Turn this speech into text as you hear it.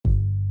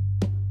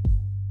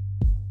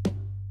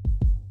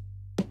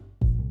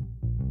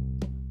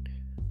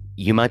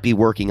You might be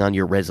working on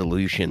your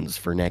resolutions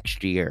for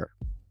next year.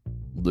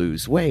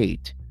 Lose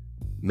weight,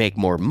 make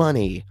more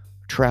money,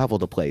 travel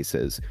to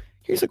places.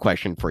 Here's a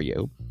question for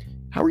you.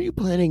 How are you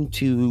planning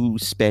to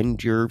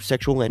spend your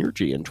sexual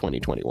energy in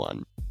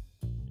 2021?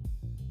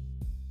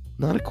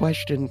 Not a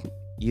question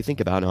you think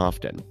about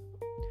often.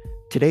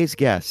 Today's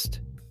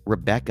guest,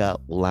 Rebecca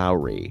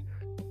Lowry,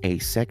 a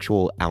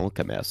sexual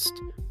alchemist.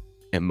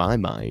 In my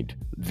mind,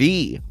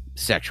 the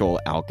sexual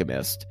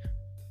alchemist.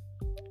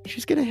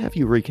 She's going to have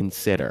you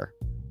reconsider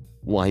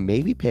why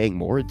maybe paying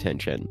more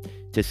attention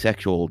to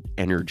sexual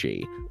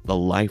energy, the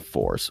life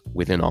force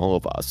within all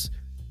of us,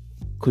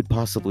 could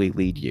possibly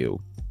lead you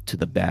to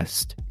the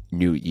best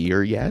new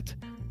year yet,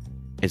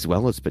 as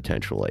well as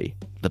potentially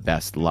the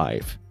best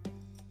life.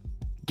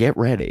 Get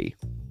ready.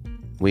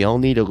 We all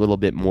need a little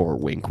bit more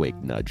wink, wink,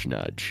 nudge,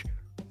 nudge.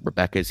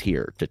 Rebecca's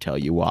here to tell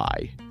you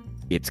why.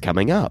 It's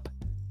coming up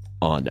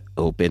on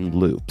Open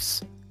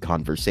Loops,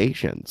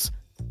 Conversations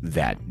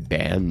That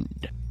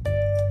Bend.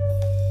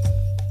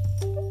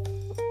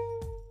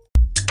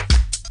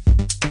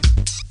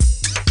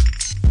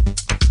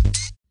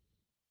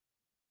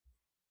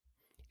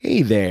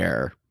 Hey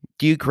there.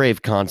 Do you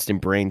crave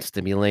constant brain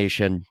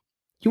stimulation?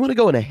 You want to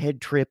go on a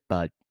head trip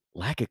but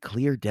lack a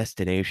clear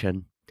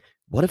destination?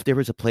 What if there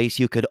was a place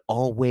you could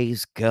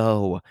always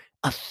go?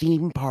 A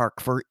theme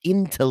park for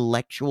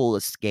intellectual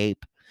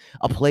escape?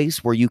 A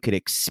place where you could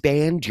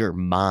expand your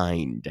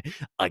mind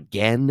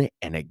again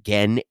and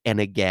again and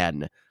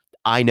again?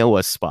 I know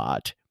a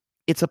spot.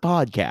 It's a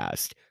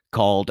podcast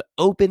called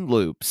Open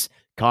Loops,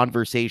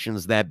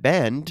 Conversations That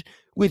Bend,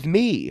 with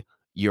me,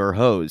 your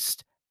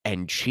host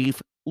and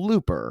chief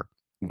looper,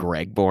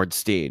 Greg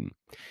Bornstein.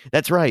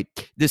 That's right.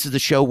 This is the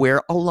show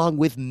where, along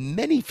with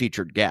many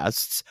featured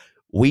guests,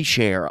 we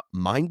share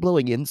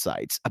mind-blowing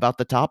insights about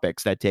the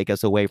topics that take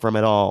us away from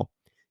it all.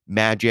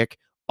 Magic,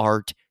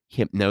 art,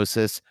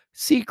 hypnosis,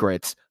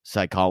 secrets,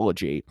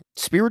 psychology,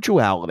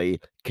 spirituality,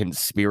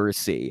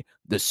 conspiracy,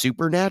 the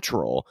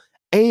supernatural,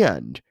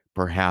 and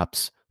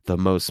perhaps the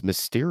most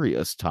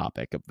mysterious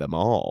topic of them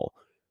all,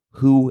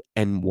 who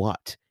and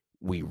what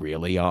we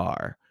really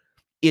are.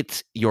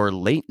 It's your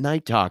late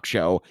night talk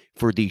show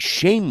for the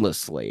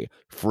shamelessly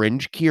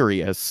fringe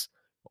curious.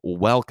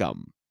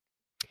 Welcome.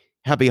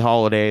 Happy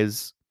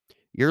holidays.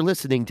 You're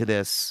listening to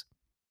this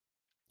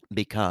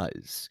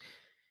because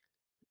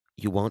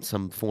you want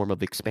some form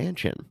of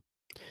expansion.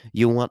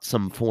 You want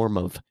some form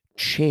of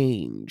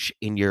change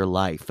in your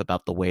life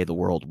about the way the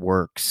world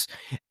works.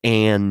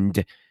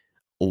 And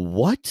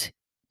what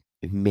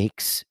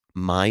makes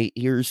my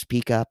ears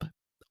peak up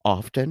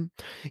often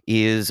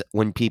is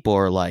when people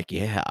are like,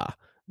 yeah,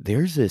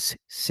 there's this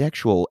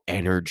sexual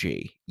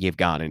energy you've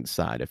got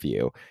inside of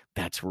you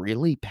that's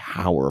really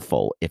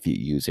powerful if you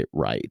use it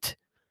right.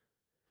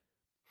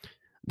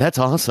 That's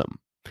awesome.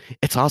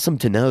 It's awesome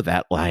to know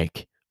that,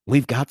 like,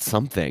 we've got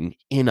something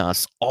in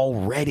us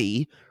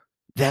already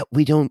that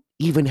we don't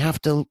even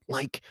have to,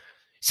 like,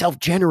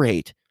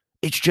 self-generate.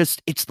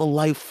 It's the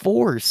life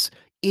force.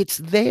 It's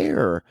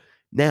there.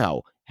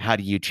 Now, how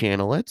do you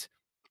channel it?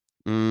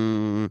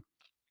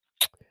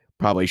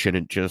 Probably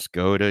shouldn't just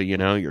go to,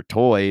 your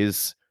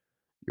toys,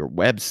 your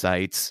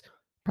websites.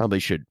 Probably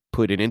should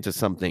put it into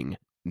something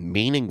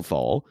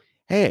meaningful.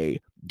 Hey,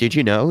 did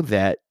you know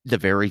that the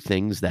very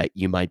things that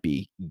you might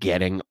be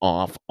getting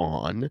off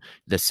on,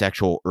 the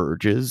sexual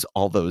urges,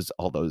 all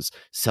those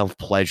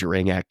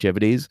self-pleasuring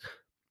activities,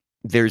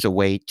 there's a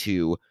way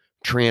to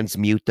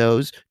transmute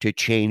those, to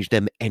change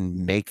them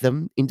and make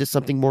them into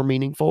something more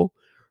meaningful?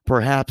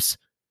 Perhaps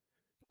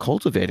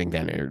cultivating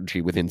that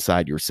energy within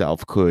inside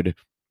yourself could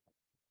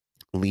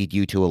lead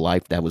you to a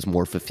life that was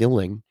more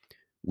fulfilling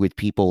with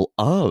people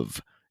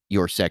of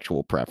your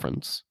sexual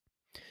preference.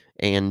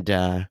 And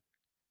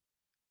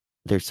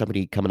there's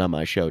somebody coming on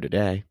my show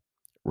today,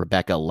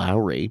 Rebecca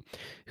Lowry,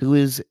 who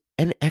is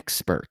an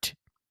expert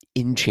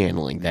in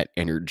channeling that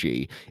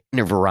energy in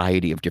a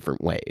variety of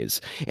different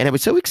ways. And I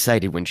was so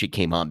excited when she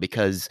came on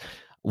because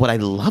what I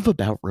love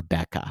about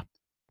Rebecca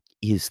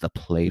is the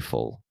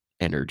playful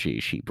energy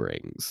she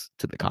brings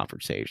to the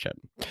conversation.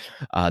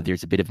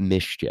 There's a bit of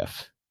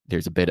mischief.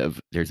 There's an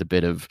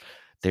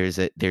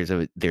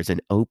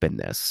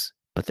openness,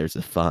 but there's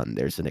a fun,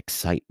 there's an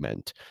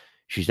excitement.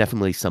 She's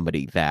definitely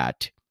somebody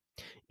that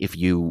if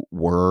you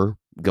were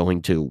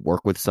going to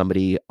work with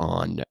somebody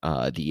on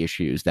the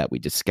issues that we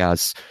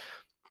discuss,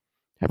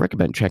 I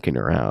recommend checking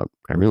her out.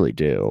 I really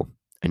do.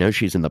 I know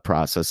she's in the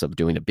process of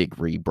doing a big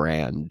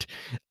rebrand,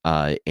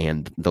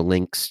 and the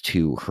links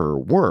to her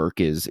work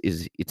is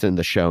it's in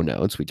the show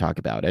notes. We talk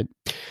about it,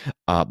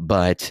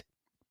 but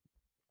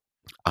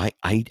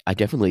I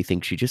definitely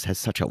think she just has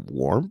such a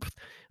warmth,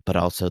 but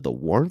also the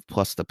warmth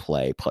plus the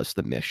play plus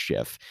the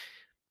mischief.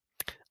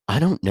 I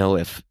don't know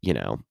if,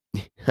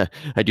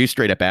 I do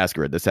straight up ask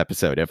her in this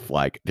episode if,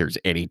 like, there's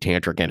any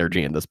tantric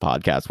energy in this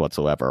podcast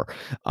whatsoever.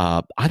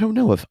 I don't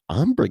know if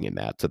I'm bringing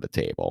that to the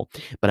table,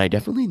 but I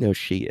definitely know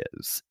she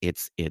is.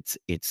 It's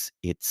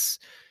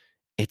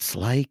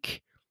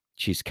like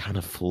she's kind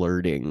of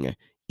flirting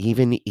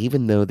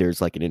even though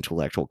there's like an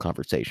intellectual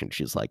conversation,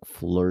 she's like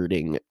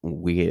flirting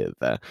with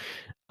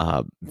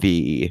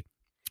the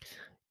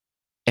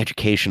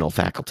educational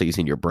faculties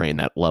in your brain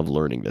that love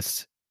learning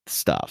this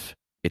stuff.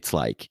 It's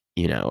like,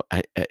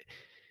 it,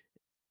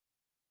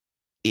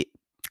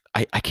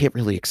 I can't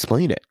really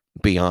explain it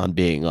beyond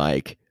being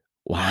like,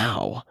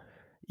 wow,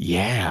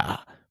 yeah,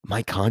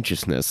 my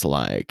consciousness,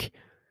 I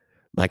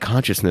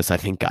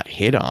think got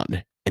hit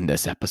on in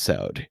this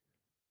episode.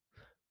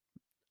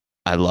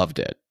 I loved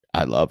it.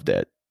 I loved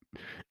it.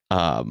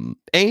 And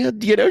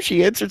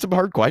she answered some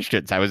hard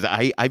questions.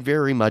 I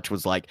very much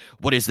was like,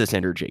 what is this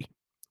energy?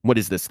 What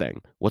is this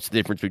thing? What's the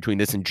difference between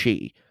this and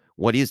chi?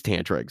 What is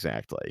tantra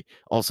exactly?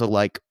 Also,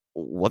 like,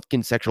 what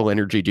can sexual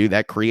energy do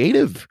that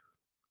creative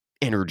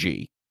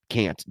energy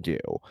can't do?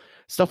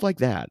 Stuff like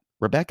that.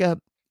 Rebecca,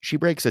 she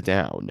breaks it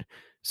down.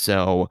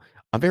 So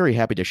I'm very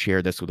happy to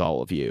share this with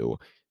all of you.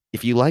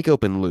 If you like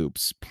open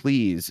loops,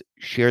 please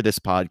share this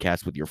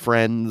podcast with your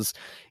friends.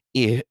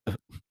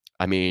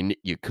 I mean,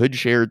 you could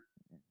share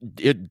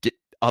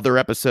other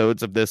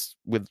episodes of this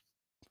with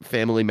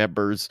family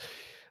members.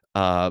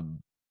 Uh,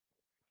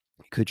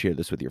 you could share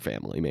this with your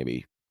family.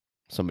 Maybe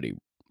somebody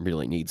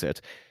really needs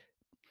it.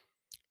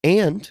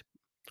 And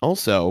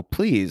also,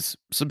 please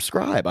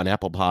subscribe on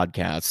Apple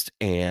Podcasts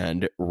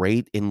and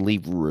rate and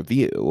leave a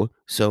review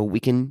so we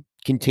can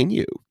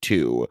continue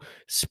to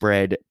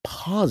spread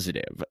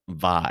positive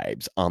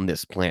vibes on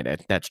this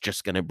planet that's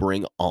just going to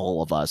bring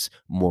all of us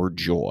more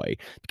joy.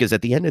 Because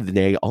at the end of the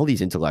day, all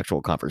these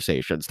intellectual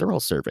conversations, they're all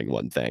serving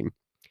one thing: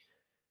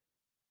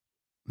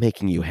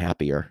 making you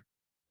happier.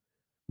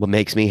 What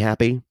makes me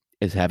happy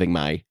is having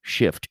my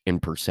shift in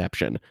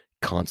perception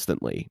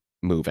constantly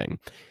moving.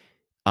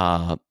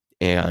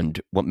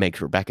 And what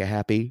makes Rebecca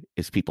happy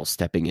is people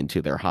stepping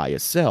into their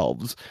highest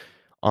selves,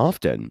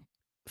 often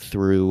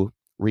through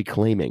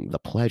reclaiming the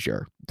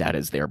pleasure that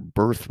is their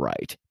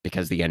birthright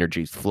because the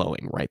energy's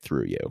flowing right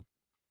through you.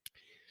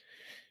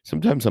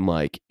 Sometimes I'm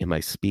like, am I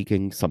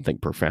speaking something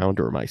profound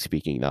or am I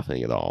speaking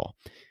nothing at all?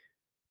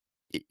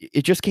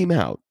 It just came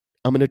out.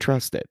 I'm going to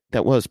trust it.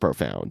 That was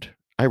profound.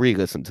 I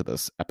re-listened to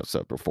this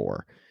episode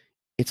before.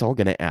 It's all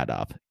going to add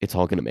up. It's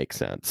all going to make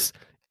sense.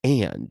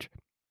 And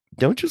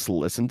don't just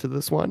listen to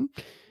this one.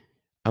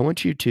 I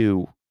want you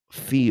to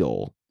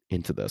feel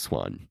into this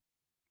one.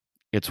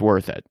 It's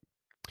worth it.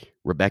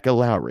 Rebecca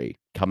Lowry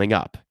coming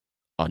up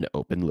on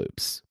Open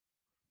Loops.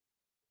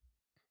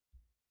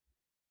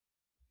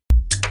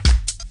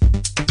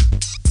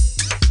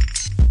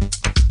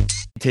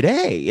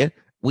 Today,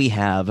 we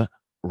have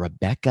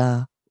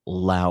Rebecca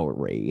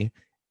Lowry,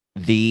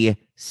 the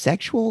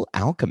sexual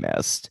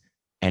alchemist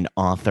and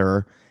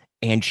author,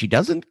 and she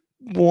doesn't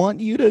want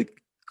you to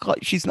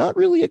she's not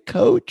really a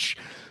coach,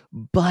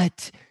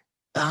 but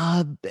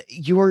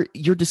you're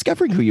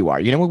discovering who you are.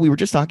 You know what, we were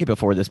just talking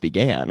before this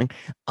began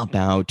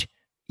about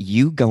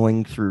you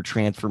going through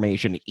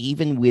transformation,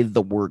 even with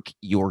the work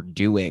you're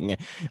doing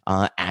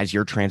as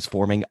you're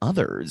transforming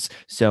others.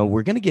 So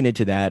we're going to get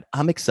into that.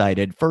 I'm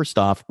excited. First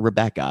off,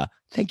 Rebecca,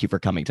 thank you for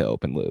coming to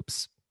Open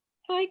Loops.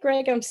 Hi,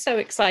 Greg. I'm so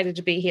excited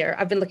to be here.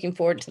 I've been looking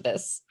forward to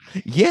this.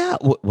 Yeah.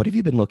 What have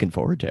you been looking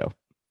forward to?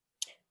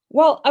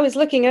 Well, I was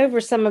looking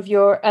over some of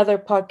your other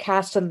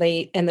podcasts and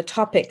the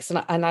topics,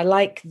 and I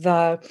like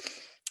the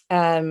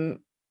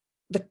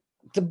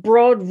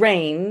broad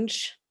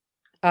range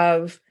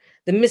of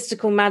the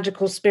mystical,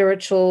 magical,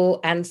 spiritual,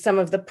 and some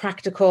of the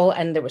practical,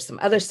 and there were some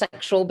other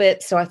sexual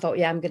bits. So I thought,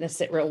 yeah, I'm going to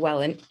sit real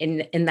well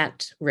in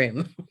that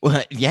room.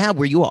 Well, yeah.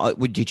 Were you?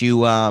 Did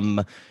you?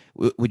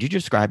 Would you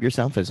describe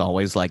yourself as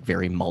always like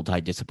very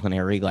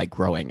multidisciplinary, like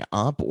growing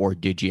up, or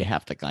did you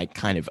have to like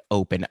kind of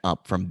open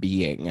up from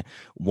being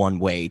one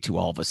way to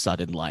all of a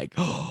sudden like,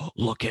 oh,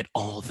 look at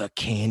all the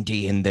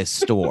candy in this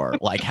store?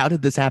 Like, how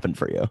did this happen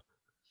for you?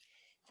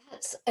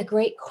 That's a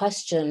great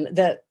question.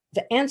 The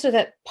answer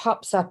that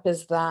pops up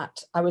is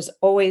that I was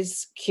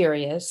always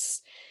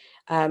curious.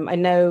 I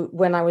know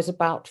when I was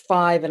about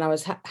 5 and I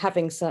was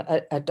having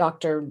a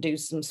doctor do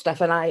some stuff,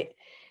 and I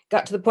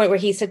got to the point where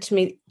he said to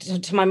me,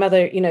 to my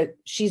mother,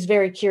 she's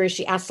very curious.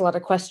 She asks a lot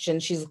of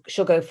questions.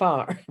 She'll go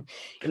far,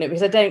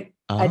 because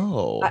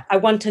I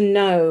want to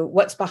know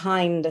what's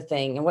behind a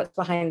thing and what's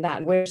behind that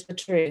and where's the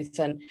truth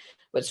and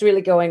what's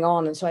really going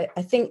on. And so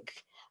I think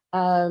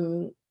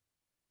the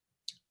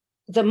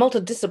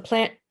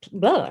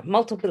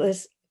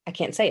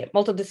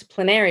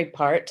multidisciplinary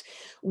part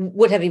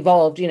would have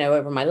evolved,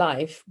 over my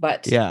life,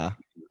 but yeah,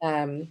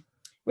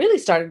 really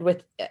started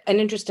with an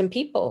interest in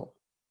people.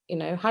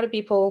 How do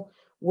people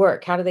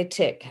work? How do they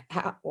tick?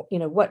 How,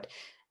 what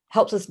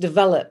helps us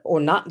develop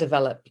or not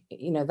develop,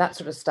 that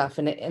sort of stuff.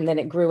 And then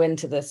it grew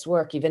into this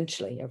work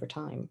eventually over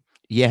time.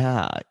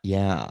 Yeah.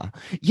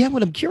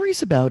 What I'm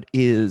curious about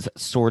is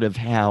sort of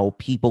how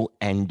people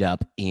end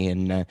up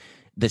in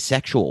the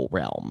sexual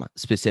realm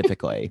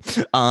specifically.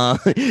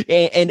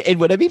 And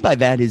what I mean by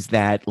that is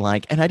that,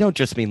 like, and I don't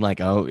just mean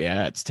like, oh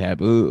yeah, it's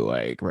taboo,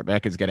 like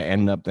Rebecca's gonna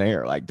end up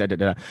there, like da da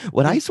da.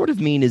 What I sort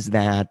of mean is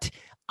that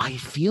I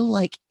feel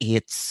like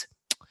it's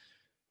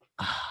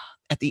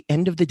at the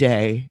end of the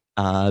day,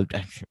 Uh,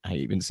 I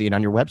even see it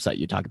on your website.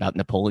 You talk about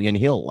Napoleon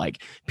Hill,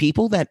 like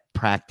people that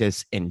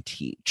practice and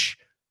teach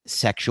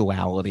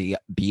sexuality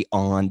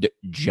beyond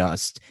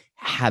just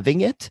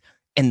having it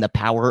and the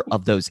power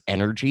of those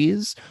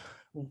energies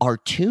are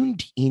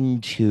tuned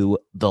into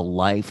the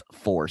life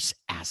force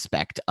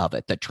aspect of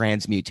it, the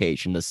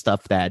transmutation, the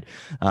stuff that,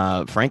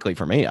 frankly,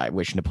 for me, I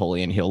wish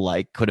Napoleon Hill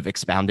like could have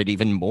expounded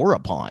even more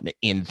upon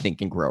in Think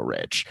and Grow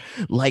Rich.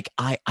 Like,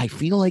 I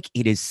feel like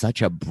it is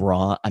such a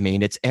broad. I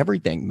mean, it's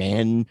everything,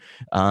 man,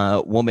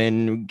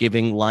 woman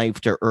giving life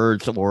to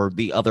Earth, or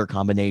the other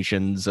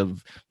combinations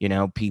of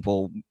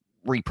people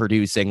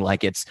reproducing.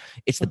 Like, it's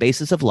the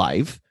basis of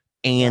life,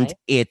 and Right.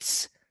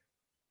 it's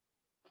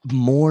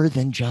more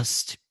than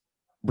just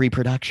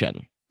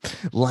reproduction.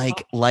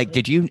 Like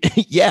did you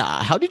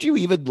yeah, how did you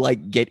even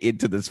like get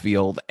into this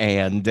field?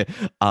 And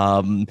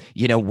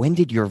when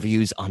did your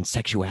views on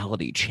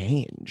sexuality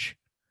change?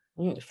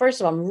 First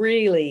of all, I'm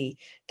really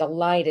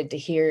delighted to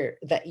hear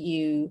that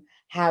you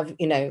have,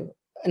 an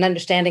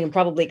understanding and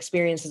probably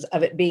experiences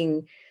of it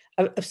being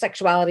of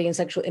sexuality and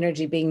sexual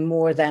energy being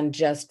more than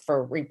just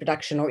for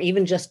reproduction or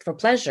even just for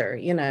pleasure.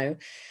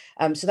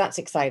 So that's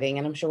exciting,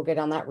 and I'm sure we'll go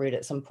down that route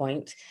at some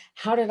point.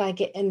 How did I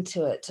get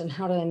into it, and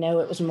how did I know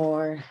it was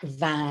more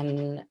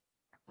than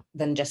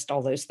just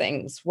all those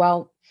things?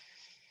 Well,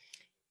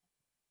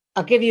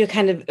 I'll give you a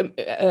kind of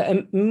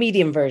a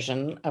medium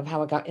version of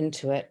how I got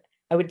into it.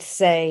 I would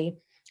say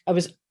I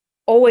was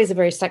always a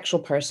very sexual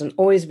person,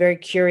 always very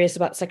curious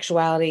about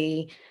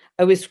sexuality.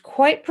 I was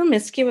quite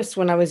promiscuous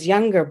when I was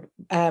younger,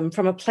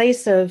 from a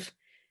place of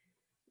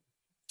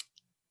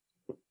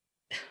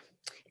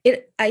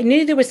it. I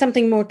knew there was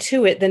something more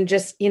to it than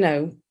just, I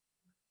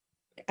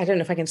don't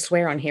know if I can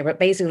swear on here, but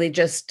basically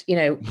just,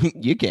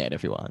 You can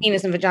if you want.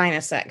 penis and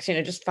vagina sex,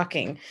 just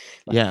fucking.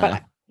 Yeah.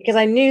 But because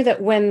I knew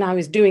that when I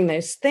was doing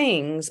those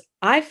things,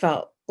 I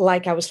felt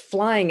like I was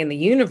flying in the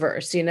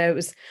universe. I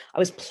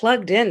was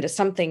plugged into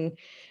something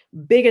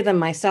bigger than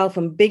myself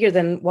and bigger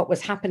than what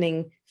was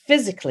happening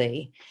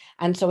physically.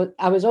 And so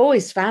I was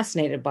always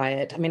fascinated by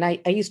it. I mean, I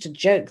used to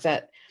joke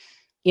that,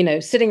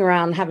 sitting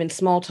around having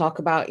small talk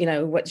about,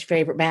 what's your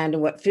favorite band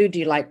and what food do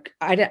you like?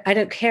 I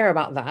don't care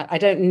about that. I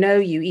don't know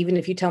you, even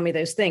if you tell me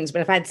those things.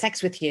 But if I had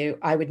sex with you,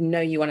 I would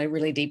know you on a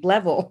really deep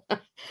level.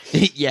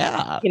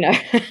 Yeah. you know,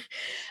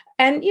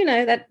 and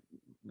that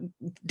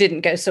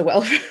didn't go so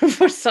well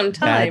for some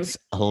time. That's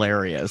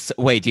hilarious.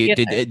 Wait, You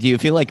do you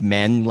feel like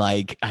men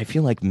like I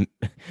feel like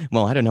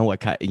well, I don't know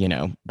what kind,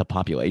 the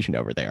population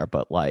over there,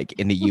 but like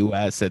in the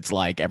US it's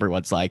like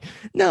everyone's like,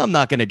 "No, I'm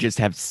not going to just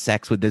have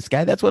sex with this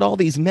guy. That's what all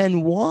these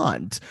men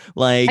want." I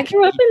Like,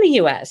 grew up in the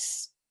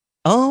US.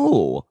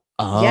 oh.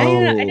 Yeah,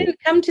 yeah. I Oh. didn't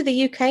come to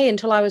the UK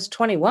until I was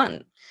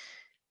 21.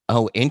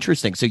 Oh,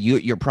 interesting. So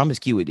your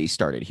promiscuity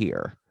started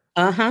here.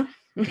 Uh-huh.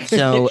 It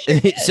So sure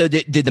did. so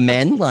did the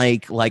men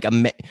like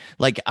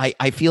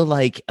I feel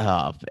like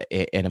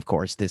and of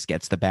course this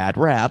gets the bad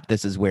rap.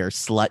 This is where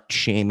slut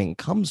shaming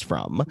comes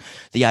from.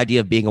 The idea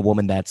of being a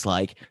woman that's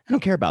like, I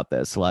don't care about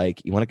this. Like,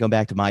 you want to come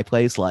back to my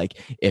place? Like,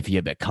 if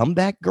you become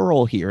that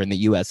girl here in the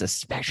US,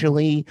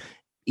 especially,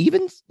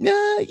 even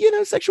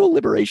sexual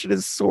liberation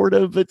is sort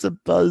of, it's a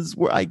buzz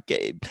where I'm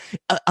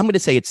going to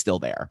say it's still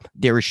there.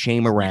 There is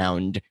shame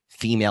around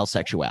female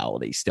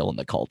sexuality still in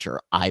the culture,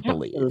 I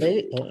believe.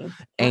 Absolutely.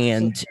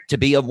 And Absolutely. to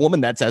be a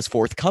woman that's as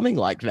forthcoming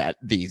like that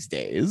these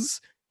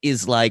days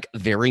is like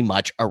very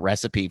much a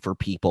recipe for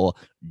people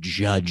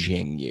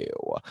judging you.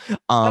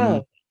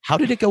 Oh, How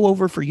did it go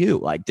over for you?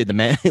 Like, did the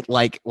man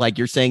like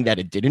you're saying that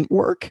it didn't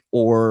work,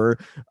 or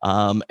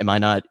am I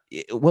not?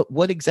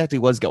 What exactly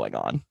was going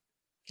on?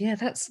 yeah,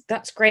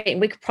 that's great.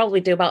 And we could probably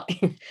do about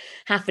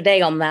half a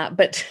day on that.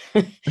 But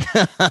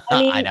I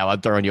I mean, know I'm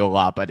throwing you a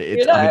lot, but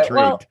I'm well,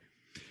 intrigued.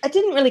 I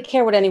didn't really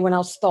care what anyone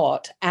else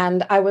thought.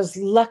 And I was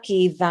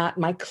lucky that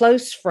my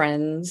close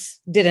friends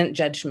didn't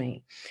judge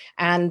me.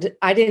 And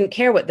I didn't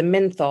care what the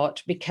men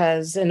thought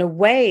because, in a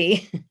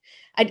way,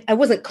 I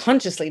wasn't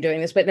consciously doing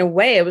this, but in a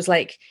way, it was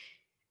like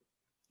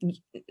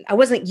I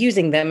wasn't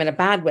using them in a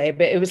bad way,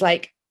 but it was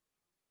like,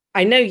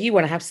 I know you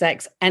want to have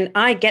sex, and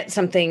I get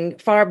something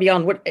far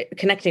beyond what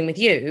connecting with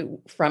you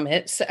from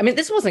it. So, I mean,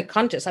 this wasn't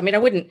conscious. I mean, I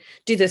wouldn't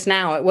do this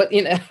now.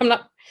 I'm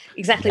not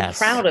exactly Yes,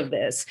 proud of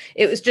this.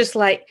 It was just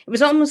like it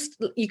was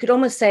almost. You could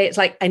almost say it's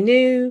like I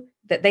knew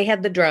that they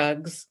had the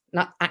drugs,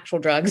 not actual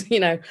drugs,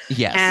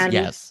 yes, and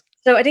yes.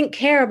 so I didn't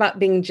care about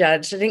being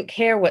judged. I didn't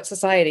care what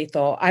society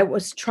thought. I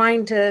was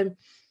trying to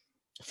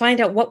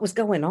find out what was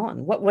going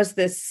on. What was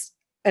this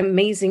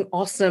amazing,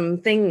 awesome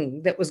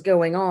thing that was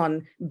going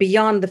on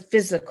beyond the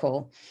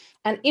physical?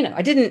 And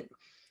I didn't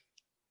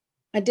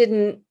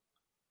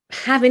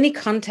have any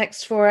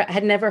context for it. I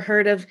had never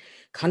heard of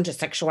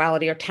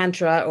contrasexuality or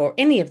tantra or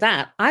any of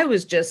that. I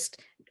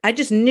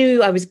just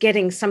knew I was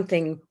getting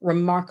something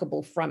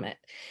remarkable from it.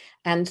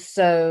 And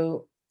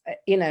so,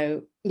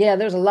 yeah,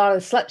 there's a lot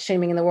of slut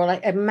shaming in the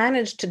world. I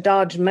managed to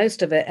dodge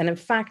most of it. And in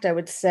fact, I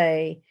would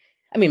say,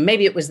 I mean,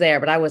 maybe it was there,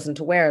 but I wasn't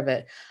aware of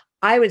it.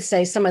 I would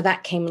say some of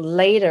that came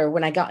later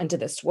when I got into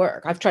this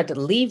work. I've tried to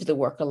leave the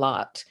work a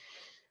lot,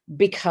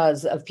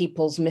 because of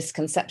people's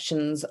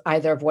misconceptions,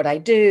 either of what I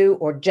do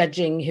or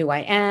judging who I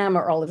am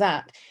or all of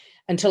that.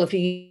 Until a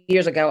few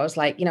years ago, I was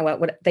like, you know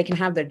what they can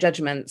have their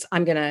judgments.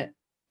 I'm going to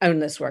own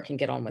this work and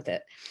get on with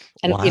it.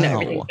 And,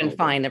 everything's Wow. been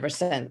fine ever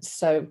since.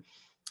 So, It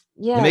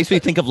yeah. makes So, me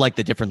think of like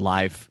the different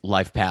life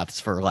paths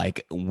for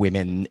like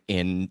women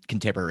in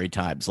contemporary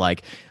times.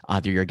 Like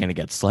either you're going to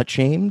get slut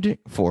shamed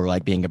for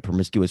like being a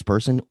promiscuous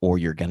person, or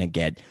you're going to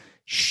get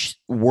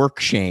work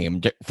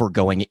shamed for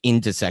going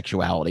into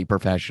sexuality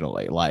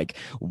professionally. Like,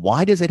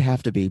 why does it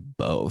have to be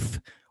both?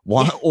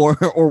 Why, yeah.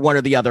 or one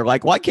or the other?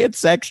 Like, why can't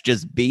sex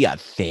just be a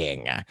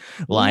thing? No,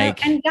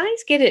 Like, and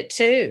guys get it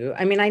too.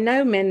 I mean, I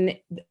know men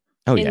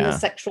oh in the yeah,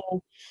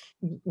 sexual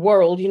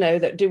world,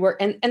 that do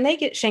work, and they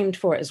get shamed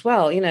for it as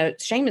well.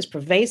 Shame is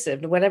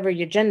pervasive, whatever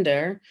your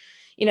gender,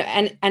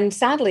 and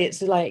sadly,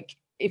 it's like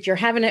if you're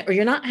having it or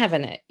you're not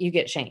having it, you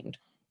get shamed.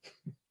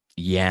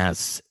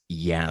 yes,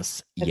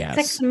 yes, It's sex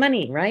yes. and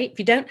money, right? If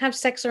you don't have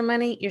sex or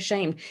money, you're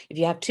shamed. If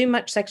you have too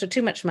much sex or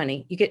too much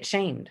money, you get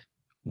shamed.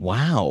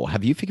 Wow.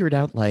 Have you figured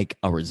out like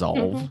a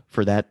resolve Mhm.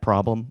 for that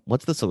problem?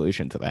 What's the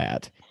solution to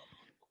that?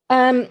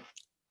 Um,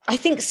 I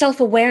think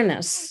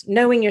self-awareness,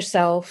 knowing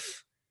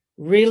yourself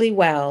really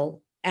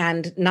well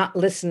and not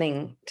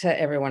listening to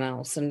everyone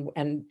else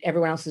and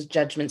everyone else's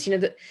judgments.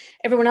 That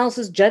everyone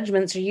else's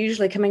judgments are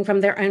usually coming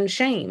from their own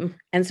shame.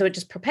 And so it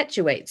just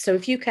perpetuates. So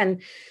if you can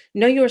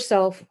know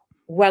yourself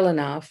well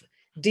enough,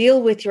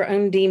 deal with your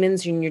own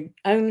demons and your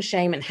own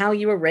shame and how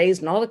you were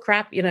raised and all the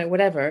crap,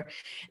 whatever,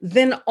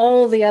 then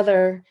all the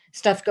other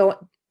stuff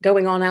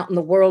going on out in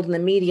the world and the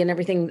media and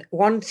everything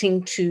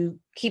wanting to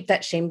keep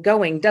that shame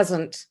going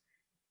doesn't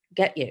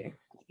get you.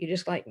 You're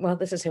just like, well,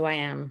 this is who I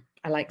am.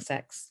 I like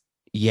sex.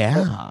 Or,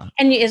 Yeah.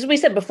 and as we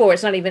said before,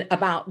 it's not even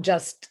about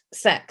just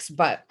sex,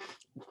 but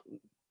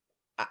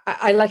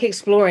I like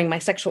exploring my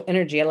sexual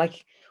energy. I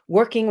like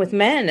working with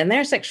men and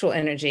their sexual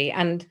energy,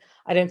 and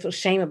I don't feel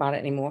shame about it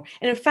anymore.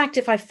 And in fact,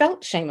 if I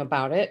felt shame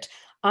about it,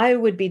 I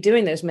would be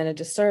doing those men a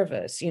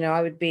disservice.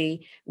 I would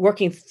be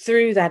working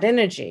through that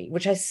energy,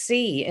 which I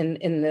see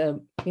in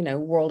the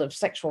world of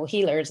sexual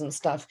healers and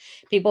stuff.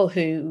 People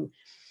who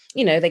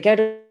they go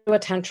to a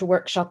tantra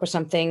workshop or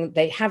something,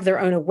 they have their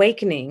own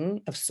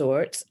awakening of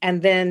sorts,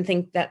 and then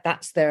think that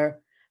that's their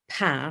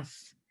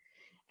path.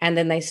 And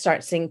then they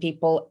start seeing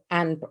people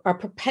and are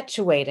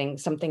perpetuating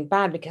something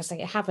bad because they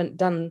haven't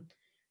done,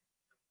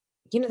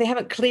 they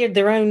haven't cleared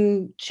their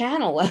own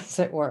channel, as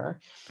it were.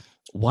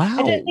 I don't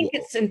Wow. think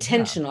it's Yeah.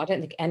 intentional. I don't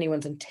think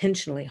anyone's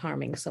intentionally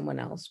harming someone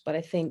else, but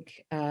I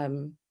think,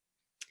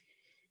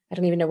 I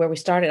don't even know where we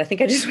started. I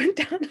think I just went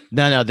down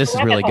No, a this is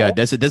rabbit really good. hole.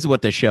 This is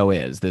what the show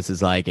is. This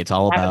is like it's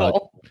all Rabbit about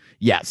hole.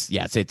 yes.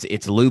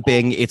 It's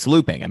looping. It's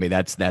looping. I mean,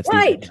 that's the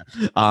Right.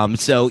 agenda.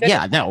 So Good.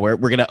 yeah, no, we're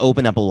gonna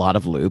open up a lot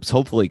of loops,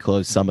 hopefully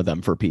close some of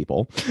them for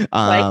people.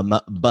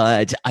 Right.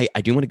 But I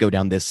do want to go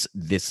down this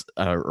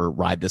or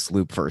ride this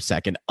loop for a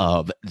second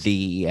of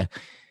the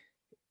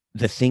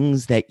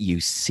things that you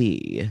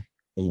see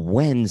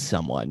when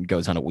someone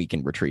goes on a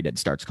weekend retreat and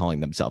starts calling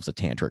themselves a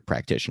tantric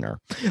practitioner.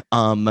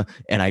 And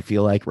I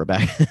feel like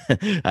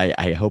Rebecca,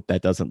 I hope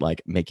that doesn't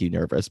like make you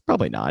nervous.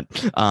 Probably not.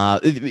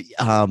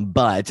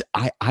 But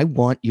I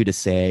want you to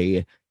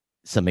say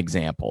some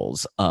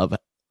examples of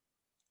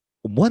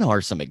what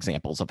are some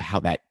examples of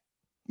how that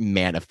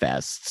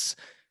manifests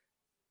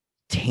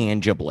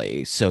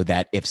tangibly so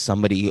that if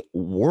somebody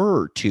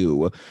were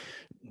to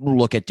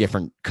look at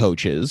different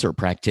coaches or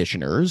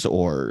practitioners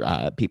or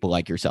people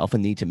like yourself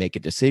and need to make a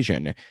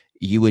decision,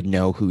 you would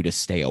know who to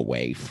stay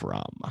away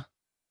from.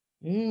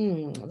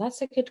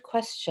 That's a good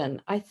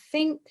question. I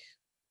think,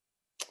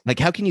 Like,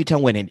 how can you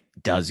tell when it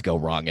does go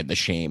wrong and the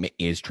shame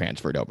is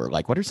transferred over?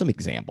 Like, what are some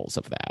examples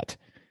of that?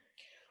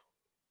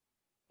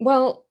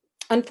 well,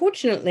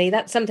 unfortunately,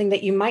 that's something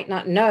that you might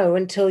not know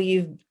until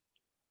you've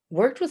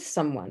worked with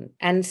someone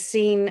and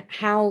seen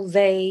how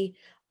they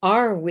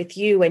are with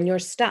you and your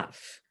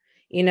stuff.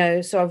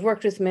 So I've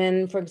worked with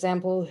men, for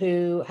example,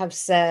 who have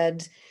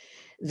said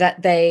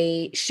that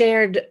they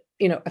shared,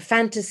 a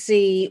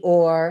fantasy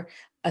or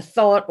a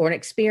thought or an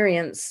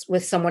experience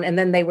with someone, and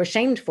then they were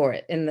shamed for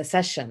it in the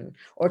session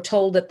or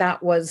told that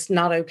that was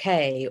not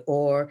okay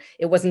or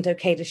it wasn't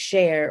okay to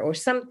share or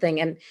something.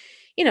 And,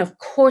 of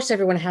course,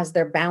 everyone has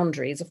their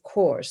boundaries, of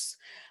course.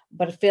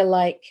 But I feel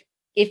like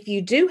if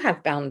you do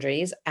have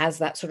boundaries as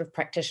that sort of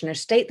practitioner,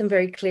 state them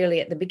very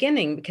clearly at the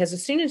beginning, because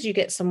as soon as you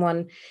get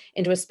someone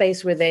into a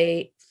space where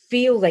they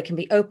feel they can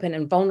be open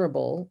and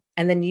vulnerable,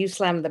 and then you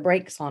slam the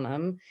brakes on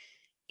them,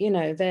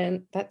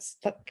 then that's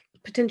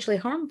potentially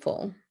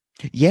harmful.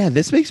 Yeah,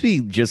 this makes me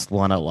just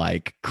want to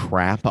like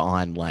crap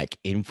on like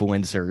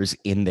influencers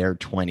in their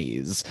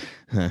 20s.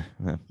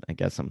 I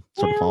guess I'm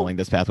sort of Well, following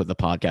this path with the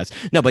podcast.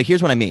 No, but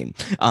here's what I mean.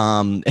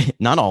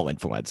 Not all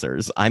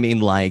influencers. I mean,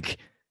 like,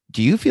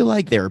 do you feel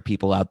like there are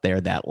people out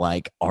there that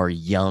like are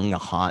young,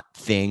 hot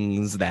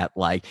things that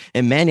like,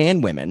 and men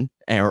and women,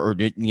 or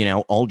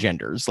all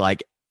genders,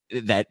 like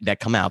that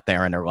come out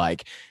there and are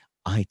like,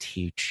 I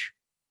teach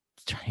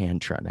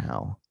tantra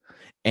now,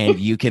 and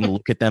you can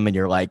look at them and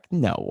you're like,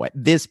 no,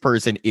 this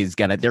person is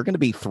they're gonna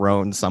be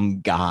thrown some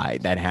guy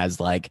that has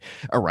like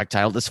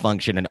erectile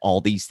dysfunction and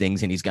all these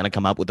things, and he's gonna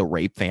come up with a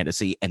rape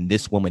fantasy, and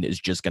this woman is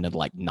just gonna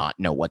like not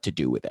know what to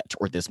do with it,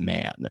 or this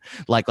man.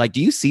 Like,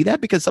 do you see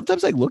that? Because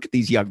sometimes I look at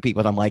these young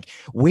people and I'm like,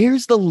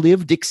 where's the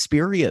lived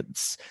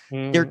experience?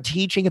 They're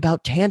teaching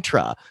about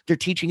tantra. They're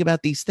teaching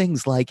about these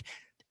things. Like,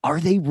 are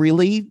they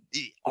really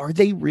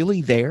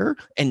there?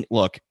 And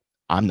look,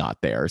 I'm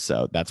not there,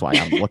 so that's why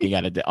I'm looking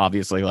at it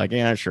obviously like,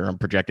 yeah, sure, I'm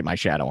projecting my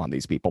shadow on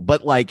these people.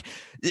 But like,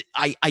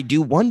 I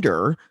do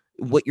wonder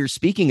what you're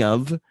speaking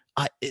of.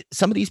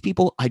 Some of these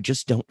people I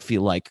just don't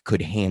feel like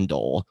could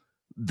handle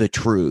the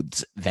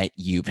truths that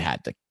you've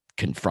had to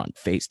confront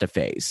face to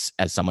face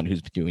as someone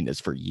who's been doing this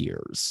for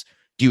years.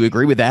 Do you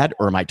agree with that,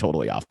 or am I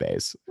totally off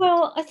base?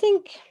 Well, I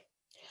think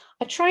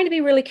I try to be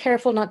really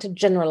careful not to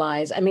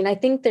generalize. I mean, I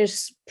think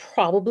there's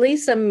probably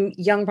some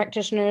young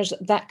practitioners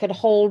that could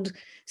hold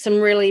some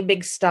really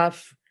big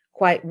stuff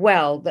quite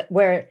well, that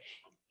where,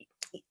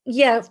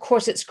 yeah, of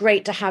course, it's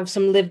great to have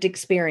some lived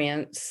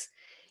experience.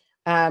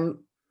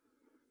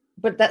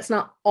 But that's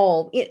not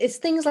all. It's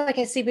things like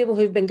I see people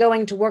who've been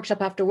going to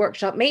workshop after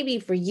workshop, maybe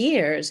for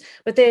years,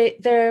 but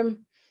they're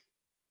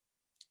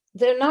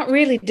not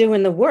really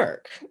doing the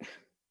work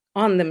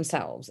on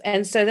themselves.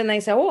 And so then they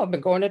say, oh, I've been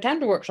going to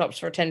Tantra workshops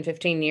for 10,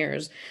 15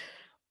 years,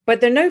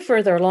 but they're no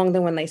further along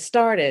than when they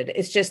started.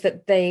 It's just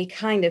that they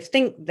kind of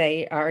think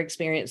they are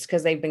experienced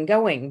because they've been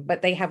going,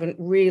 but they haven't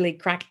really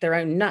cracked their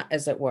own nut,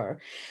 as it were.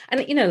 And,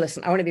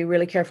 listen, I want to be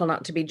really careful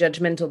not to be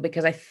judgmental,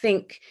 because I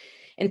think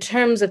in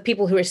terms of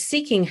people who are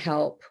seeking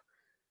help,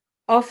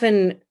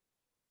 often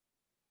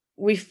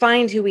we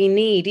find who we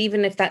need,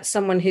 even if that's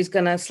someone who's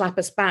going to slap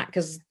us back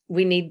because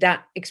we need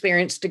that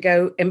experience to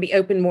go and be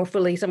open more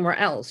fully somewhere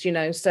else,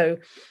 So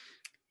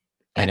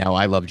I know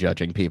I love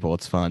judging people.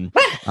 It's fun.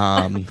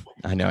 I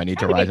know I need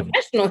to be rise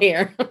professional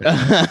here.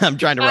 I'm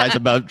trying to rise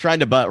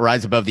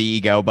above the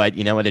ego, but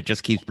you know what? It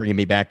just keeps bringing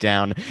me back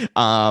down.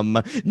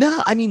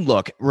 No, I mean,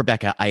 look,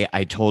 Rebecca,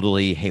 I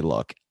totally, hey,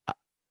 look,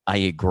 I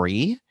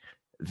agree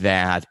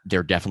that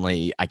they're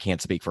definitely, I can't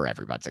speak for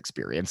everybody's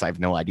experience. I have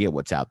no idea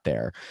what's out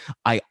there.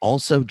 I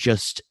also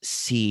just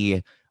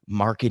see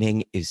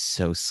marketing is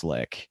so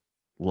slick.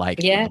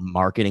 Like, Yeah. the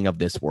marketing of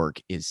this work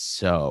is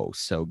so,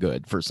 so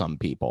good for some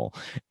people.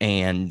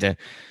 And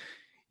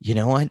you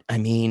know what? I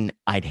mean,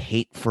 I'd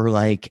hate for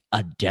like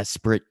a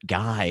desperate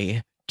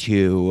guy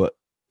who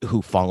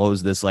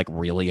follows this like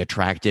really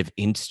attractive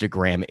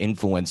Instagram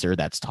influencer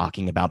that's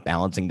talking about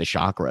balancing the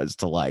chakras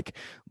to like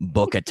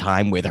book a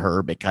time with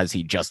her because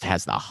he just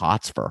has the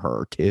hots for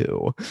her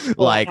too.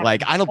 Well,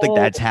 Like I don't think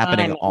that's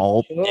happening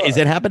all. Is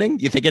it happening?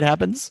 You think it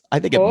happens?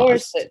 I think it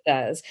course must. it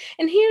does.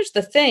 And here's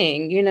the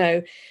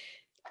thing,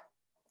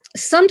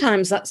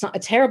 sometimes that's not a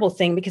terrible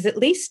thing, because at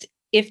least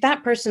if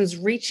that person's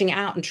reaching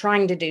out and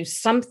trying to do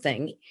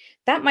something,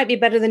 that might be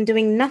better than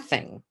doing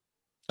nothing.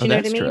 Do Oh, you know what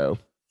I that's mean? true.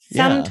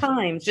 Yeah.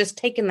 Sometimes just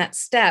taking that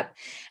step.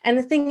 And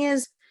the thing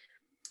is,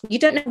 you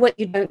don't know what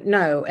you don't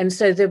know. And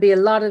so there'll be a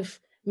lot of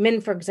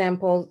men, for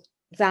example,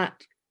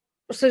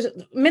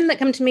 men that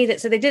come to me that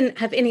said they didn't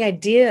have any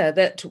idea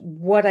that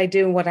what I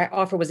do and what I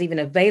offer was even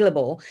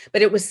available,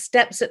 but it was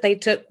steps that they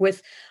took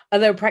with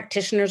other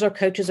practitioners or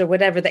coaches or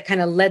whatever that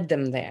kind of led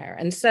them there.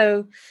 And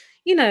so,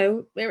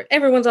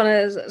 everyone's on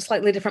a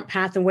slightly different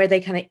path, and where they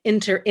kind of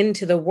enter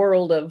into the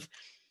world of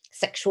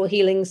sexual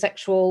healing,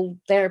 sexual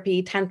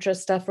therapy, tantra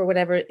stuff or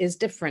whatever is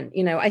different.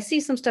 I see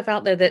some stuff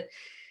out there that,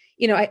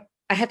 I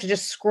have to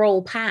just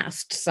scroll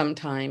past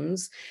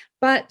sometimes,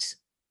 but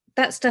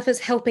that stuff is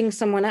helping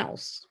someone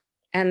else.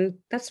 And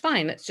that's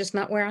fine. It's just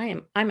not where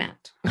I'm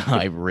at.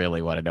 I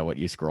really want to know what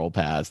you scroll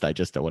past. I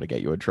just don't want to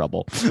get you in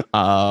trouble.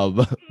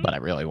 But I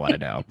really want to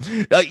know.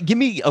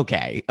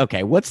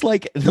 Okay. What's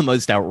like the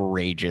most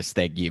outrageous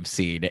thing you've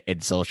seen in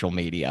social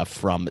media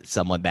from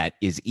someone that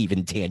is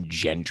even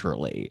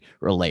tangentially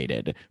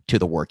related to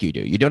the work you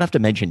do? You don't have to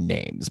mention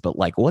names, but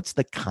like, what's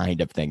the kind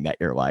of thing that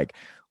you're like,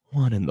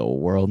 what in the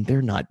world?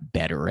 They're not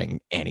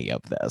bettering any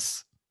of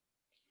this.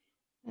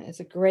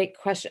 That's a great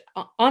question.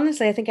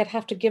 Honestly, I think I'd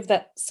have to give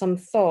that some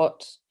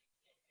thought,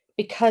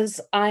 because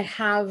I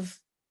have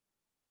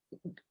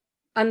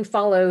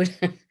unfollowed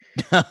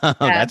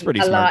That's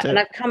pretty a smart lot, and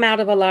too. I've come out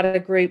of a lot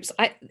of groups.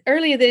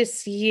 Earlier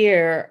this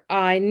year,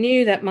 I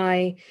knew that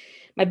my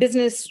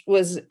business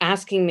was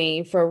asking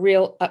me for a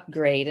real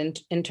upgrade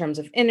in terms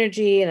of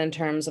energy and in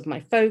terms of my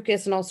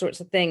focus and all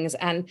sorts of things.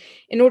 And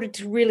in order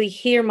to really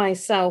hear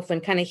myself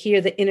and kind of hear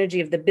the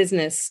energy of the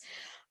business,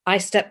 I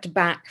stepped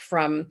back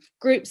from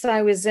groups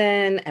I was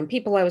in and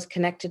people I was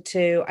connected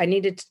to. I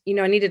needed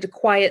to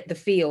quiet the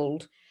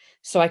field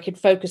so I could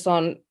focus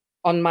on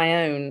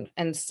my own.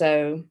 And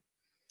so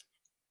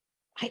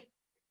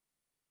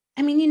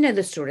I I mean,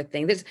 the sort of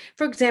thing. There's,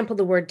 for example,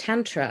 the word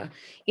tantra,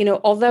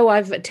 although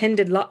I've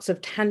attended lots of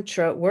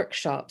tantra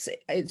workshops,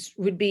 it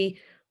would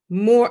be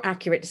more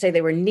accurate to say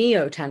they were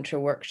neo tantra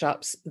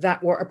workshops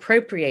that were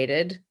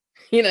appropriated,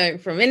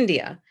 from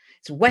India.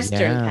 It's Western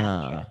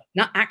Tantra, Yeah.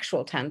 not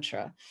actual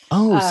Tantra.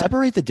 Oh, Uh,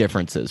 separate the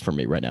differences for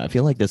me right now. I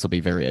feel like this will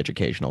be very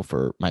educational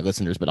for my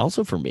listeners, but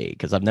also for me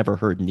because I've never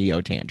heard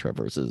Neo Tantra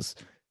versus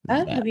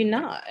oh, that. have you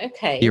not? The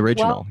Okay. Well,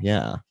 original.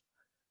 Yeah.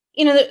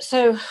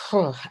 so,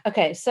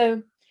 okay.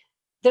 So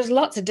there's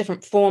lots of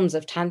different forms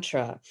of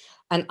Tantra,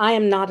 and I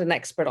am not an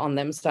expert on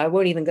them, so I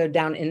won't even go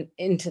down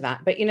into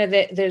that. But,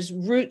 there's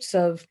roots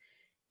of,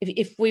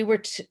 if we were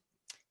to,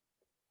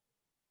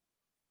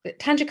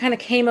 Tantra kind of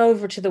came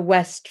over to the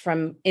West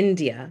from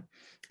India,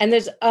 and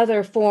there's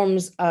other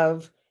forms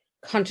of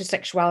conscious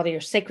sexuality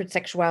or sacred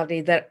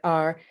sexuality that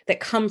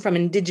come from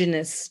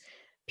indigenous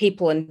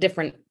people in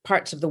different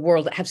parts of the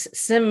world that have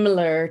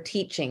similar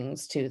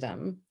teachings to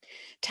them.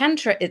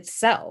 Tantra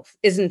itself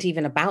isn't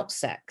even about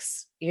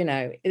sex.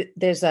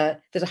 There's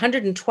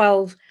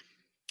 112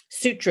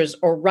 sutras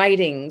or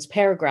writings,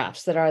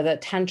 paragraphs that are the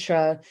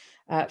Tantra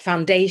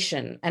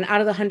foundation. And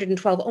out of the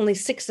 112, only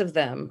 6 of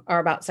them are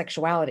about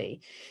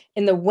sexuality.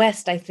 In the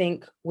West, I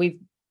think we've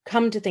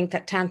come to think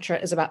that Tantra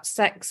is about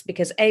sex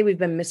because A, we've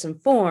been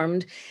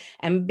misinformed,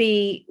 and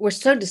B, we're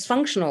so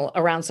dysfunctional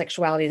around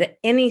sexuality that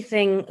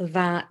anything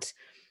that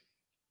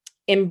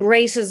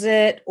embraces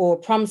it or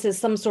promises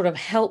some sort of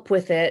help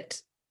with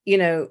it,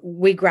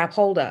 we grab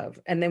hold of,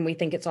 and then we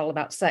think it's all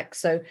about sex.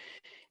 So,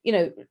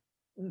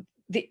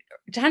 the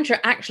Tantra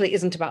actually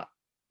isn't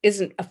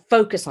a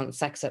focus on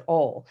sex at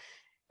all.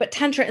 But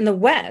Tantra in the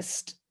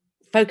West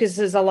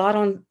focuses a lot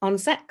on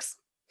sex.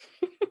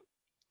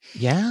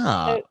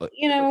 Yeah.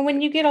 So,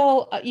 when you get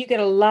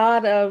a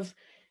lot of,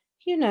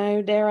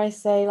 dare I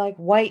say, like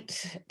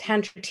white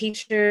Tantra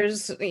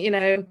teachers,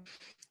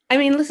 I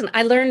mean, listen,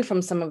 I learned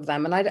from some of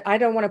them, and I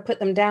don't want to put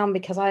them down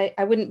because I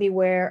wouldn't be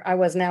where I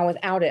was now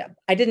without it.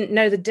 I didn't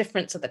know the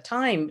difference at the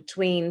time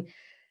between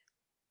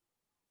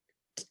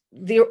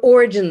the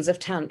origins of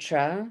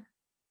Tantra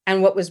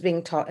and what was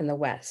being taught in the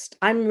West.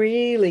 I'm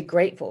really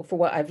grateful for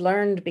what I've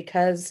learned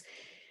because,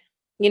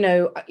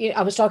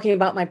 I was talking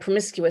about my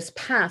promiscuous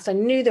past. I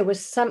knew there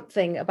was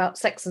something about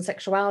sex and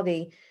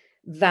sexuality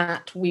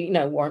that we,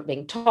 weren't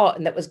being taught,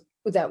 and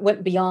that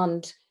went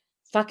beyond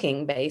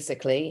fucking,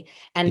 basically.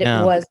 And it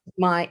Yeah. was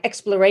my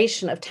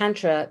exploration of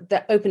Tantra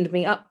that opened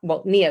me up,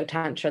 well, Neo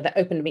Tantra, that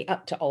opened me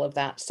up to all of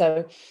that.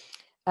 So,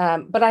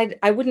 but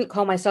I wouldn't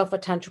call myself a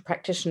Tantra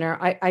practitioner.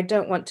 I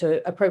don't want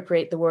to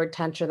appropriate the word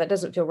Tantra. That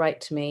doesn't feel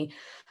right to me.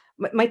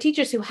 My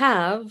teachers who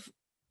have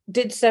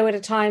did so at a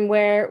time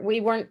where we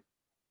weren't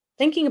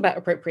thinking about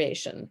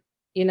appropriation,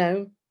 So,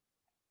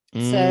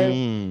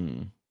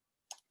 and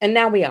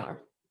now we are.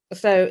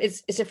 So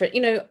it's different.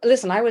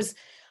 Listen, I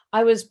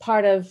was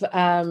part of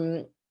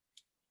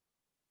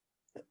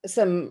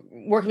some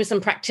working with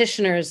some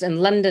practitioners in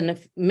London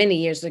many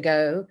years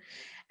ago.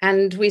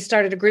 And we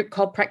started a group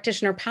called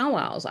Practitioner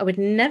Powwows. I would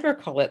never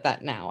call it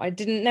that now. I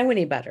didn't know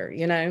any better,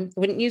 I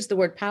wouldn't use the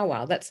word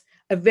powwow. That's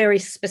a very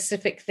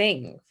specific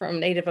thing from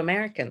Native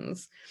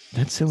Americans.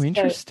 That's so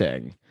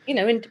interesting.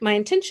 And my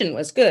intention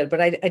was good, but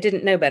I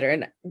didn't know better.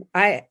 And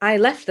I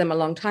left them a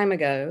long time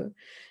ago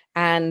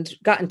and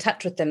got in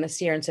touch with them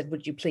this year and said,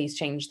 would you please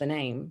change the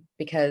name?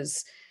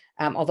 Because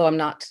although I'm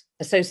not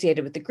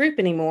associated with the group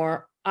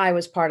anymore, I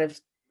was part of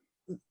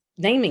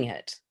naming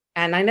it.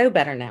 And I know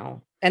better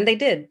now. And they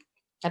did.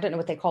 I don't know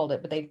what they called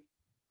it, but they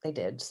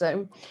did.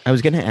 So I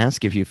was going to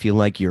ask if you feel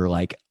like you're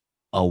like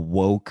a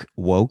woke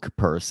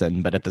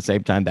person, but at the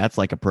same time, that's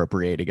like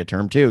appropriating a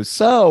term too.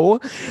 So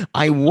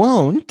I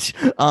won't.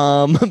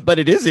 But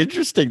it is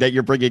interesting that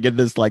you're bringing in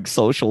this like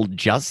social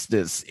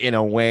justice in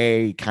a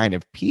way kind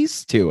of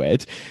piece to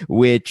it,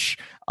 which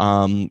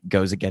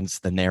goes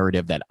against the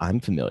narrative that I'm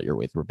familiar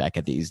with,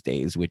 Rebecca, these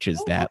days, which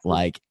is that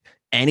like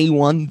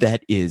anyone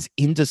that is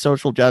into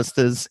social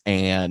justice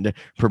and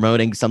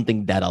promoting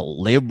something that a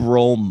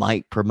liberal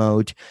might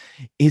promote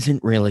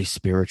isn't really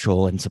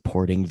spiritual and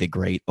supporting the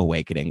Great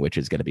Awakening, which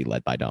is going to be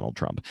led by Donald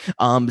Trump.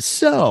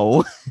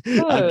 So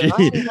I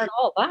hadn't heard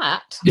all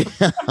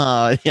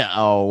that. yeah.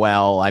 Oh,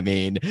 well, I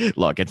mean,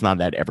 look, it's not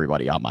that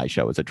everybody on my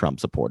show is a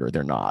Trump supporter.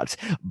 They're not.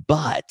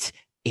 But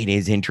it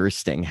is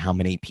interesting how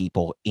many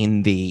people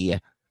in the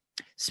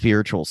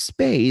spiritual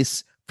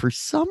space, for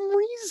some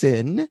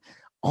reason,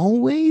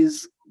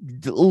 always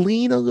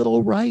lean a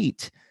little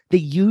right. They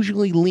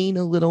usually lean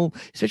a little,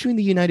 especially in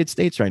the United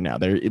States right now.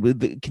 They're with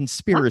the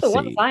conspiracy.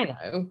 Not the ones I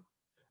know.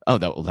 Oh,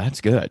 well, that's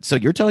good. So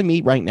you're telling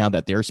me right now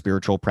that there are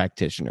spiritual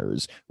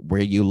practitioners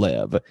where you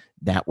live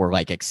that were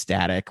like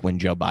ecstatic when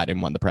Joe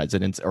Biden won the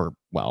presidency, or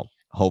well,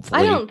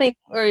 hopefully. I don't think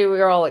we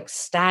were all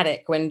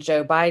ecstatic when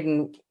Joe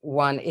Biden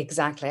won.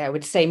 Exactly. I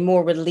would say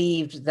more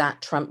relieved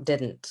that Trump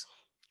didn't.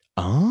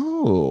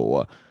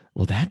 Oh,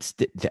 well, that's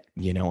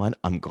you know what?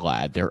 I'm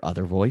glad there are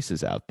other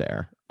voices out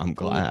there. I'm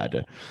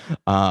glad.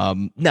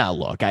 Now,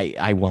 look,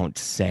 I won't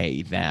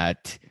say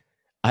that.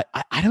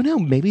 I don't know.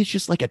 Maybe it's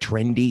just like a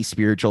trendy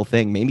spiritual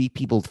thing. Maybe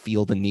people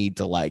feel the need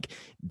to like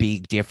be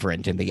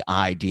different, and the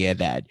idea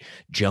that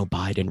Joe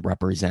Biden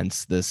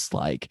represents this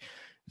like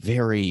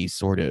very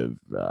sort of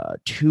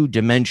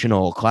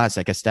two-dimensional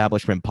classic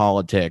establishment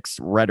politics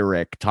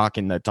rhetoric,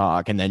 talking the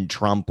talk, and then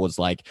Trump was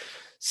like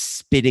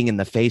spitting in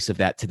the face of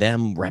that to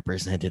them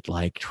represented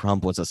like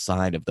Trump was a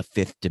sign of the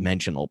fifth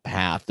dimensional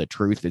path. The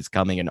truth is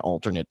coming, an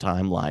alternate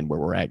timeline where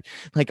we're at,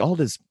 like all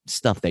this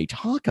stuff they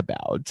talk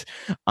about.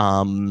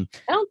 I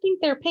don't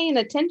think they're paying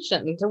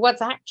attention to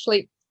what's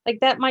actually like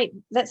that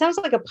sounds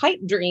like a pipe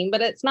dream,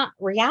 but it's not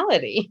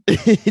reality. I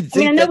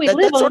mean, I know we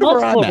live on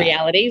multiple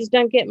realities,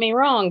 don't get me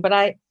wrong,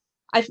 but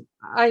they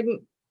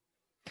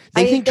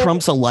think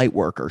Trump's a light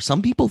worker.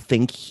 Some people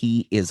think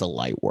he is a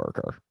light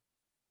worker.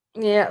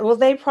 Yeah, well,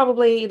 they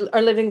probably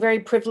are living very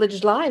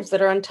privileged lives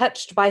that are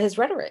untouched by his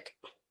rhetoric.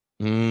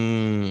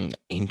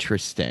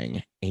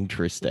 Interesting.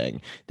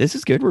 This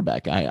is good,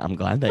 Rebecca. I'm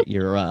glad that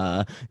you're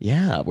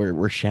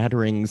we're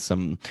shattering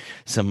some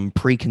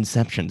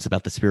preconceptions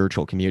about the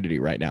spiritual community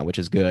right now, which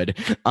is good.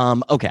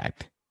 Okay.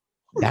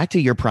 Back to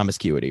your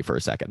promiscuity for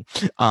a second.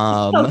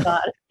 Oh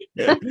God.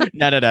 No.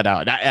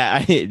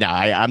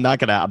 I'm not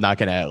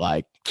gonna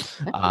like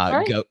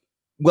go.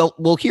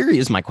 Well, here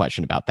is my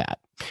question about that.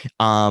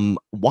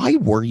 Why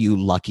were you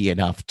lucky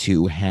enough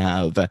to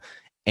have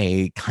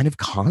a kind of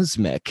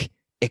cosmic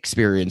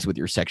experience with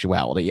your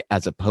sexuality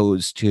as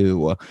opposed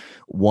to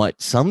what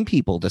some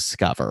people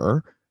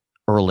discover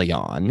early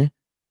on,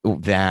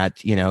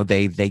 that, you know,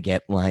 they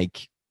get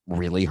like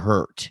really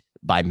hurt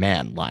by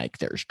men? Like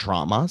there's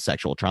trauma,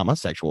 sexual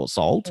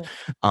assault.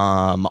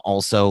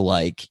 Also,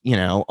 like, you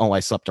know, oh, I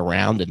slept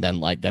around and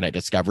then I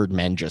discovered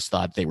men just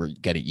thought they were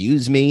gonna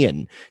use me,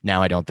 and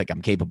now I don't think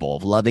I'm capable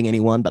of loving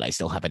anyone, but I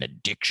still have an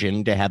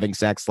addiction to having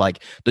sex.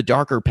 Like the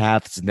darker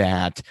paths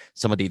that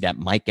somebody that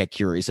might get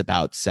curious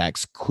about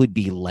sex could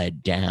be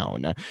led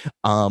down.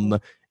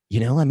 You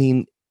know, I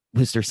mean,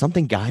 was there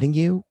something guiding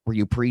you? Were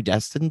you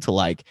predestined to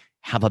like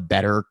have a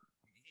better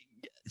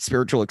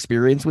spiritual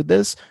experience with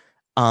this?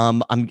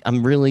 I'm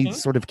really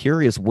sort of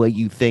curious what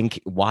you think,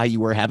 why you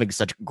were having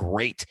such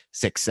great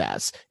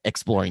success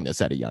exploring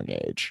this at a young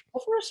age.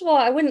 Well, first of all,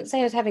 I wouldn't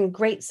say I was having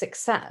great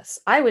success.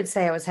 I would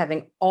say I was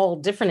having all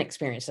different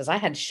experiences. I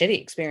had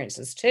shitty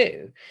experiences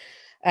too.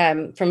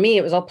 For me,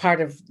 it was all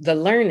part of the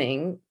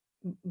learning,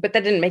 but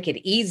that didn't make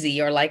it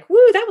easy or like,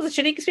 woo, that was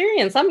a shitty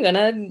experience, I'm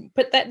gonna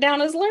put that down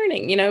as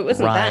learning. You know, it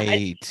wasn't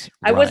that.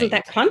 I wasn't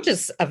that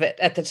conscious of it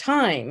at the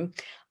time.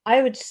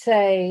 I would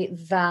say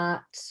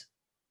that,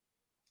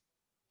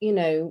 you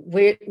know,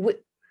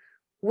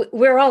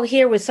 we're all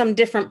here with some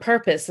different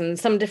purpose and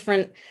some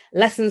different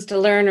lessons to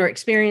learn or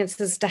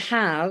experiences to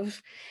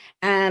have.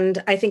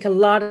 And I think a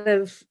lot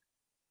of,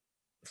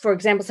 for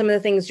example, some of the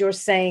things you're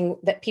saying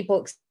that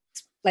people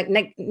like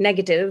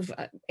negative,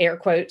 air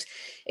quote,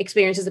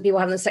 experiences that people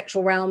have in the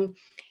sexual realm,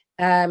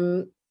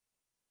 you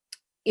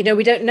know,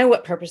 we don't know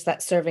what purpose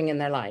that's serving in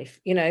their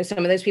life. You know, some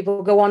of those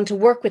people go on to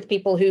work with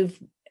people who've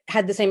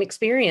had the same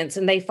experience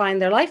and they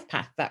find their life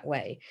path that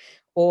way.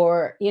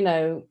 Or, you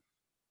know,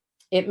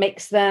 it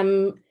makes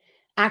them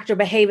act or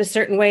behave a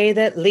certain way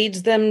that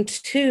leads them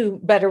to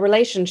better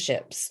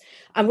relationships.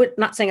 I'm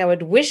not saying I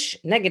would wish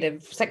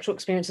negative sexual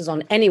experiences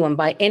on anyone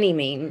by any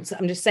means.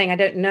 I'm just saying I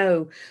don't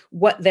know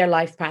what their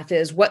life path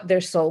is, what their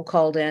soul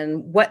called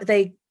in, what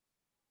they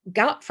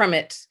got from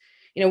it.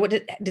 You know, what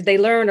did they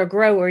learn or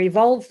grow or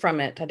evolve from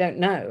it? I don't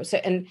know. So,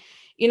 and,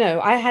 you know,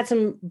 I had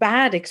some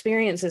bad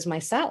experiences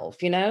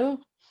myself, you know.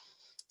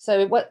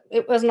 So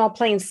it wasn't all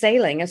plain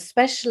sailing,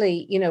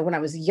 especially, you know, when I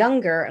was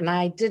younger and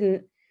I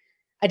didn't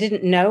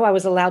know I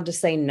was allowed to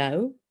say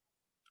no.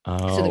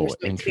 So there were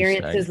some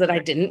experiences that I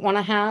didn't want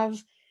to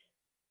have.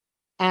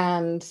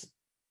 And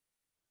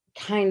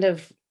kind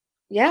of,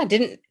 I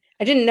didn't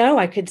know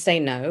I could say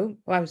no.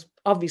 Well, I was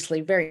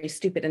obviously very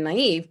stupid and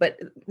naive, but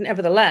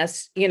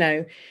nevertheless, you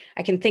know,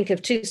 I can think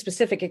of 2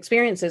 specific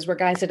experiences where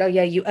guys said, "Oh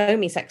yeah, you owe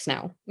me sex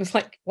now." It's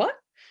like, what?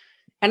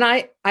 And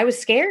I was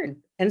scared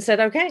and said,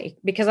 okay,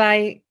 because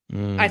I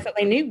thought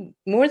they knew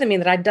more than me,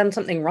 that I'd done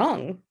something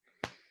wrong,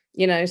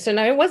 you know? So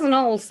no, it wasn't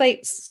all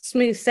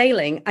smooth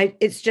sailing.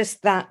 It's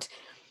just that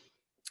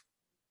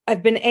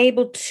I've been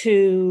able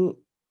to,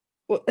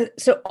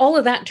 so all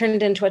of that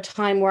turned into a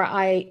time where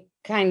I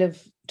kind of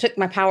took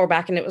my power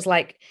back, and it was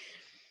like,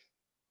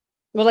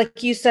 well,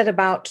 like you said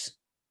about,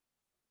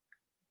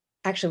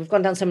 actually, we've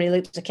gone down so many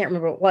loops, I can't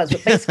remember what it was,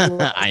 but basically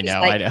I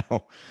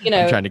know. You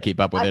know, I'm trying to keep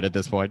up with it at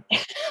this point.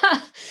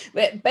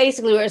 But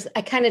basically,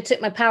 I kind of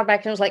took my power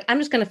back and I was like, I'm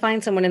just going to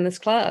find someone in this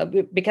club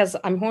because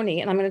I'm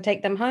horny and I'm going to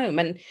take them home.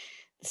 And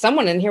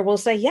someone in here will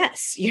say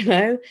yes, you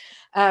know.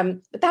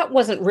 But that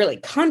wasn't really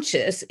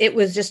conscious. It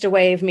was just a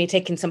way of me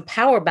taking some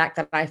power back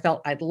that I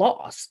felt I'd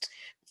lost.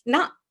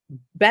 Not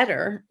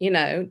better, you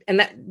know, and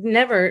that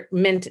never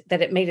meant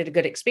that it made it a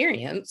good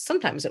experience.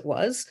 Sometimes it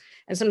was,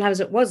 and sometimes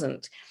it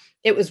wasn't.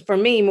 It was for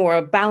me more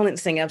a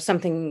balancing of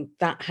something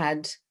that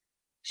had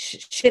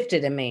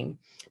shifted in me,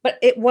 but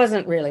it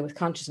wasn't really with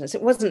consciousness.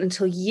 It wasn't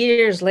until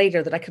years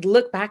later that I could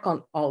look back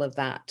on all of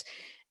that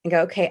and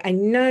go, okay, I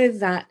know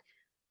that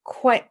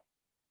quite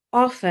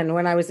often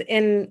when I was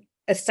in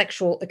a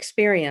sexual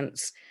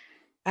experience,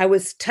 I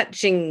was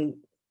touching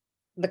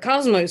the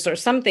cosmos or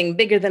something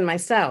bigger than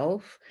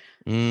myself.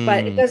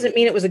 But it doesn't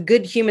mean it was a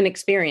good human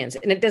experience,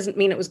 and it doesn't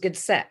mean it was good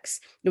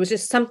sex. There was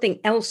just something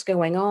else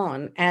going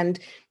on. And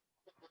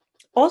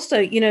Also,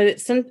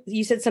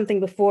 you said something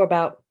before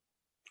about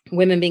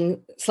women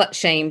being slut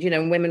shamed,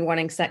 women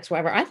wanting sex,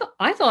 whatever.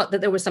 I thought that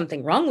there was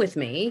something wrong with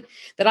me,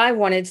 that I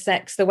wanted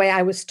sex the way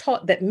I was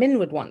taught that men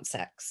would want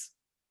sex,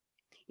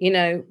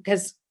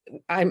 because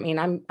I mean,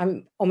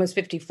 I'm almost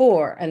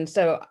 54. And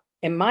so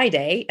in my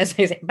day, as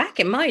I say, back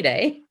in my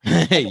day,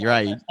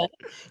 Right.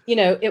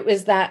 it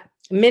was that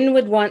men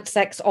would want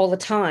sex all the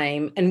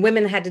time and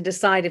women had to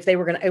decide if they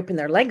were going to open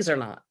their legs or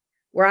not.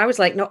 Where I was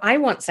like, no, I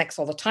want sex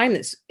all the time.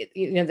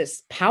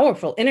 This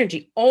powerful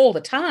energy all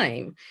the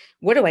time.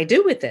 What do I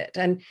do with it?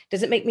 And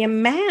does it make me a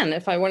man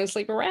if I want to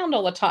sleep around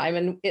all the time?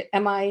 And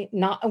am I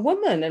not a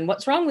woman? And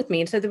what's wrong with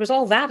me? And so there was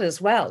all that as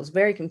well. It was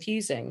very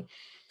confusing.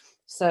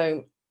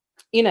 So,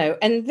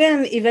 and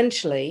then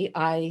eventually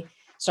I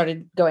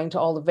started going to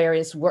all the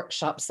various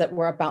workshops that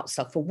were about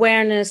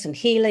self-awareness and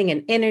healing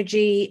and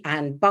energy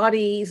and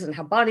bodies and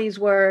how bodies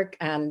work,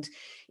 and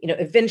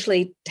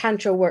eventually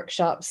tantra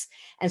workshops,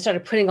 and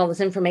started putting all this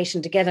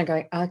information together and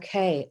going,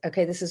 okay,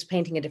 this is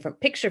painting a different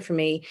picture for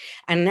me.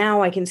 And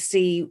now I can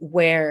see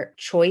where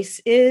choice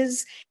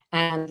is,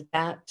 and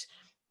that,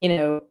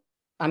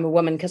 I'm a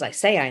woman because I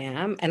say I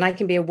am, and I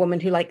can be a woman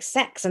who likes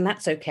sex, and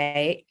that's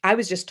okay. I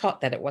was just taught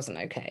that it wasn't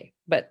okay,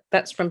 but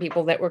that's from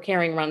people that were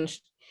carrying around,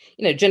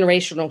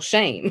 generational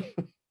shame.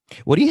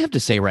 What do you have to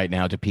say right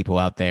now to people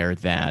out there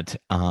that,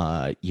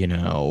 are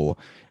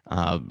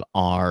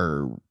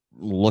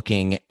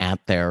looking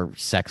at their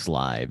sex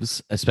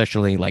lives,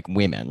 especially like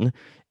women,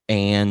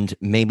 and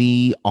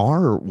maybe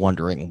are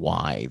wondering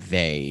why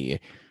they,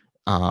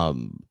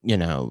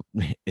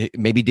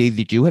 maybe they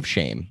do have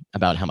shame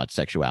about how much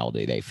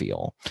sexuality they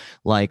feel?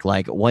 Like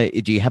what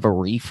do you have a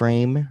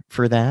reframe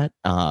for that?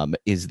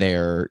 Is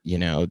there,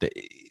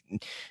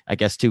 I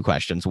guess two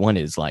questions. One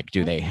is like,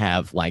 do they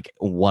have like,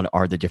 what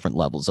are the different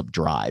levels of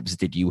drives?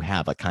 Did you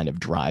have a kind of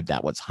drive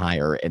that was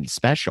higher and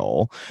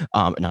special,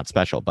 not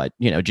special, but,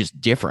 just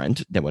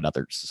different than what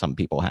some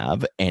people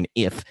have? And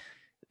if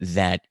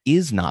that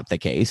is not the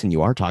case, and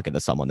you are talking to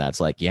someone that's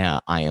like,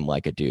 yeah, I am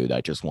like a dude,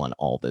 I just want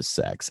all this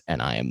sex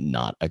and I am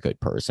not a good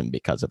person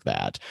because of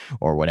that,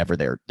 or whatever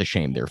the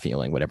shame they're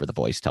feeling, whatever the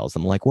voice tells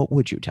them, like, what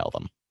would you tell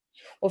them?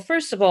 Well,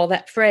 first of all,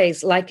 that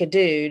phrase, like a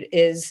dude,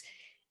 it's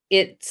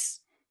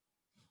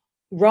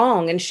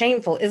wrong and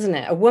shameful, isn't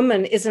it? A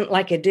woman isn't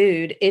like a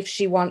dude if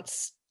she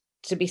wants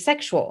to be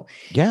sexual.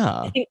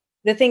 Yeah.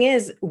 The thing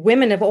is,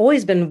 women have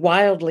always been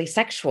wildly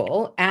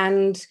sexual,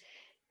 and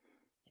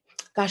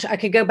gosh, I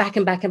could go back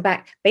and back and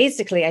back.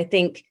 Basically, I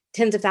think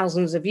tens of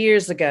thousands of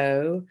years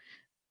ago,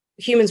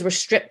 humans were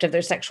stripped of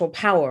their sexual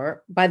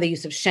power by the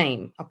use of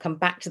shame. I'll come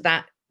back to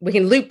that. We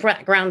can loop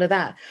back around to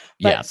that.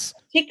 But yes,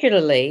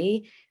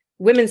 particularly,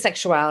 women's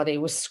sexuality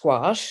was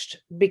squashed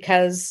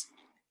because,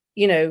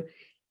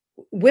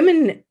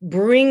 women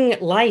bring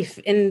life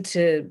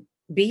into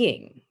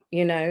being,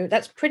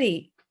 that's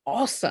pretty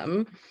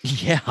awesome.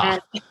 Yeah.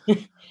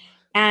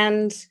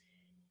 And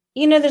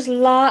there's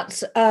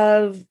lots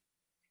of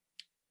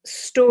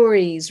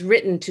stories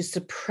written to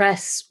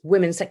suppress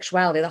women's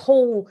sexuality. The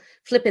whole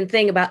flipping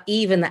thing about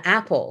Eve and the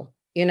apple,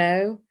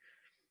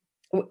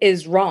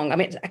 is wrong. I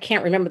mean, I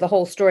can't remember the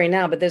whole story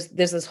now, but there's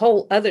this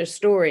whole other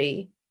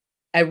story,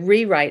 a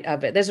rewrite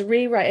of it. There's a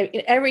rewrite.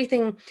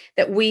 Everything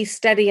that we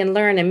study and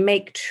learn and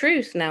make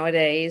truth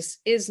nowadays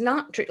is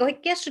not true.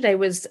 Like yesterday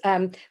was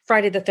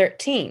Friday the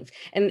 13th,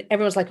 and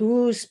everyone's like,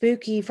 ooh,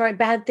 spooky, Friday,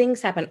 bad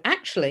things happen.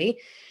 Actually,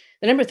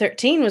 the number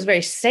 13 was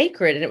very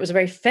sacred, and it was a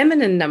very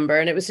feminine number,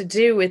 and it was to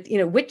do with,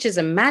 witches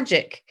and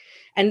magic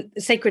and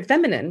sacred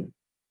feminine,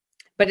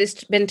 but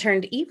it's been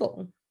turned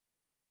evil.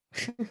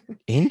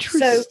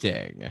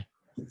 Interesting.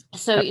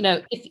 So,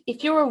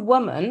 if you're a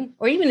woman,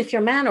 or even if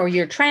you're a man, or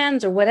you're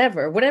trans, or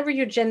whatever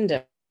your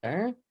gender,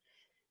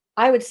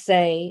 I would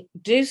say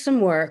do some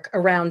work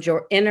around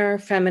your inner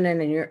feminine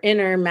and your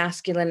inner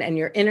masculine and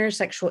your inner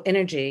sexual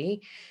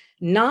energy,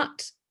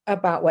 not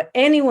about what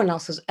anyone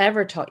else has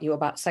ever taught you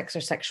about sex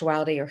or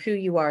sexuality, or who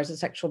you are as a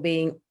sexual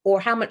being, or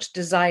how much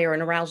desire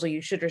and arousal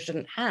you should or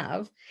shouldn't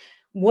have.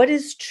 What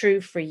is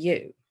true for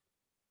you?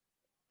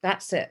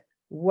 That's it.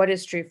 What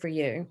is true for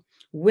you?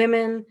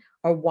 Women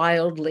are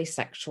wildly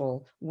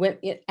sexual,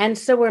 and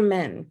so are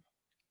men,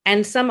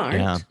 and some aren't.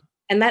 Yeah.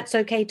 And that's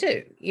okay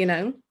too,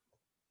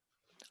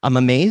 I'm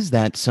amazed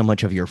that so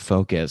much of your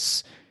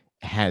focus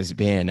has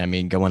been,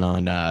 going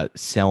on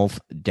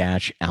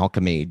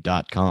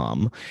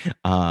self-alchemy.com,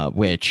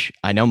 which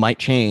I know might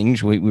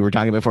change. We were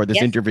talking before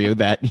this interview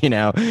that,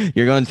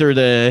 you're going through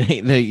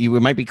you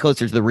might be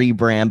closer to the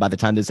rebrand by the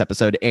time this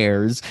episode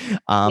airs.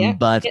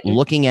 But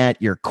looking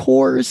at your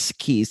course,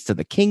 Keys to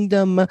the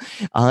Kingdom,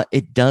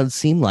 it does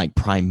seem like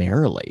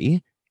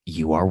primarily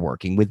you are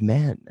working with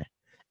men.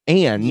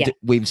 And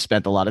we've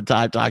spent a lot of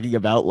time talking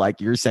about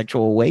like your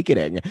sexual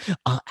awakening.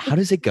 How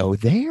does it go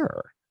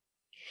there?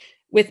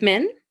 With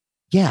men?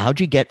 Yeah. How'd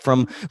you get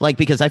from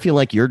because I feel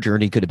like your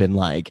journey could have been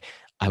like,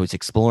 I was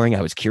exploring,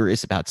 I was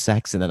curious about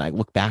sex, and then I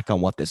look back on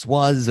what this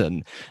was,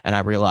 and I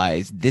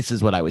realized this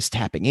is what I was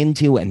tapping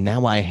into, and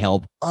now I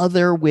help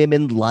other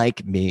women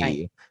like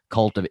me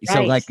cultivate.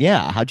 So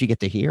how'd you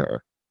get to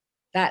here?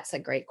 That's a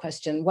great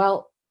question.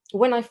 Well,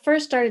 when I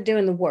first started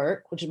doing the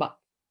work, which is about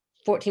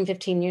 14,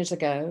 15 years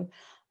ago,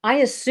 I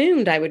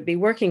assumed I would be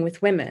working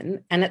with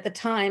women. And at the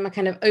time, I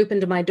kind of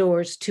opened my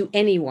doors to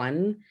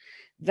anyone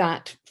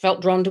that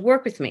felt drawn to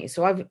work with me.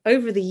 So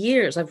over the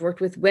years, I've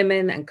worked with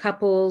women and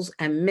couples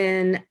and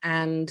men,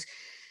 and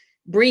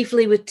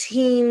briefly with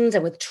teens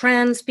and with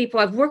trans people.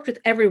 I've worked with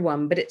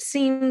everyone, but it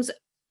seems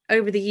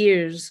over the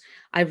years,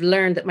 I've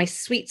learned that my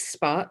sweet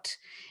spot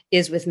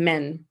is with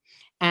men,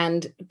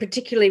 and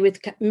particularly with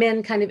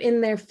men kind of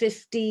in their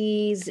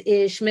 50s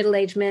ish,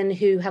 middle-aged men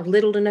who have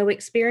little to no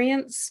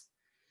experience.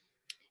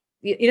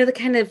 You know, the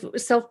kind of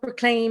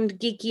self-proclaimed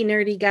geeky,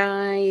 nerdy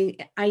guy,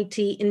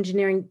 IT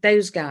engineering,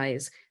 those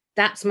guys.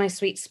 That's my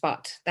sweet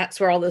spot. That's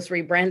where all this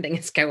rebranding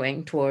is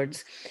going towards.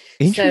 So,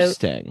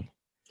 Interesting.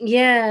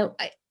 yeah,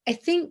 I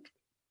think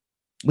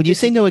Would you it's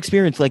say no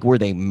experience? Like, were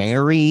they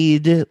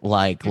married,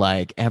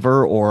 like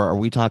ever, or are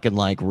we talking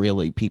like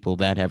really people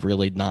that have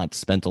really not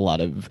spent a lot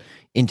of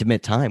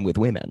intimate time with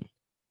women?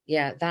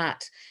 yeah,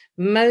 that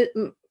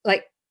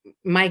like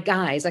my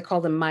guys, I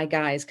call them my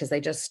guys because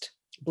they just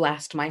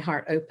blast my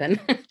heart open.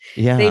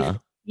 They've Yeah.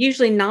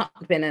 usually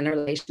not been in a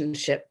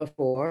relationship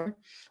before,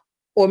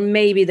 or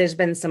maybe there's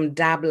been some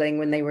dabbling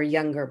when they were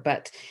younger,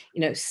 but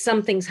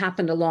something's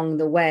happened along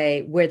the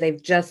way where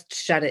they've just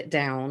shut it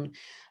down,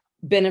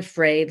 been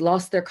afraid,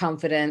 lost their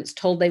confidence,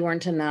 told they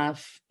weren't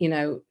enough,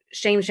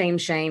 shame, shame,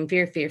 shame,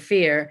 fear, fear,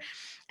 fear.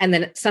 And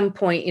then at some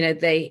point,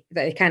 they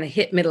kind of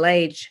hit middle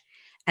age,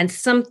 and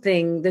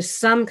there's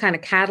some kind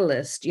of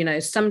catalyst.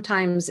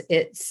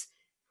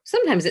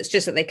 Sometimes it's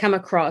just that they come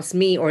across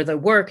me or the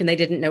work and they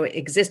didn't know it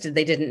existed.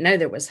 They didn't know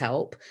there was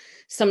help.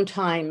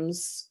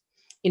 Sometimes,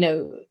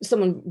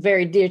 someone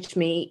very dear to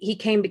me, he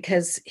came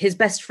because his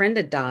best friend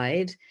had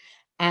died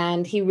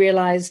and he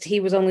realized he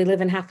was only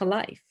living half a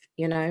life,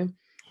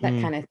 that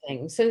Hmm. kind of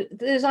thing. So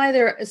there's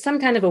either some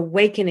kind of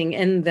awakening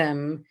in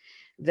them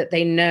that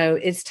they know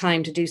it's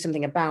time to do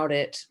something about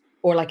it,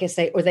 or like I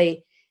say, or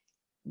they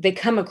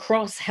come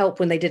across help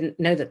when they didn't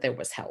know that there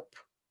was help.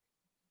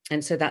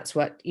 And so that's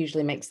what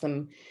usually makes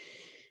them,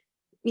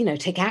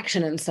 take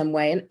action in some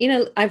way.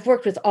 And, I've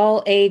worked with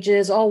all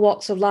ages, all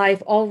walks of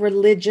life, all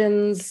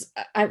religions.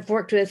 I've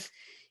worked with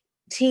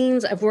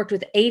teens, I've worked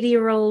with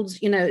 80-year-olds.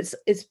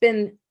 It's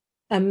been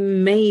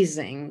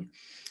amazing.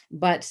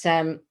 But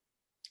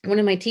one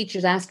of my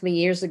teachers asked me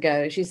years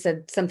ago, she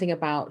said something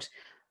about,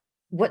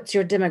 what's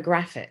your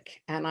demographic?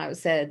 And I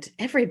said,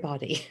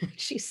 everybody.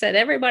 She said,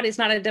 everybody's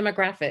not a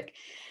demographic.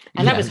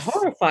 And I was Yes.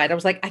 horrified. I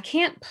was like, I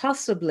can't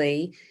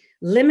possibly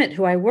limit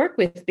who I work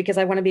with because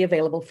I want to be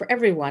available for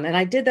everyone. And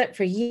I did that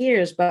for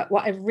years. But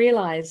what I've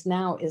realized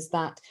now is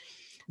that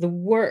the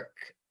work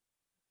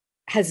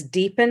has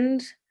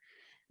deepened,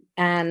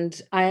 and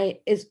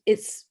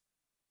it's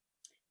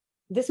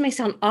this may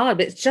sound odd,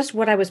 but it's just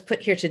what I was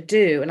put here to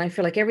do. And I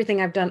feel like everything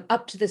I've done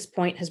up to this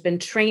point has been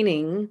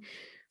training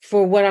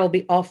for what I'll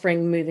be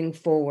offering moving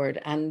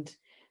forward.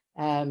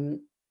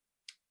 Um,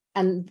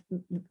 and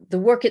the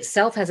work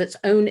itself has its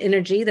own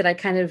energy that I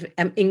kind of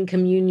am in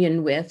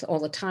communion with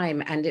all the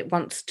time. And it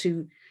wants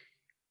to,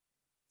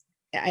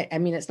 I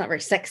mean, it's not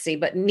very sexy,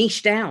 but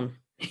niche down.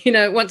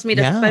 It wants me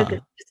to focus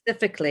Yeah.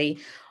 specifically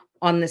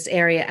on this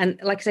area. And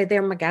like I say,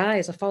 they're my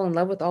guys. I fall in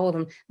love with all of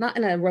them, not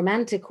in a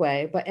romantic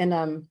way, but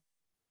in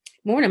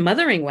more in a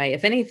mothering way,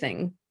 if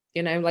anything.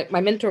 Like my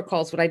mentor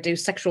calls what I do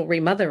sexual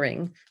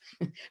remothering,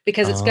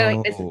 because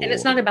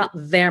it's not Oh. about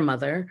their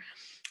mother,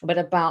 but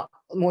about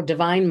more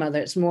divine mother.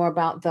 It's more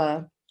about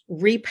the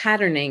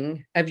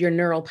repatterning of your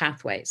neural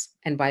pathways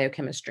and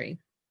biochemistry.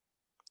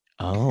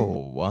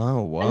 Oh,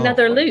 wow,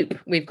 Another whoa. loop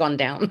we've gone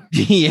down.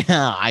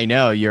 Yeah, I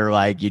know. You're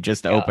like, you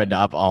just Yeah. opened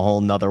up a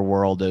whole nother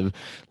world of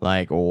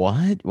like,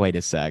 what? Wait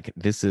a sec.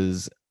 This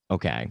is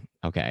okay.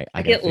 Okay.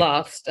 I get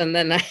lost, and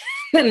then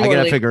then I more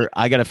gotta loop. figure.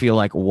 I gotta feel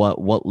like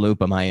what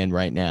loop am I in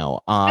right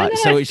now? I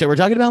know. So we're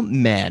talking about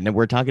men.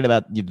 We're talking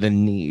about the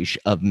niche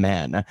of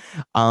men.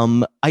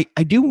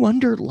 I do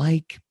wonder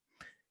like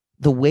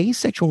the way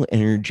sexual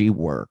energy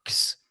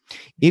works.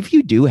 If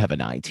you do have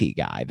an IT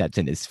guy that's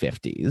in his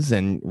 50s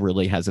and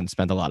really hasn't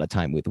spent a lot of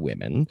time with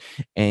women,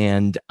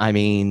 and I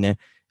mean,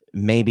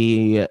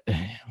 maybe,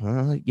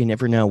 well, you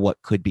never know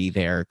what could be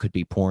there. Could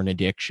be porn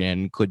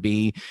addiction, could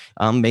be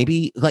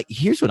maybe like,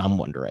 here's what I'm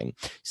wondering.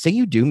 Say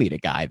you do meet a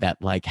guy that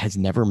like has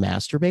never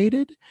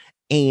masturbated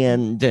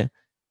and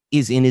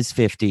is in his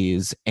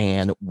 50s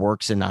and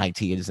works in IT,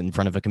 is in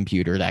front of a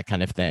computer, that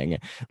kind of thing.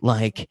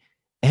 Like,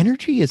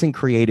 energy isn't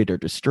created or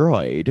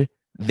destroyed.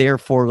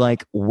 Therefore,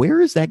 like, where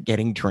is that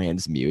getting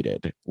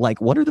transmuted? Like,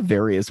 what are the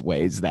various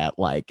ways that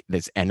like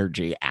this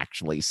energy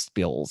actually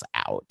spills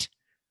out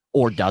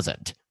or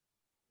doesn't?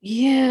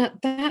 Yeah,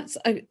 that's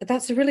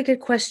a really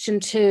good question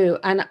too.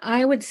 And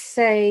I would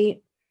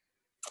say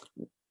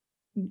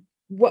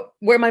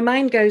where my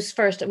mind goes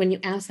first when you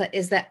ask that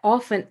is that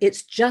often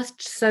it's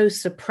just so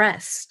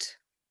suppressed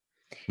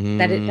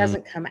that it Mm,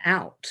 doesn't come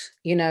out,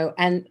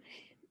 and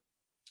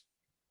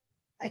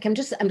like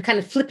I'm kind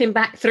of flipping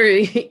back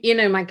through,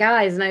 my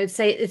guys, and I would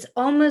say it's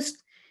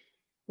almost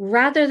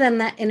rather than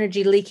that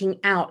energy leaking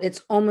out,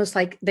 it's almost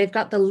like they've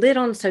got the lid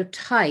on so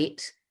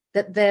tight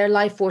that their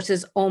life force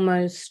is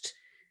almost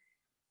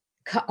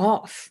cut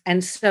off.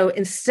 And so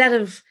instead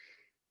of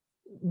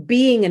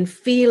being and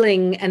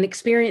feeling and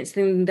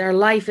experiencing their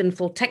life in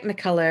full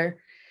technicolor,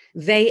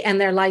 they and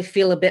their life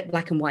feel a bit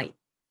black and white.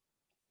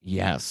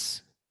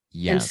 Yes.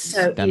 And Yes.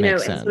 so, That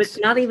makes and so it's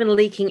sense. not even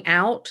leaking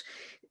out.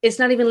 It's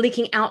not even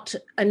leaking out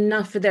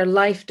enough for their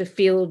life to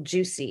feel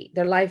juicy.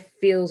 Their life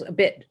feels a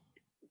bit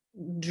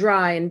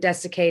dry and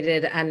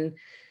desiccated. And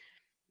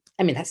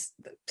I mean,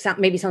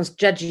 maybe sounds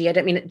judgy. I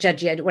don't mean it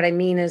judgy. What I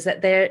mean is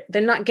that they're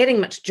not getting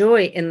much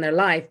joy in their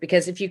life,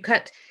 because if you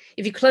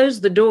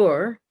close the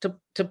door to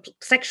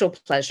sexual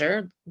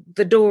pleasure,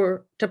 the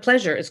door to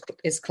pleasure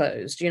is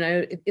closed.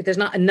 There's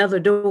not another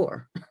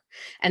door.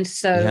 And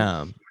so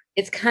Yeah.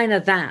 it's kind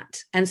of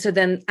that. And so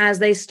then as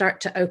they start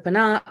to open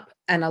up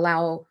and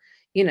allow,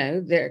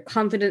 their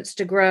confidence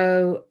to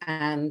grow,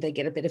 and they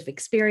get a bit of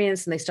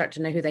experience and they start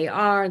to know who they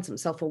are and some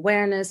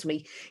self-awareness,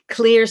 we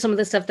clear some of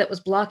the stuff that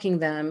was blocking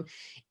them.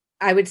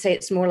 I would say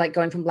it's more like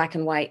going from black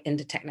and white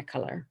into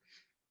technicolor.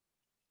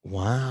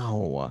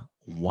 Wow.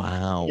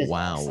 Wow. It is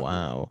Wow. awesome.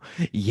 Wow.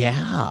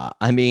 Yeah.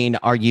 I mean,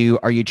 are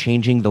you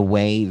changing the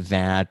way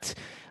that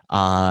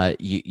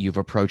you've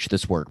approached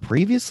this work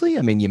previously?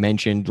 I mean, you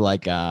mentioned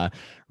like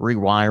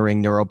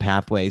rewiring neural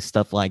pathways,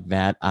 stuff like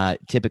that.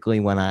 Typically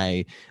when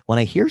I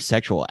hear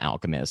sexual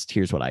alchemist,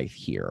 here's what I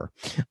hear.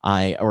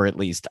 Or at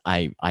least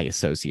I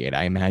associate.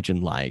 I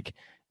imagine like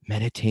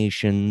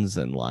meditations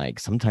and like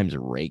sometimes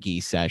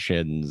Reiki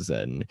sessions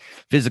and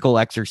physical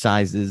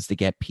exercises to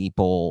get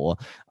people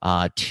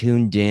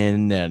tuned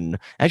in. And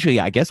actually,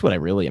 I guess what I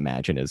really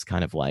imagine is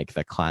kind of like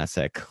the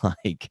classic,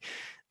 like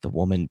the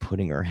woman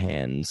putting her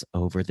hands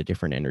over the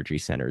different energy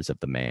centers of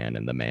the man,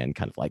 and the man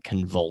kind of like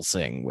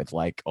convulsing with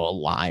like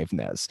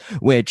aliveness,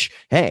 which,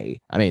 hey,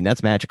 I mean,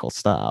 that's magical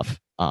stuff.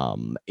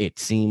 It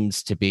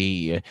seems to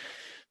be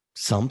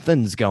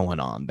something's going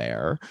on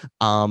there.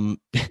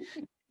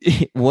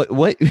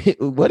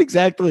 What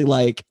exactly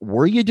like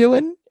were you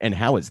doing, and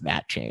how has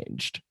that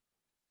changed?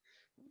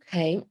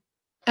 Okay.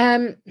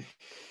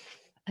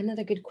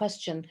 Another good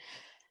question.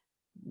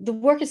 The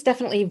work has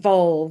definitely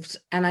evolved,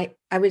 and I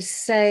would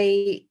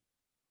say,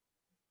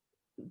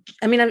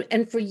 I mean, and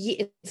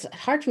it's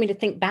hard for me to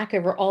think back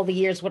over all the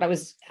years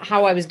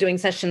how I was doing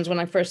sessions when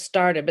I first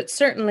started, but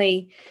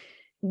certainly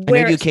I know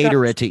where you it cater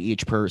starts. it to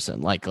each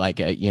person,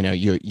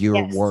 your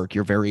Yes. work.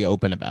 You're very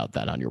open about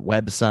that on your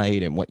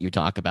website and what you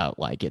talk about.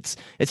 Like it's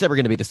never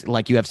going to be this.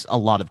 Like you have a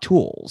lot of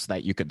tools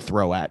that you could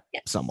throw at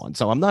Yes. someone.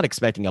 So I'm not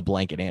expecting a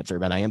blanket answer,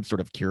 but I am sort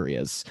of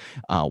curious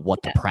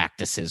what the Yeah.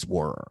 practices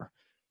were.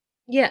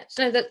 Yeah.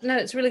 No,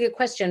 it's a really good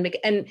question.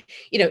 And,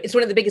 it's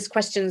one of the biggest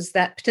questions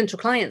that potential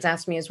clients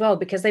ask me as well,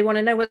 because they want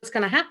to know what's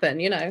going to happen,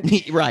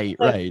 Right,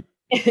 So, right.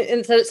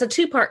 and so it's a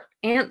two-part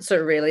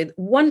answer, really.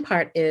 One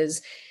part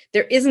is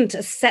there isn't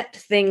a set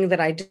thing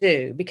that I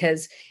do,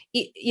 because,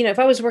 if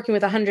I was working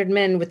with 100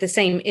 men with the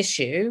same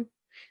issue,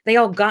 they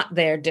all got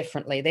there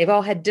differently. They've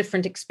all had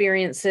different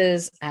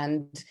experiences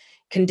and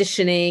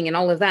conditioning and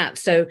all of that.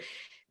 So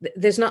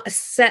there's not a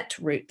set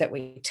route that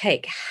we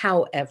take.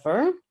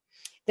 However,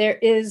 there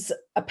is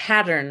a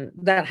pattern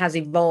that has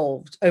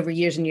evolved over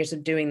years and years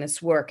of doing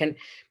this work. And,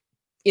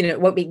 it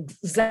won't be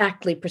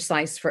exactly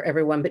precise for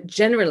everyone, but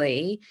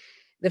generally,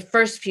 the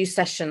first few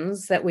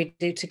sessions that we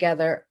do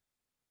together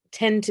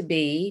tend to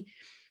be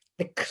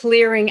the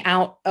clearing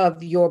out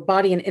of your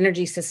body and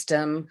energy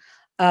system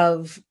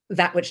of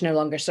that which no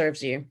longer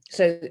serves you.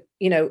 So,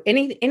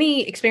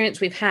 any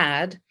experience we've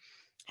had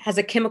has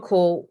a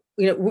chemical,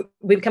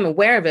 we become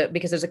aware of it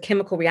because there's a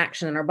chemical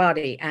reaction in our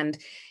body. And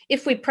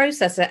if we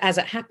process it as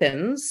it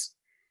happens,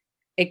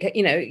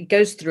 it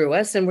goes through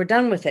us and we're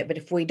done with it. But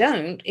if we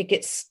don't, it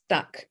gets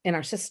stuck in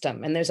our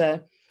system. And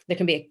there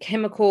can be a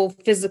chemical,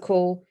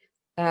 physical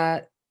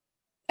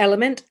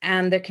element,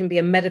 and there can be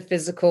a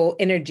metaphysical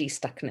energy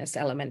stuckness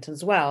element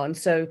as well. And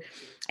so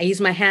I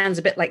use my hands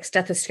a bit like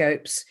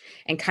stethoscopes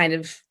and kind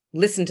of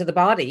listen to the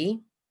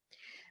body.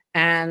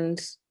 And,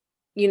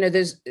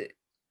 there's,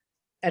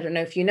 I don't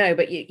know if you know,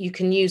 but you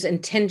can use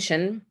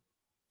intention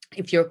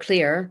if you're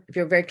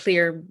a very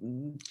clear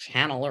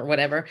channel or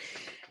whatever,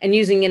 and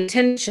using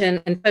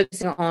intention and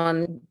focusing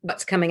on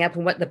what's coming up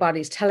and what the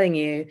body's telling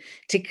you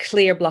to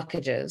clear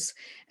blockages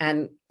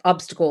and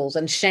obstacles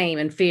and shame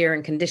and fear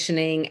and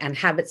conditioning and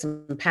habits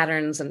and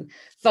patterns and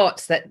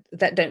thoughts that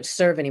don't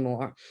serve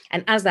anymore.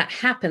 And as that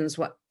happens,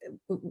 what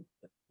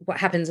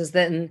happens is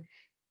then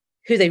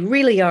who they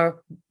really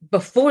are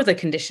before the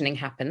conditioning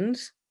happened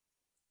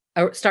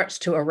starts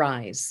to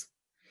arise.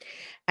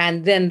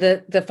 And then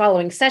the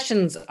following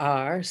sessions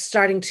are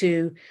starting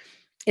to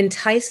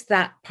entice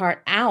that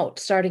part out,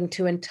 starting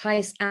to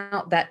entice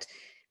out that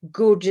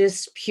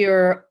gorgeous,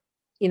 pure,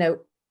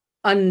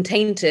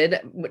 untainted,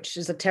 which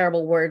is a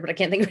terrible word, but I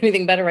can't think of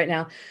anything better right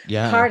now,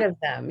 Yeah. part of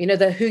them,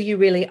 the who you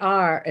really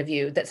are of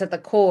you, that's at the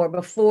core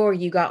before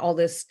you got all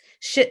this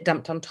shit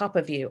dumped on top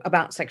of you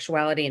about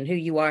sexuality and who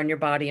you are in your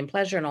body and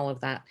pleasure and all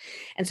of that.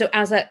 And so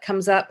as that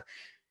comes up,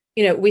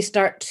 we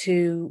start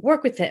to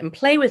work with it and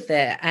play with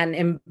it and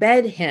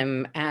embed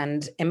him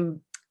and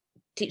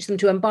teach them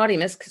to embody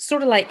him. It's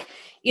sort of like,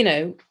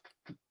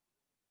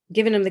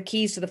 giving them the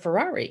keys to the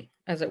Ferrari,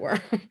 as it were,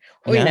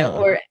 or,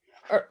 Yeah.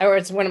 or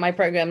it's one of my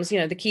programs,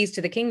 the keys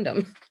to the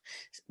kingdom,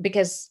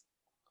 because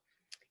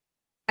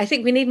I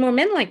think we need more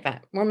men like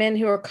that, more men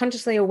who are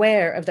consciously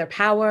aware of their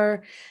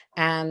power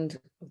and,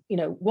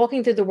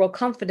 walking through the world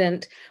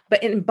confident,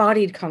 but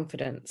embodied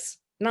confidence,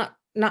 not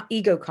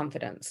ego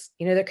confidence.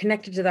 They're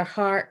connected to their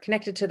heart,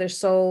 connected to their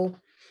soul,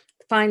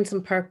 find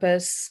some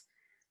purpose.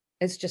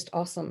 It's just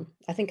awesome.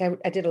 I think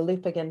I did a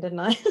loop again, didn't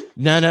I?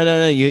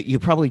 No. You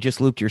probably just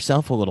looped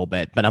yourself a little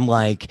bit, but I'm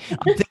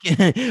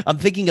thinking, I'm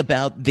thinking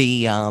about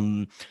the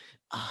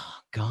oh,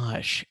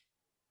 gosh,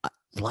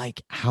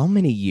 like how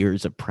many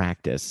years of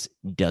practice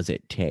does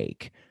it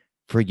take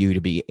for you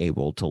to be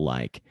able to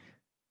like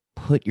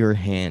put your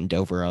hand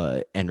over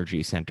a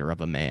energy center of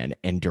a man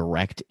and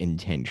direct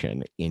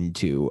intention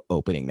into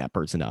opening that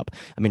person up?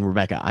 I mean,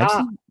 Rebecca, I've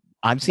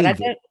but seen. I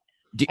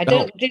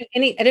don't do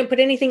any. I don't put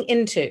anything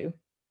into.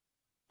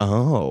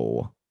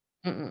 Oh,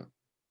 Mm-mm.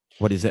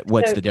 what is it?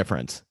 What's So, the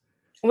difference?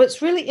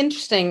 what's really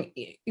interesting,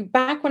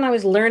 back when I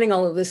was learning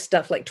all of this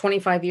stuff, like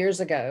 25 years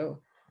ago,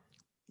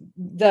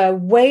 the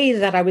way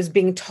that I was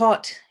being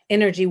taught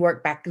energy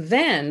work back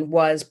then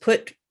was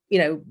put,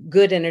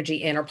 good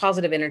energy in, or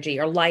positive energy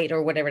or light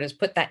or whatever it is,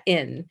 put that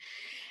in.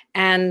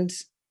 And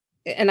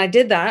I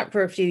did that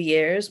for a few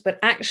years, but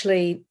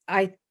actually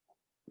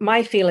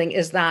my feeling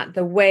is that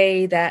the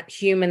way that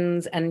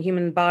humans and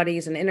human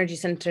bodies and energy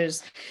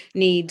centers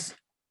need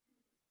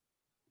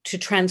to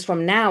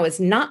transform now is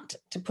not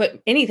to put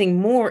anything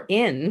more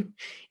in,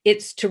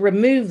 it's to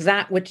remove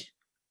that which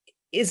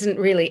isn't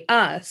really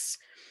us,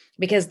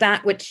 because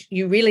that which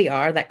you really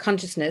are, that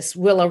consciousness,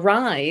 will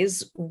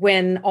arise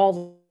when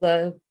all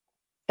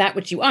that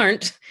which you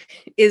aren't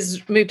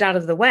is moved out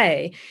of the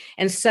way.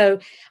 And so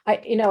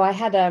I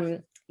had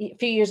a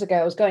few years ago,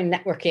 I was going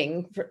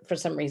networking for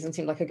some reason.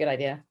 Seemed like a good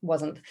idea.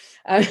 Wasn't.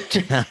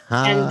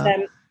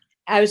 And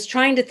I was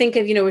trying to think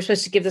of, we're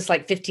supposed to give this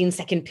like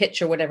 15-second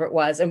pitch or whatever it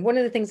was. And one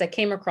of the things I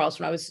came across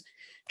when I was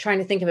trying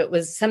to think of it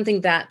was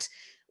something that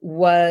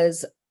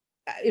was,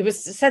 it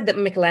was said that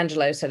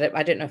Michelangelo said it.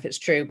 I don't know if it's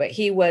true, but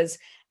he was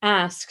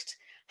asked,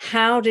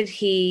 how did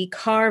he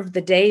carve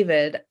the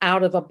David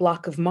out of a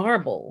block of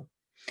marble?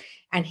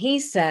 And he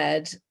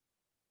said,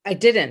 I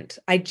didn't.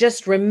 I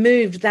just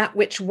removed that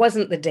which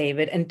wasn't the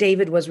David, and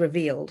David was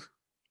revealed.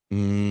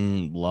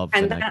 Love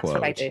And that that's quote.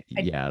 what I do.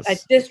 Yes. I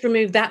just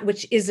remove that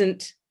which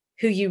isn't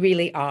who you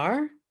really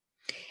are,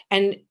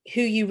 and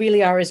who you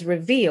really are is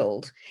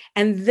revealed.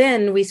 And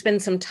then we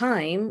spend some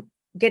time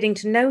getting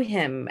to know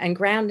him and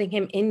grounding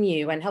him in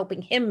you and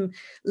helping him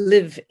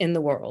live in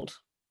the world.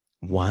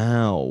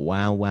 Wow.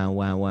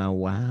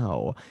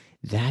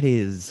 That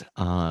is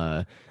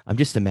I'm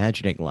just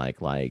imagining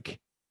like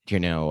I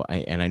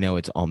know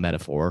it's all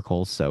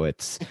metaphorical, so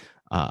it's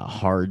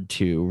hard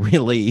to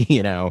really,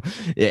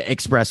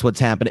 express what's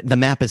happening. The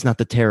map is not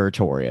the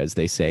territory, as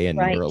they say in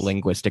Right.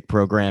 neurolinguistic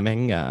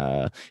programming,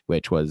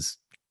 which was,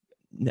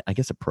 I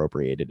guess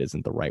appropriated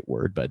isn't the right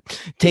word, but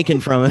taken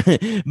from,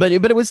 but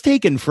it was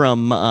taken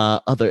from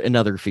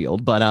another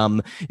field. But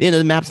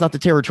the map's not the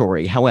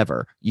territory.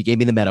 However, you gave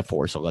me the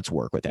metaphor, so let's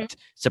work with it.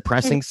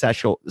 Suppressing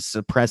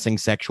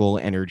sexual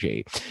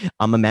energy.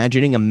 I'm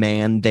imagining a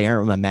man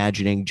there. I'm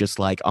imagining just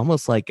like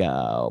almost like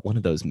one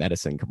of those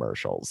medicine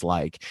commercials,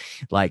 like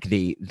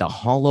the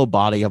hollow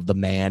body of the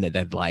man, and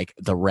then like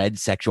the red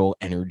sexual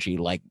energy,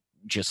 like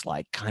just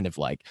like kind of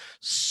like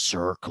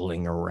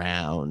circling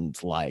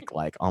around like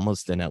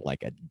almost in a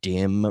like a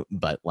dim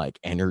but like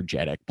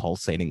energetic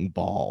pulsating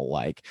ball,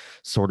 like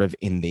sort of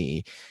in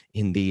the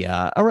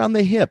around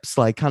the hips,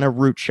 like kind of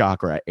root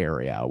chakra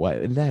area, what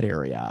in that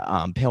area,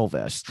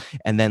 pelvis.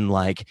 And then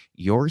like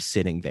you're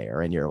sitting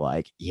there and you're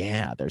like,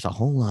 yeah, there's a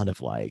whole lot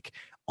of like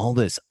all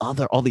these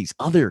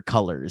other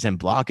colors and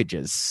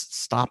blockages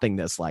stopping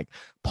this like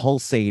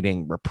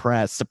pulsating,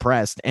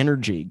 suppressed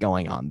energy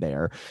going on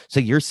there. So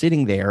you're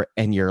sitting there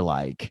and you're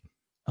like,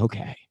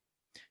 okay,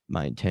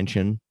 my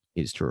intention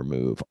is to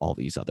remove all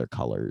these other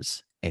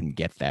colors and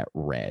get that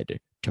red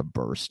to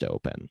burst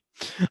open.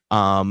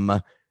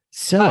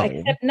 So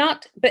except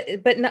not,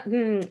 but not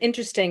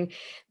interesting.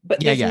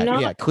 But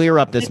yeah. Clear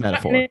up this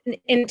metaphor.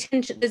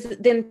 Intention. There's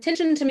the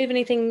intention to move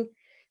anything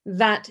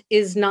that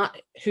is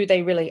not who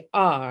they really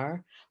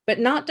are, but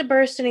not to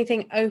burst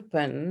anything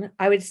open,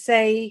 I would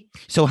say.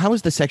 So how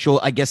is the sexual,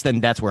 I guess then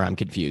that's where I'm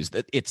confused.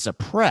 That it's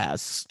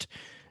suppressed,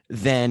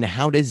 then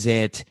how is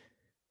it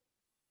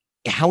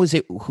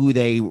who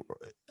they,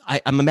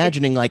 I'm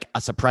imagining like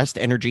a suppressed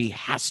energy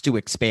has to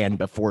expand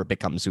before it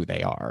becomes who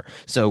they are.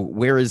 So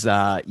where is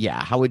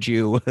how would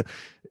you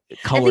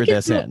color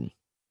this in?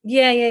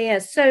 Yeah.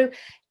 So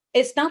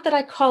it's not that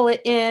I call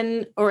it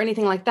in or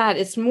anything like that.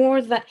 It's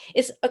more that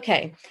it's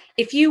okay.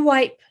 If you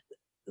wipe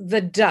the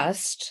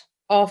dust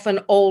off an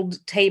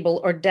old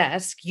table or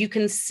desk, you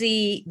can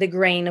see the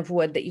grain of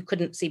wood that you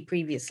couldn't see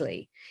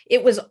previously.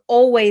 It was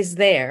always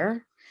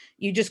there.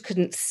 You just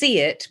couldn't see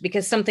it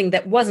because something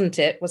that wasn't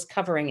it was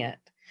covering it.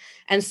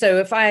 And so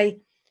if I,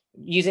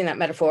 using that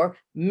metaphor,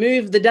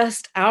 move the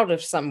dust out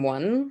of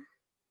someone,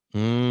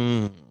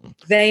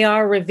 they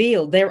are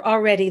revealed. They're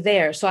already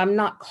there. So I'm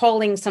not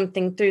calling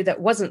something through that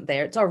wasn't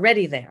there. It's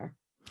already there.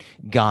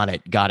 Got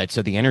it. Got it.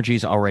 So the energy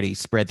is already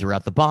spread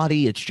throughout the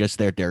body. It's just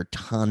there are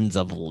tons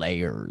of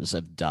layers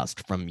of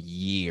dust from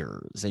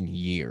years and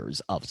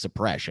years of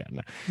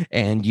suppression.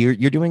 And you're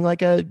doing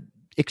like a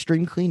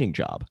extreme cleaning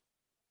job.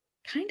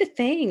 Kind of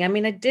thing. I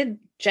mean, I did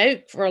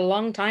joke for a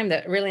long time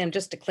that really I'm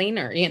just a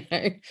cleaner, you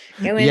know,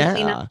 go in,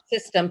 clean out the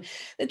system.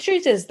 The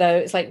truth is, though,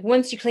 it's like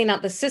once you clean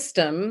out the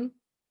system,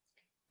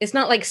 it's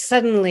not like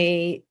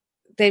suddenly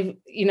they've,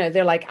 you know,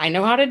 they're like, I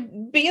know how to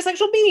be a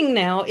sexual being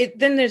now.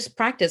 Then there's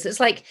practice. It's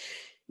like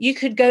you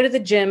could go to the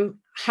gym,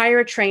 hire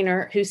a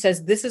trainer who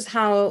says, this is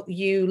how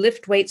you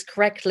lift weights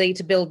correctly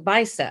to build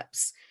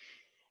biceps.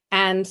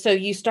 And so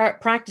you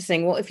start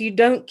practicing. Well, if you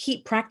don't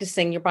keep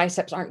practicing, your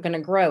biceps aren't going to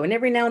grow. And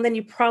every now and then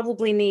you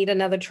probably need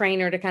another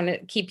trainer to kind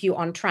of keep you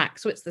on track.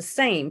 So it's the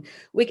same.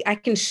 I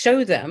can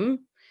show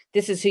them,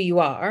 this is who you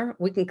are.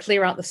 We can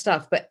clear out the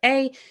stuff. But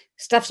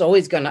stuff's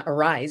always going to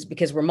arise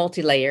because we're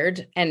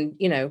multi-layered. And,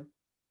 you know,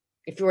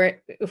 if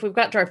we've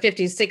got to our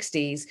 50s,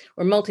 60s,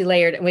 we're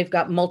multi-layered and we've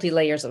got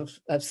multi-layers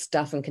of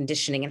stuff and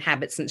conditioning and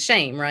habits and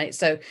shame, right?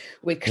 So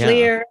we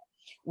clear. Yeah.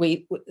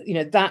 We, you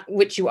know, that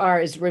which you are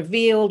is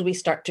revealed. We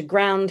start to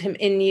ground him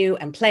in you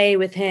and play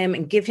with him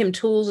and give him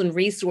tools and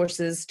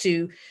resources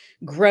to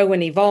grow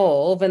and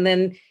evolve. And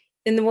then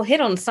we'll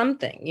hit on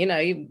something, you know,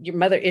 your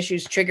mother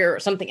issues trigger or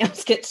something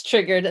else gets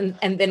triggered.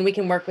 And then we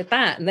can work with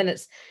that. And then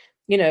it's,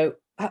 you know,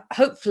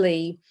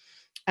 hopefully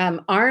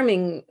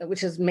arming,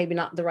 which is maybe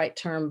not the right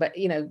term, but,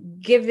 you know,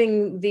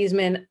 giving these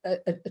men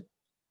a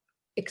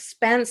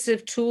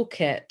expansive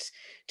toolkit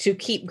to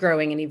keep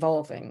growing and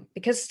evolving,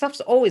 because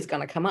stuff's always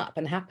going to come up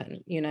and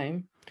happen, you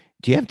know.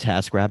 Do you have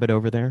TaskRabbit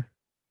over there?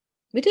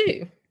 We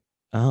do.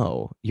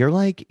 Oh, you're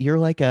like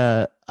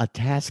a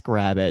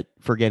TaskRabbit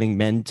for getting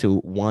men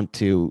to want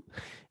to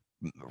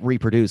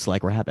reproduce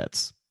like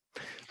rabbits.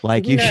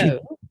 Like you should.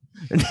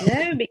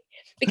 No,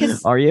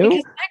 because are you?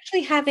 Because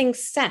actually having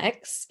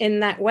sex in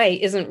that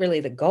way isn't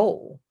really the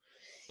goal.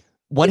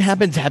 What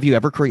happens? Have you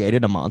ever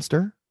created a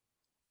monster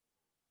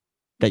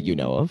that you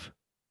know of?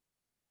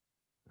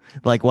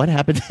 Like what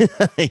happened?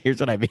 Here's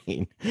what I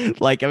mean.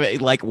 Like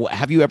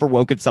have you ever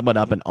woken someone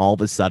up and all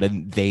of a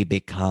sudden they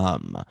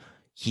become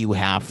Hugh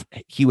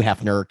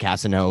Hefner,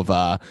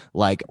 Casanova,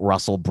 like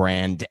Russell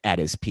Brand at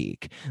his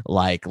peak?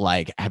 Like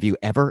have you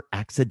ever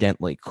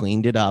accidentally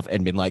cleaned it up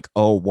and been like,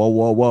 oh,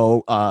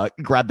 whoa,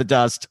 grab the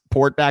dust,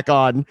 pour it back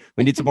on.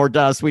 We need some more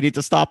dust. We need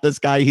to stop this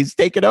guy. He's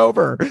taken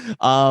over.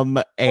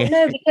 No,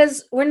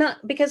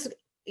 because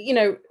you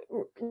know,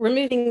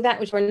 removing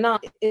that which we're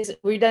not is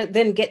we don't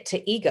then get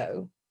to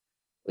ego.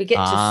 We get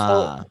to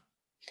soul.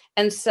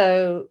 And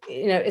so,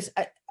 you know,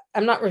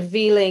 I'm not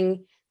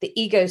revealing the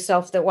ego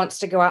self that wants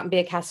to go out and be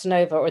a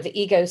Casanova, or the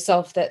ego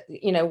self that,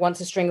 you know, wants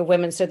a string of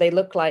women so they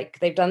look like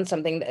they've done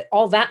something.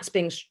 All that's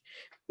being,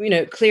 you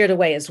know, cleared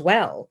away as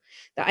well.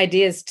 The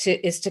idea is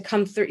to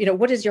come through, you know,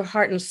 what does your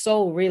heart and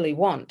soul really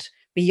want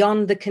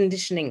beyond the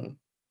conditioning?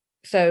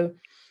 So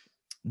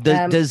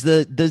can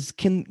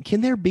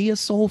there be a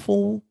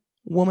soulful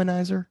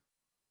womanizer?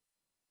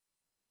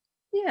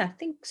 Yeah, I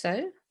think so.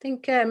 I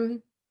think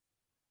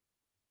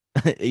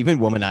even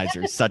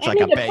womanizer is such like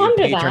a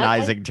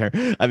patronizing term.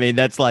 I mean,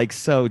 that's like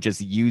so just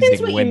using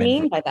that's what women.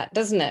 You mean by that,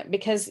 doesn't it?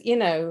 Because, you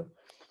know,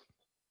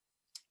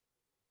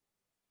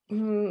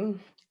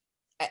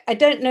 I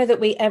don't know that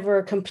we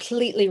ever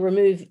completely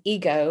remove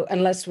ego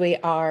unless we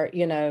are,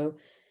 you know,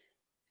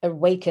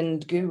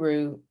 awakened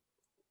guru,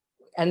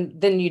 and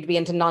then you'd be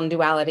into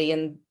non-duality.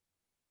 And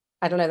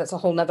I don't know, that's a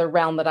whole nother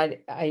realm that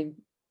I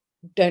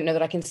don't know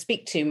that I can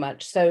speak to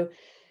much. So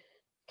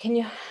can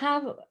you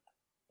have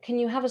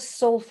a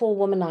soulful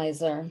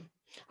womanizer?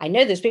 I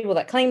know there's people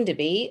that claim to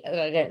be,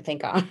 I don't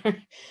think are.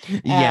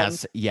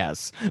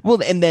 Yes.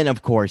 Well, and then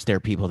of course there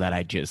are people that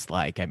I just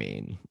like. I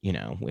mean, you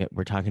know,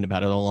 we're talking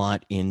about it a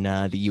lot in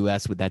the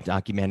U.S. with that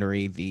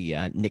documentary, the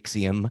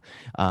NXIVM,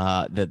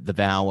 the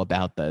vow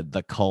about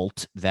the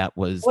cult that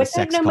was the sex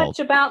cult. I don't know much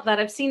about that.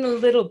 I've seen a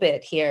little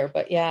bit here,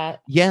 but yeah.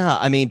 Yeah,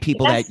 I mean,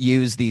 people that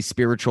use these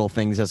spiritual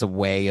things as a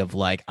way of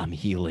like, I'm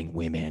healing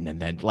women,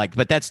 and then like,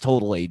 but that's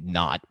totally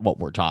not what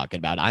we're talking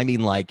about. I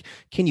mean, like,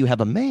 can you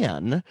have a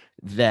man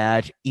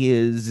that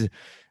is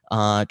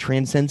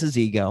transcends his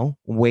ego,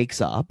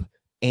 wakes up,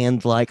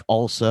 and like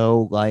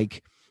also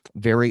like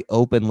very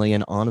openly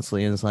and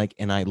honestly is like,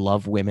 and I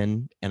love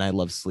women and I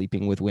love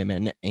sleeping with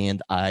women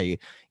and I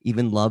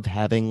even love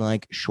having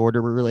like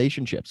shorter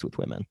relationships with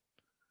women?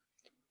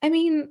 I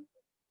mean,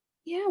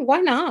 yeah, why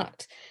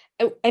not?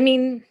 I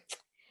mean,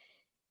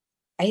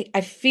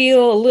 I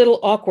feel a little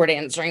awkward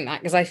answering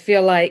that because I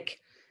feel like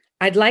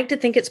I'd like to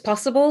think it's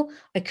possible.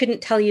 I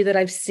couldn't tell you that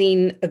I've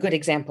seen a good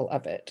example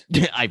of it.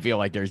 I feel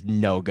like there's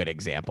no good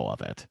example of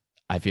it.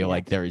 I feel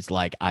like there's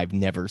like, I've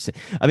never seen,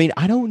 I mean,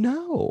 I don't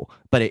know,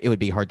 but it would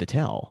be hard to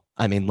tell.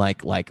 I mean,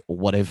 like,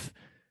 what if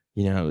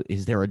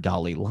is there a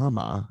Dalai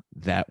Lama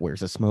that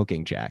wears a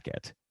smoking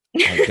jacket?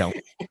 I don't.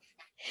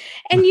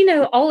 And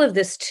all of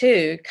this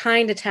too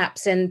kind of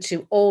taps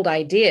into old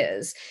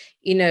ideas.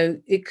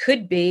 It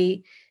could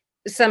be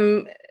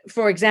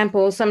for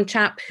example, some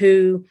chap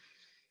who,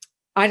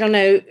 I don't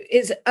know,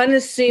 is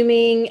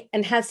unassuming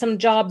and has some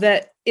job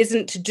that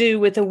isn't to do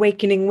with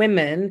awakening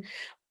women.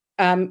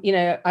 I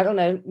don't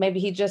know,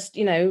 maybe he just,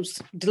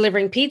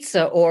 delivering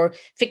pizza or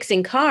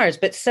fixing cars,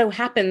 but so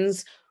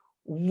happens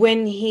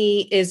when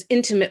he is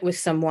intimate with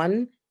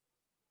someone,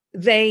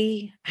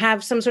 they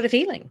have some sort of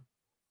healing.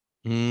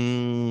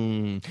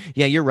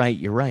 Yeah, you're right.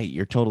 You're right.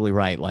 You're totally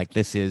right. Like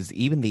this is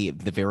even the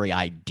very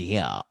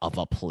idea of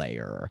a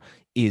player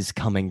is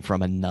coming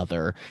from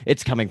another.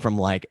 It's coming from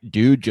like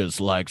dude just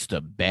likes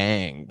to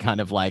bang kind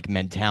of like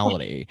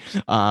mentality.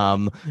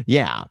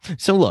 Yeah.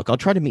 So look, I'll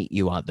try to meet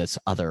you on this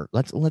other.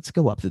 Let's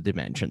go up the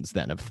dimensions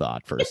then of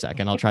thought for a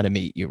second. I'll try to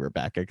meet you,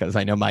 Rebecca, because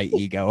I know my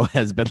ego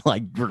has been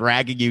like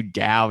dragging you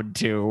down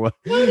to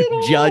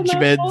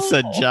judgments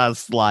and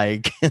just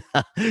like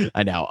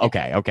I know.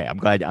 Okay. I'm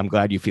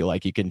glad you feel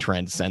like you can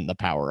transcend the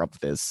power of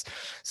this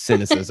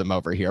cynicism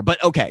over here.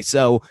 But okay,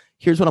 so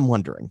here's what I'm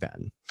wondering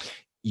then.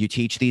 You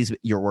teach these,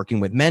 you're working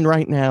with men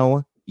right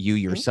now. You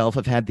yourself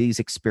have had these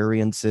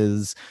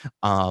experiences.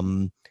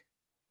 What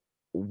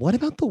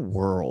about the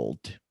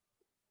world?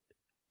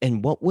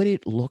 And what would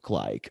it look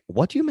like?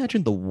 What do you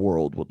imagine the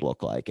world would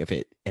look like if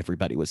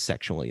everybody was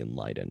sexually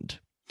enlightened?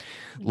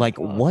 Like,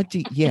 what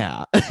do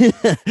yeah.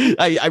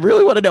 I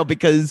really want to know,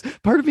 because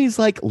part of me is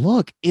like,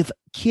 look, if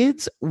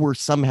kids were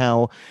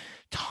somehow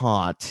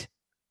taught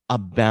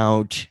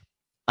about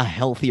a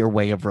healthier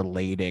way of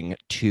relating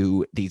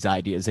to these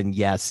ideas. And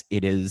yes,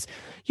 it is,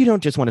 you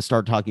don't just want to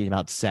start talking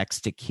about sex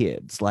to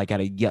kids like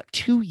at a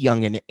too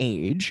young an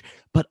age,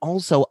 but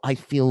also I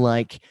feel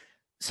like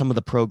some of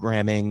the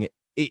programming,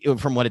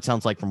 from what it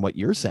sounds like from what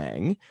you're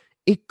saying,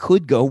 it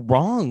could go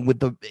wrong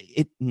with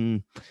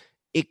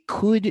it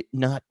could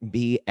not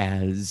be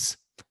as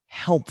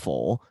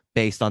helpful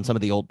based on some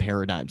of the old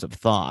paradigms of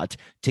thought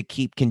to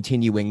keep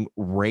continuing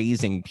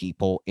raising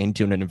people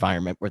into an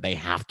environment where they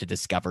have to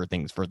discover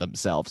things for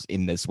themselves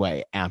in this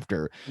way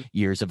after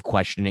years of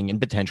questioning and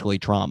potentially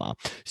trauma.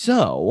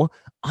 So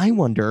I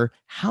wonder,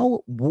 how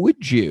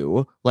would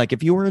you, like,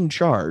 if you were in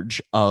charge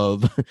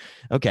of,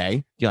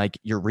 okay, like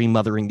you're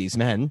remothering these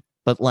men,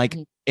 but like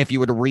if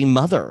you were to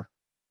remother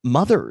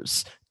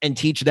mothers and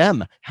teach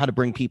them how to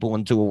bring people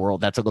into a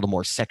world that's a little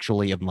more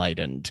sexually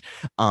enlightened,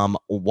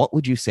 what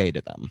would you say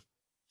to them?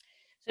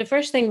 So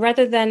first thing,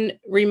 rather than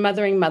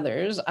remothering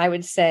mothers, I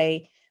would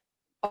say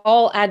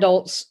all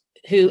adults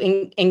who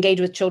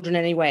engage with children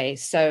anyway.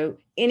 So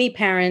any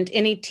parent,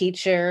 any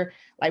teacher,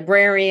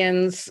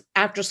 librarians,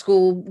 after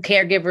school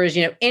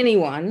caregivers,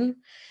 anyone,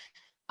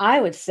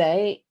 I would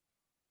say,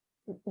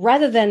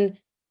 rather than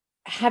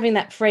having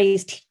that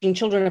phrase, teaching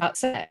children about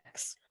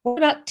sex, what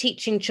about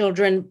teaching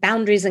children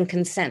boundaries and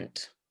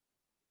consent?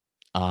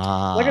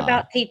 What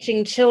about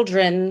teaching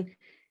children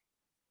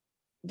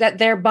that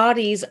their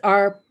bodies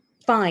are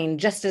fine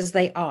just as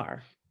they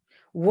are?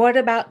 What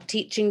about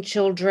teaching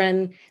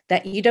children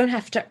that you don't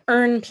have to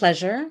earn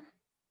pleasure,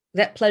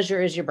 that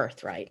pleasure is your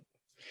birthright?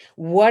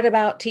 What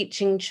about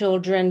teaching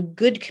children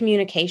good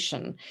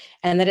communication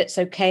and that it's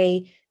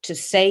okay to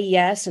say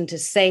yes and to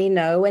say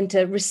no and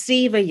to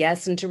receive a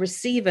yes and to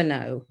receive a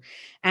no,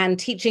 and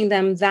teaching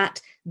them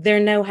that their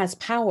no has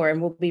power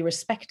and will be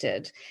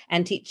respected,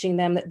 and teaching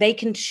them that they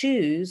can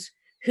choose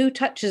who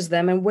touches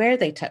them and where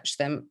they touch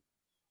them,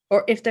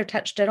 or if they're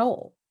touched at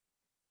all.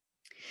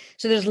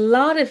 So there's a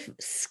lot of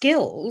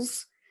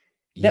skills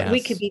that we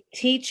could be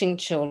teaching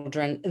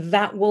children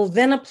that will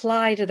then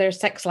apply to their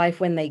sex life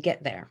when they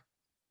get there.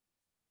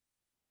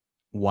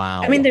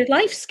 Wow. I mean, they're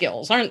life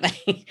skills, aren't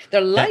they?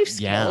 They're life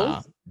skills.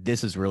 Yeah,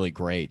 this is really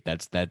great.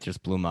 That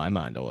just blew my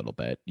mind a little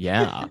bit.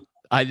 Yeah.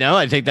 I know.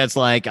 I think that's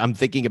like, I'm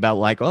thinking about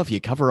like, oh, if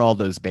you cover all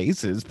those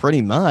bases,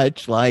 pretty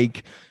much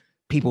like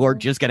people are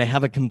just going to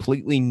have a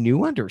completely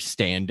new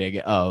understanding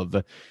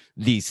of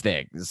these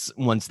things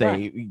once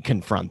they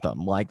confront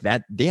them like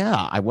that.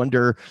 Yeah. I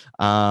wonder,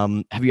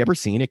 have you ever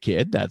seen a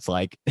kid that's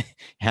like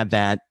had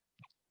that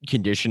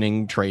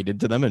conditioning traded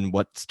to them and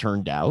what's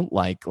turned out?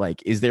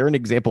 Like, is there an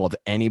example of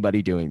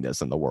anybody doing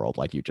this in the world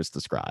like you just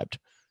described?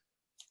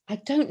 I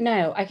don't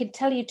know. I could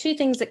tell you two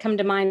things that come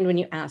to mind when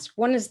you ask.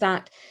 One is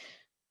that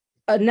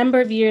a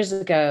number of years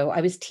ago,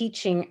 I was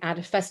teaching at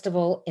a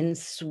festival in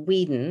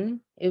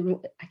Sweden.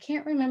 I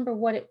can't remember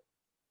what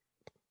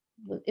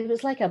it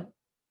was like.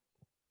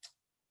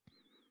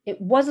 It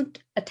wasn't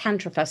a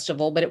Tantra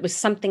festival, but it was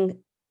something.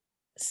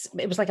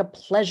 It was like a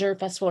pleasure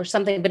festival or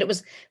something, but it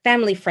was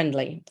family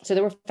friendly. So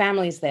there were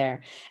families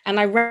there. And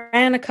I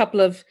ran a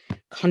couple of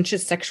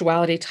conscious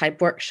sexuality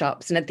type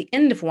workshops. And at the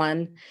end of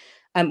one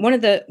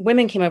of the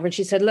women came over and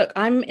she said, "Look,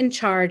 I'm in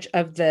charge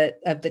of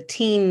the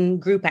teen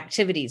group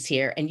activities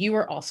here, and you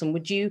are awesome.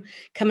 Would you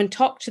come and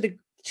talk to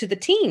the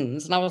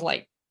teens?" And I was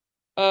like,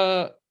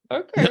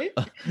 okay.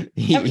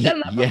 Haven't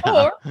done that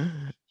before.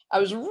 I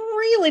was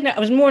I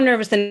was more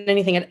nervous than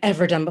anything I'd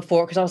ever done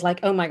before, because I was like,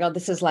 oh my God,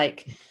 this is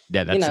like,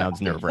 Yeah, that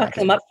sounds I nerve fuck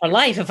them wracking. up for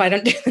life if I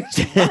don't do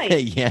this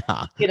right, Yeah.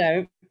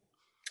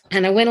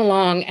 And I went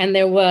along, and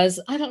there was,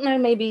 I don't know,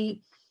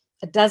 maybe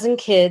a dozen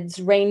kids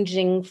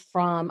ranging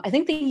from, I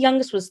think the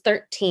youngest was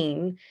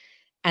 13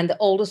 and the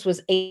oldest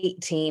was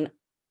 18.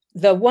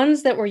 The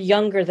ones that were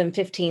younger than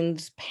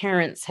 15's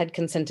parents had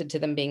consented to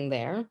them being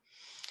there.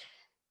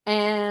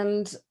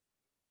 And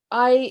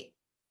I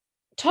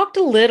talked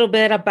a little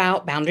bit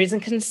about boundaries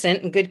and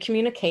consent and good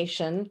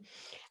communication.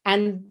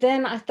 And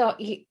then I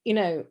thought,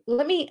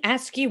 let me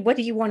ask you, what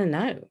do you want to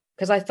know?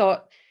 Because I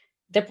thought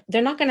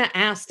they're not going to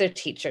ask their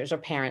teachers or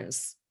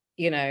parents,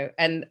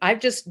 and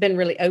I've just been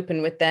really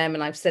open with them.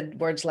 And I've said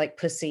words like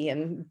pussy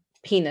and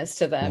penis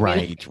to them.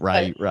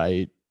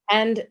 Right.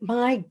 And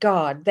my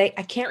God, I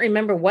can't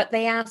remember what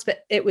they asked,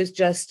 but it was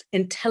just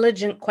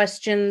intelligent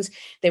questions.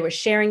 They were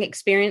sharing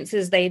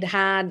experiences they'd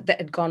had that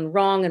had gone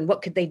wrong, and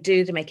what could they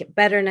do to make it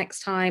better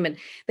next time. And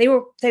they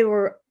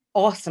were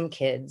awesome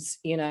kids,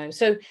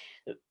 So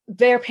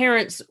their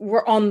parents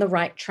were on the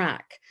right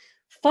track.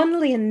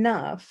 Funnily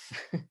enough,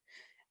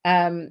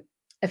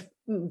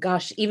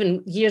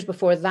 even years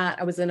before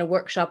that, I was in a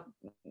workshop.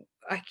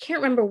 I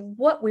can't remember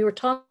what we were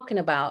talking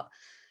about.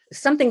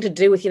 Something to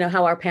do with,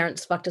 how our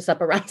parents fucked us up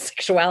around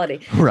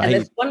sexuality. Right. And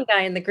this one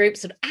guy in the group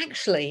said,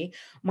 actually,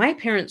 my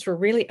parents were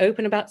really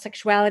open about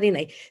sexuality and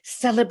they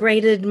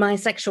celebrated my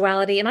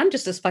sexuality. And I'm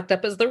just as fucked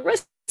up as the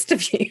rest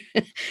of you.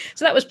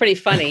 So that was pretty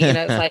funny.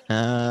 It's like,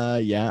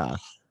 yeah.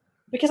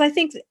 Because I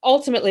think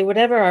ultimately,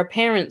 whatever our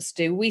parents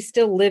do, we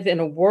still live in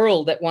a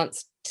world that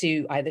wants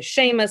to either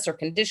shame us or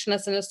condition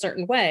us in a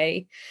certain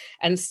way.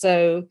 And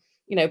so,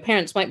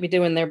 parents might be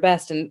doing their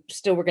best, and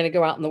still we're going to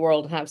go out in the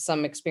world and have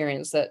some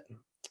experience that,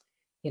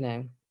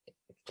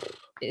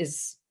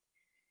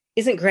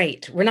 isn't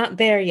great. We're not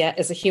there yet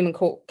as a human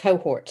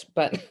cohort,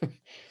 but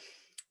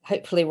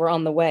hopefully we're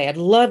on the way. I'd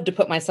love to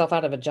put myself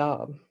out of a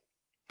job.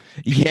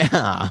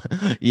 Yeah.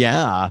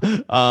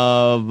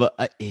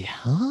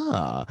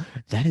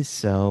 That is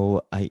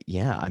so. I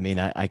mean,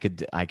 I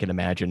could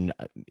imagine.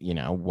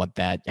 What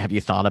that. Have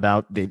you thought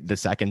about the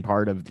second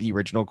part of the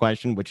original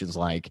question, which is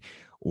like,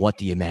 what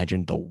do you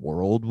imagine the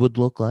world would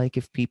look like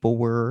if people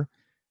were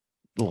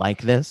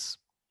like this?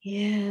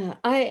 Yeah,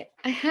 I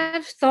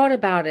have thought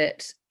about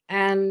it,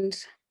 and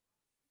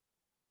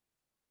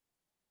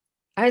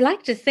I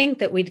like to think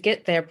that we'd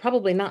get there.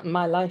 Probably not in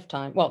my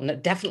lifetime. Well, no,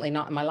 definitely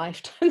not in my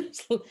lifetime.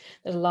 There's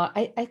a lot.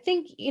 I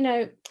think,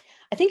 I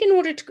think in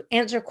order to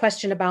answer a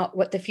question about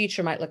what the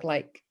future might look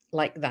like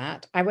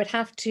that, I would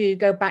have to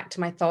go back to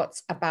my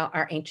thoughts about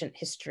our ancient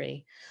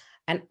history.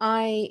 And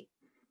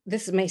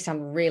this may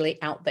sound really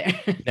out there.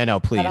 No,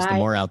 but please. The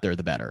more out there,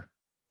 the better.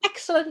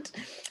 Excellent.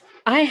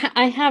 I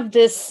have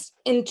this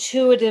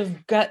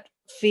intuitive gut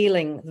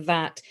feeling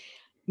that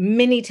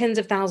many tens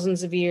of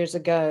thousands of years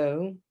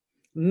ago,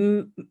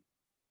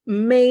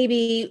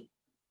 maybe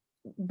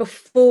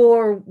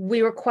before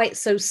we were quite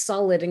so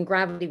solid and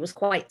gravity was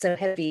quite so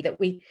heavy, that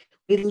we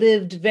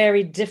lived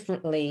very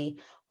differently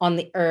on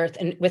the earth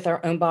and with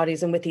our own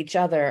bodies and with each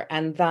other.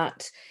 And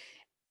that,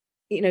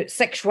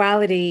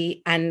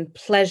 sexuality and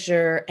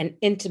pleasure and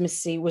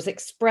intimacy was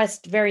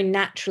expressed very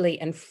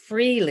naturally and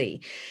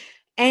freely.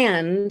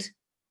 And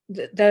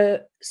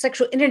the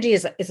sexual energy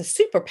is a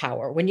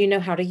superpower when you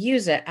know how to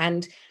use it.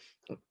 And,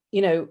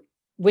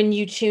 when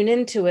you tune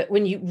into it,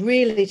 when you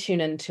really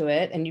tune into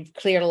it and you've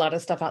cleared a lot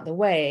of stuff out the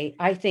way,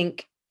 I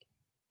think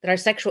that our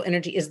sexual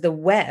energy is the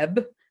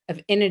web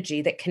of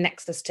energy that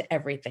connects us to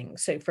everything.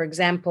 So, for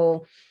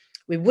example,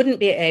 we wouldn't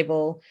be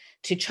able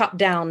to chop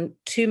down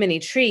too many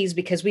trees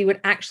because we would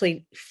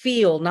actually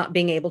feel not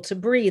being able to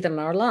breathe in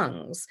our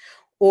lungs.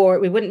 Or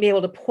we wouldn't be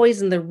able to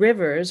poison the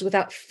rivers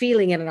without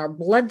feeling it in our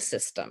blood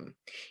system.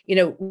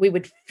 We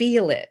would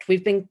feel it.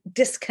 We've been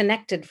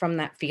disconnected from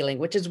that feeling,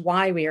 which is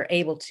why we are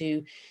able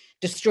to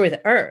destroy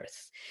the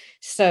earth.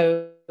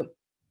 So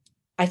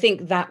I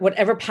think that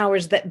whatever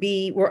powers that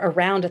be were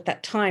around at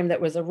that time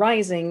that was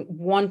arising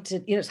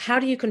wanted, how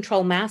do you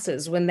control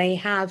masses when they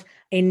have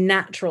a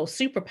natural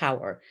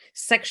superpower,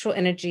 sexual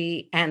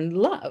energy and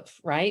love,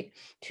 right?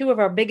 Two of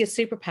our biggest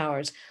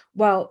superpowers.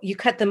 Well, you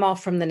cut them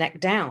off from the neck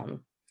down.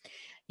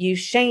 You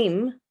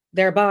shame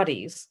their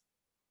bodies.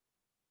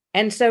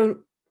 And so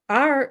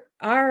our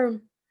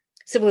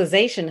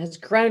civilization has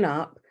grown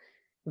up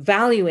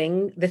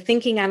valuing the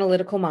thinking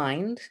analytical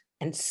mind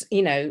and,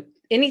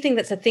 anything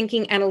that's a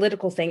thinking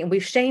analytical thing. And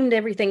we've shamed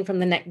everything from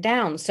the neck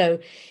down. So,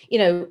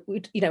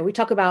 we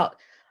talk about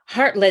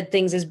heart-led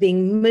things as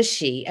being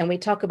mushy, and we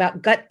talk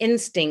about gut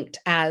instinct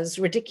as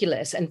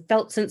ridiculous, and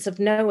felt sense of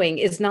knowing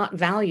is not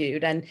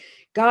valued. And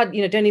God,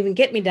 don't even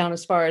get me down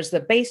as far as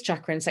the base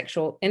chakra and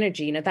sexual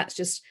energy. That's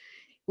just,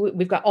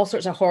 we've got all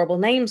sorts of horrible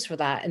names for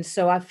that. And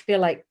so I feel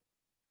like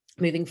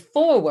moving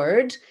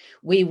forward,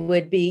 we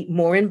would be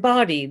more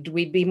embodied,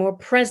 we'd be more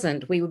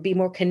present, we would be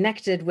more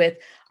connected with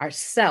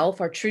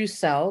ourself, our true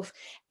self,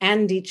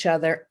 and each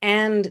other,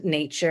 and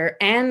nature,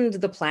 and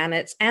the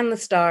planets, and the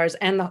stars,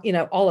 and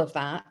all of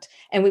that.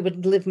 And we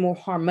would live more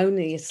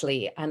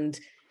harmoniously and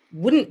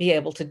wouldn't be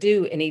able to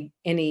do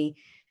any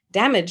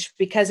damage,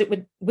 because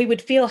we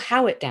would feel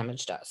how it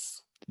damaged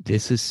us.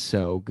 This is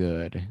so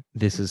good.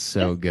 This is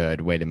so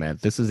good. Wait a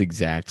minute. This is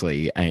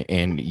exactly,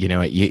 and you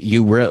know,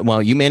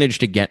 you managed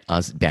to get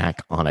us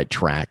back on a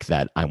track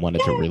that I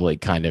wanted to really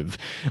kind of,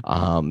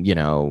 you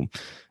know,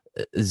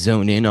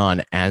 zone in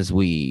on as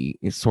we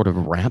sort of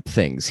wrap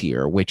things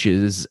here, which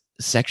is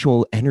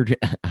sexual energy.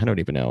 I don't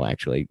even know,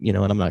 actually. You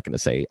know, and I'm not going to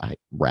say I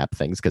wrap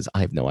things because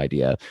I have no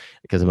idea,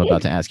 because I'm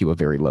about to ask you a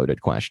very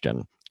loaded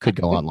question. Could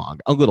go on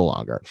a little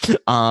longer.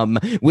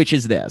 Which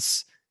is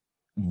this: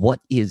 what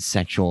is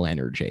sexual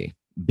energy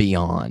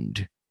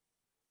beyond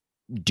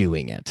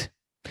doing it?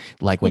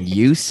 Like when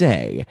you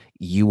say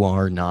you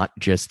are not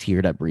just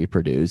here to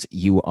reproduce,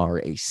 you are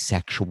a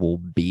sexual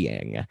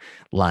being.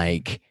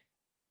 Like,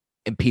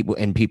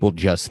 people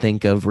just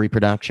think of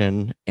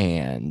reproduction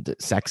and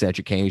sex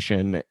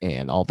education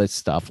and all this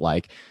stuff.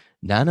 Like,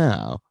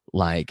 no,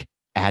 like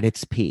at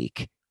its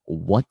peak,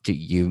 what do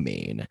you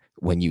mean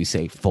when you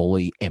say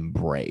fully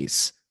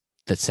embrace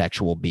the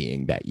sexual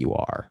being that you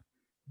are?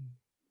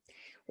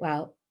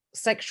 Well,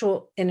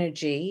 sexual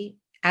energy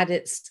at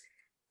its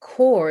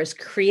core is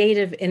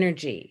creative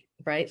energy,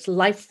 right? It's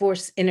life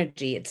force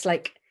energy. It's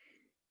like,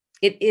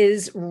 it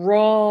is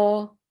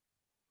raw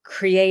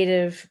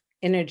creative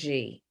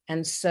energy.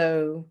 And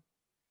so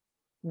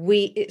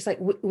it's like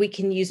we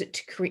can use it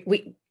to create,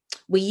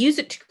 we use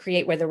it to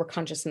create whether we're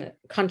conscious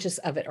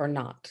of it or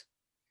not.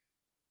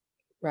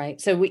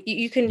 Right. So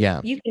you can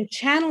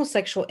channel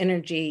sexual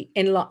energy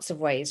in lots of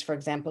ways, for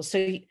example.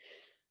 So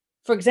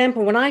for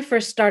example, when I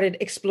first started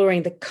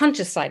exploring the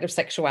conscious side of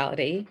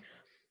sexuality,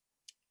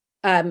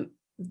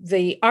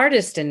 the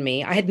artist in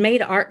me, I had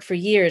made art for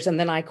years, and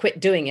then I quit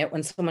doing it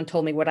when someone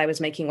told me what I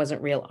was making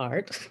wasn't real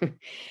art.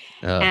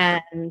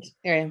 And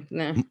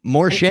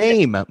more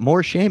shame. I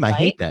right?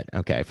 hate that.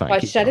 Okay, fine. So I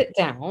shut it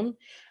down.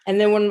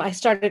 And then when I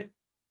started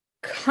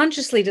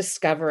consciously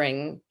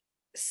discovering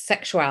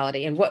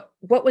sexuality and what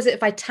was it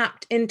if I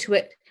tapped into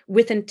it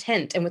with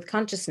intent and with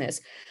consciousness,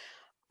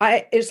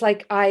 it's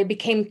like I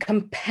became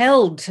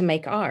compelled to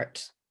make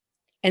art.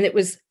 And it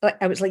was like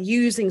I was like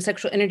using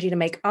sexual energy to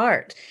make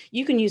art.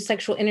 You can use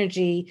sexual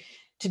energy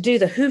to do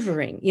the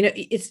hoovering. You know,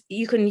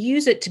 you can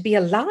use it to be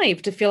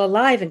alive, to feel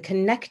alive and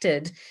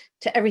connected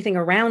to everything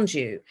around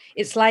you.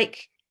 It's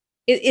like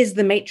it is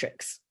the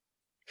Matrix.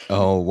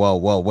 Oh, whoa.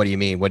 What do you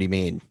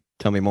mean?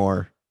 Tell me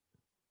more.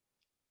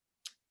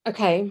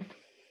 Okay.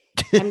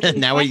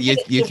 Now you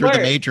threw the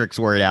Matrix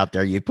word out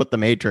there. You put the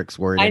Matrix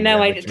word. I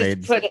know.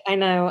 I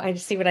know. I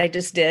see what I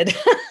just did.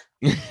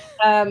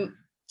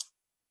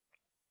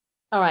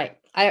 All right.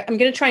 I'm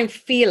going to try and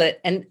feel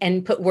it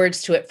and put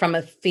words to it from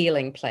a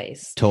feeling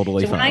place.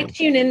 Totally so fine. When I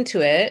tune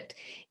into it,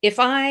 if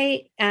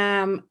I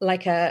am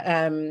like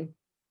I've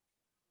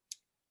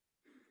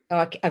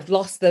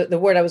lost the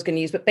word I was going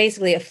to use, but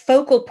basically a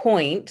focal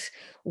point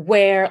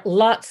where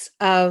lots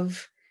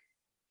of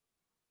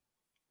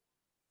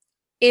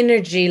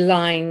energy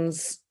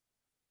lines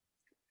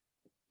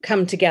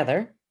come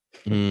together.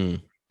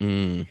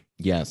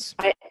 Yes.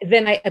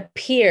 Then I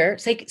appear,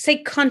 say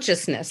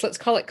consciousness. Let's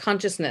call it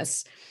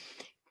consciousness.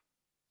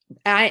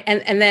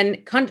 And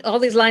then all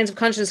these lines of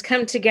consciousness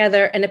come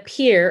together and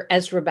appear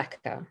as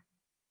Rebecca.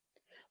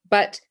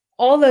 But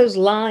all those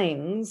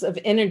lines of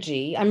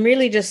energy, I'm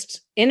really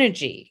just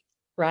energy,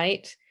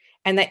 right?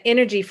 And that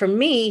energy for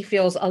me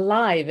feels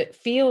alive. It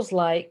feels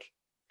like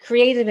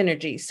creative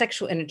energy,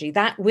 sexual energy,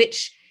 that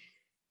which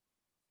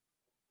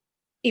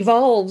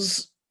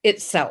evolves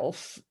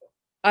itself.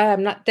 I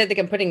don't think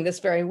I'm putting this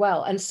very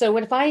well. And so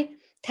if I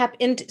tap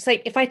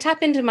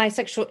into my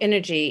sexual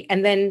energy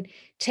and then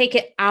take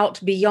it out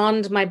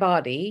beyond my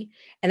body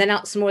and then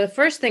out some more, the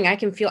first thing I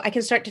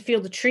can start to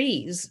feel the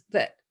trees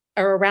that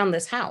are around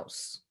this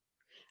house.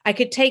 I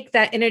could take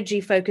that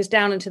energy focus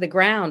down into the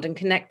ground and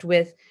connect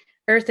with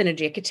earth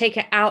energy. I could take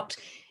it out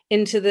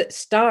into the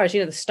stars.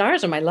 You know, the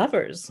stars are my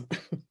lovers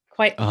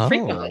quite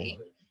frequently.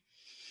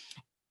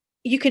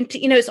 You can,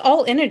 it's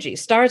all energy.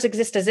 Stars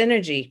exist as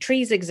energy.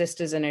 Trees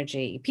exist as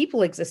energy.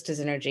 People exist as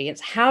energy.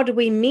 It's how do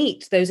we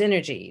meet those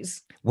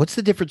energies? What's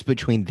the difference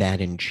between that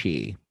and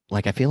chi?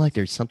 Like, I feel like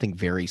there's something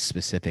very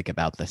specific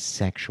about the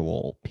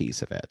sexual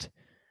piece of it.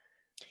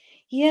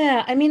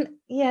 Yeah. I mean,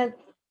 yeah.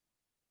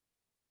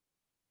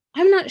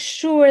 I'm not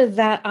sure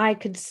that I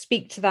could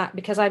speak to that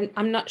because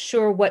I'm not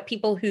sure what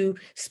people who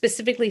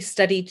specifically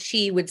study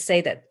chi would say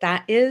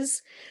that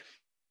is.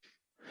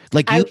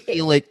 Like you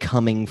feel it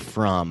coming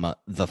from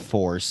the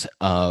force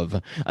of,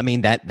 I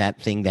mean,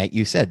 that thing that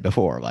you said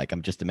before, like,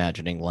 I'm just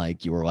imagining,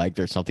 like, you were like,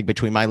 there's something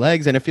between my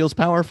legs and it feels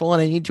powerful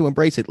and I need to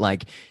embrace it.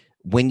 Like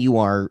when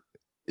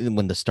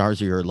the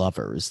stars are your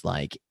lovers,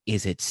 like,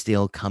 is it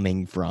still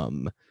coming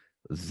from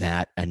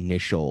that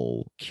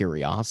initial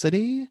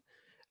curiosity?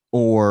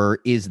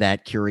 Or is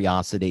that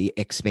curiosity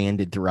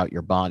expanded throughout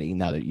your body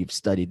now that you've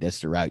studied this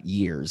throughout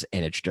years?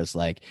 And it's just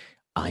like,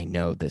 I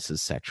know this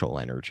is sexual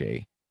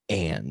energy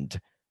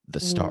and the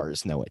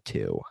stars know it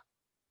too.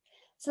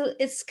 So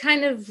it's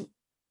kind of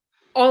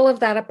all of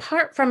that,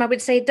 apart from, I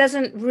would say, it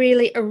doesn't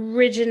really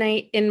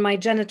originate in my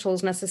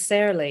genitals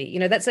necessarily.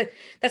 That's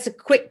a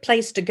quick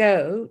place to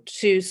go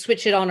to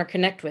switch it on or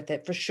connect with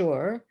it for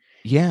sure.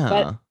 But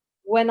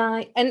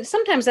Yeah. and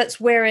sometimes that's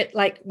where it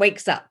like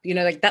wakes up,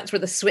 like that's where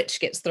the switch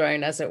gets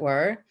thrown, as it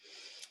were.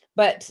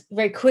 But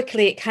very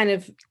quickly, it kind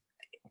of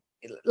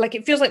like,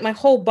 it feels like my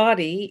whole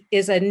body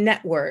is a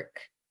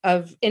network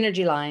of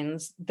energy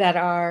lines that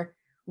are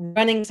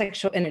running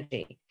sexual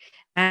energy.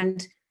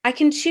 And I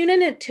can tune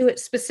into it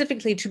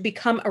specifically to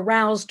become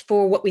aroused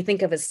for what we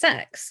think of as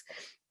sex.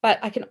 But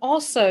I can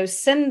also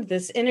send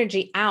this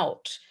energy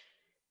out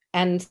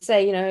and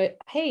say,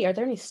 hey, are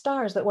there any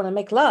stars that want to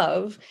make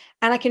love?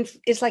 And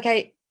it's like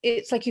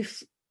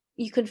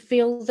you can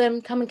feel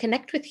them come and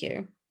connect with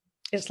you.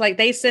 It's like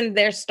they send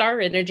their star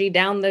energy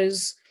down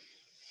those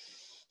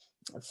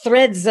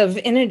threads of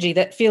energy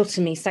that feel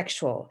to me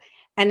sexual.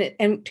 And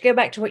to go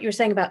back to what you were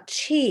saying about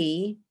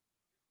chi,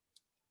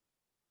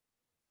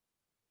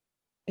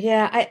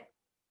 yeah,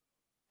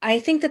 I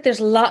think that there's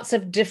lots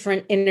of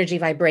different energy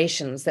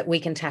vibrations that we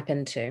can tap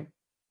into.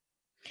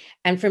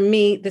 And for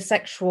me, the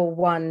sexual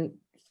one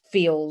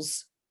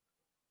feels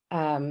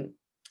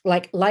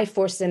like life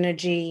force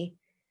energy.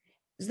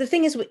 The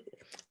thing is,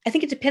 I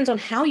think it depends on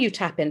how you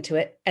tap into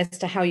it as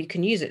to how you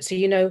can use it.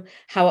 So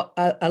how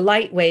a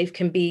light wave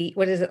can be,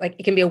 what is it like?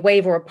 It can be a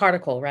wave or a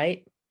particle,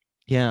 right?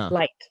 Yeah.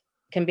 Light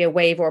can be a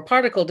wave or a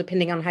particle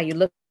depending on how you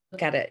look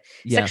at it.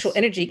 Sexual Yes.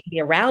 energy can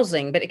be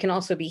arousing, but it can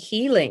also be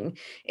healing.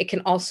 It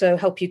can also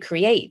help you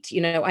create.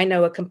 I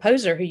know a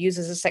composer who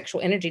uses a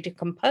sexual energy to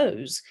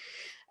compose.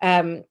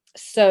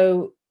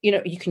 So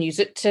you can use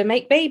it to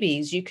make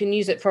babies. You can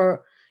use it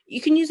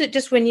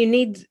just when you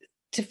need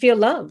to feel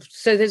loved.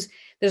 So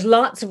there's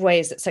lots of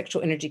ways that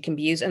sexual energy can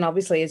be used. And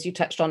obviously, as you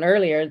touched on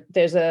earlier,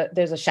 there's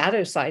a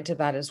shadow side to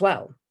that as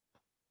well.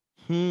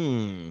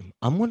 I'm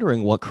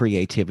wondering what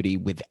creativity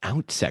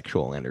without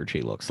sexual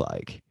energy looks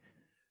like.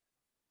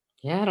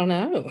 Yeah, I don't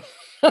know.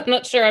 I'm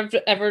not sure I've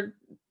ever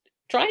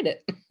tried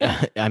it.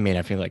 I mean,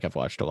 I feel like I've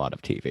watched a lot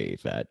of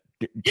TV that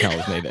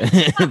tells me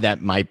that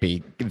that might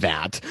be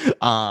that.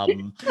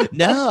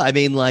 No, I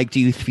mean, like, do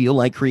you feel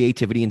like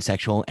creativity and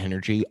sexual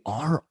energy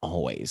are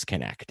always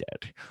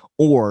connected?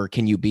 Or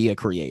can you be a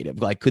creative?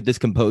 Like, could this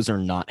composer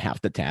not have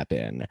to tap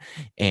in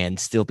and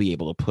still be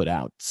able to put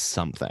out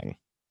something?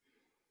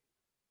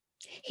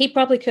 He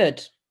probably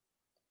could,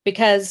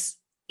 because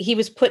he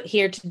was put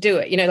here to do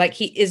it. Like,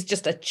 he is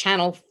just a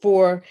channel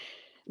for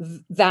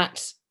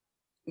that,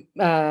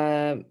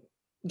 the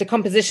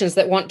compositions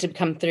that want to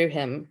come through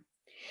him.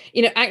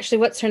 Actually,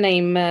 what's her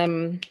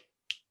name?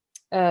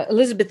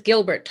 Elizabeth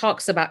Gilbert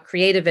talks about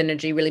creative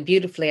energy really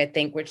beautifully, I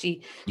think, where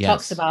she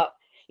talks Yes. about,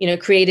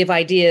 creative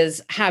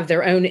ideas have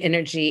their own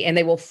energy and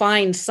they will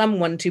find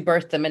someone to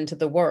birth them into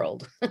the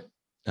world. And,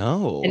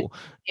 Oh,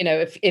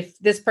 if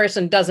this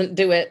person doesn't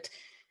do it,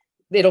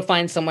 it'll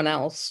find someone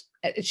else.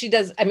 She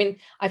does. I mean,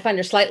 I find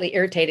her slightly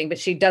irritating, but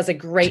she does a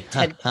great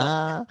TED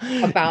talk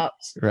about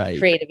right.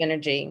 creative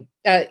energy.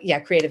 Yeah,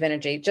 creative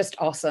energy, just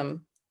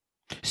awesome.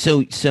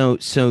 So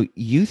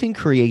you think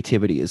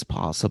creativity is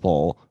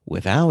possible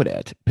without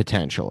it,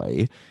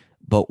 potentially,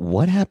 but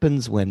what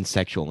happens when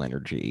sexual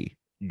energy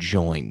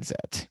joins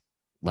it?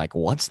 Like,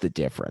 what's the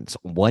difference?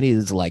 What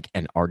is like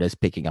an artist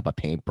picking up a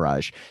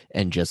paintbrush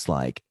and just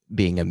like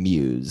being a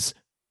muse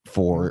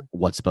for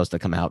what's supposed to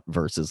come out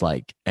versus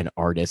like an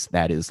artist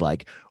that is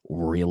like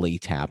really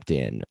tapped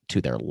in to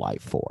their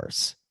life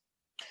force?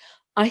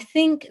 I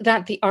think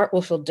that the art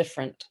will feel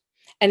different,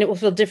 and it will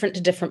feel different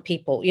to different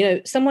people.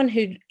 Someone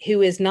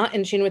who is not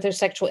in tune with their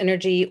sexual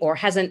energy or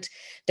hasn't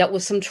dealt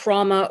with some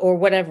trauma or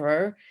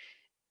whatever,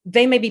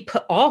 they may be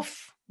put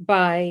off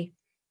by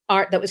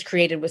art that was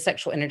created with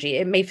sexual energy.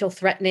 It may feel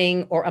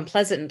threatening or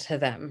unpleasant to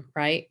them,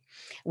 right?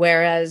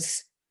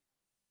 Whereas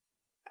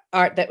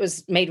art that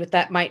was made with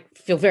that might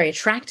feel very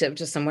attractive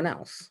to someone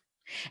else.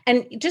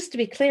 And just to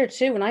be clear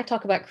too, when I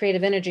talk about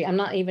creative energy, I'm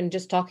not even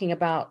just talking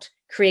about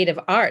creative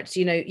arts.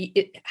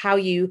 How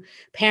you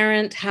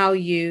parent, how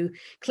you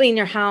clean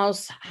your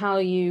house, how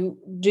you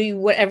do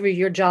whatever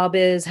your job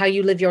is, how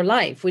you live your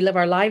life. We live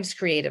our lives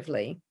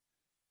creatively.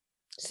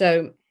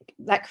 So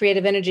that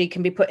creative energy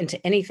can be put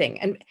into anything.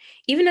 And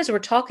even as we're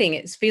talking,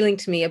 it's feeling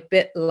to me a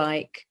bit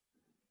like,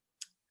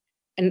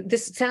 and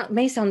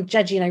may sound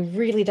judgy, and I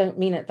really don't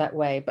mean it that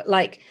way, but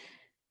like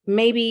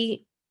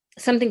maybe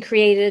something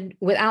created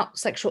without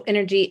sexual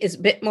energy is a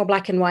bit more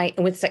black and white,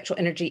 and with sexual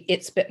energy,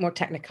 it's a bit more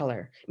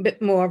technicolor, a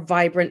bit more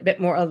vibrant, a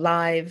bit more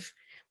alive.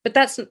 But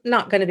that's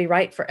not going to be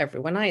right for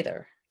everyone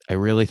either. I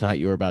really thought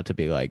you were about to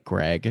be like,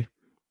 Greg,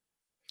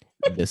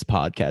 This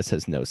podcast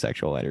has no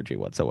sexual energy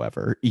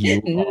whatsoever.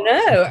 You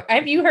No.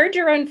 Have you heard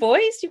your own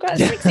voice? You've got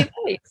a sexy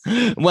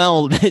voice.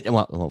 well,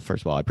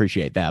 first of all, I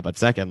appreciate that, but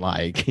second,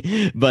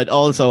 but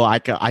also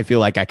I feel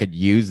like I could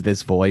use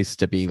this voice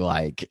to be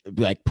like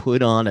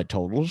put on a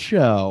total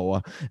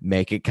show,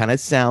 make it kind of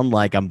sound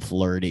like I'm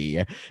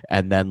flirty,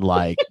 and then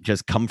like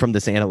just come from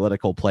this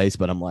analytical place,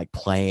 but I'm like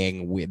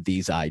playing with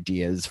these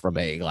ideas from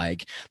a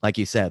like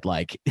you said,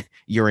 like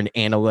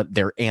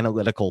they're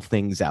analytical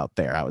things out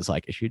there. I was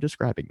like, is she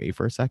describing me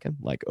for a second?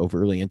 Like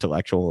overly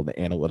intellectual and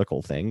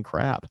analytical thing?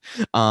 Crap.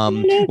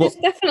 No, there's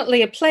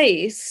definitely a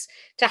place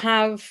to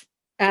have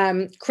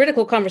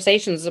critical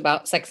conversations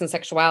about sex and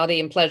sexuality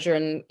and pleasure,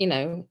 and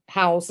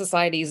how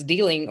society is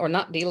dealing or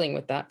not dealing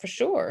with that, for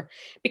sure.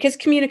 Because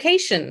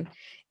communication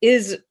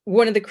is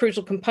one of the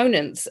crucial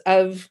components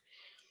of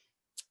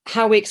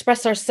how we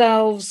express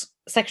ourselves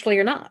sexually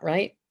or not,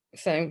 right?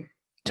 So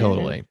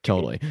Totally.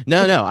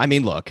 No. I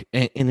mean, look,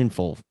 and in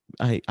full,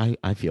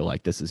 I feel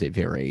like this is a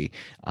very,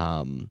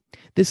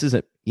 this is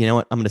a, you know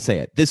what, I'm going to say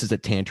it. This is a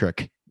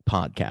tantric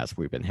podcast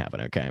we've been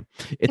having. Okay.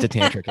 It's a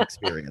tantric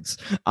experience.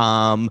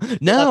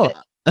 No,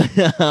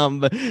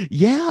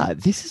 yeah,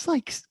 this is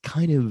like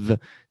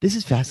this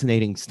is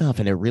fascinating stuff.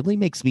 And it really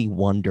makes me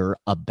wonder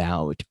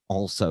about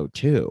also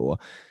too,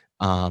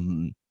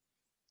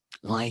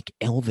 like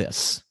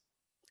Elvis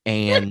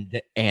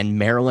and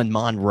Marilyn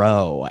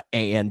Monroe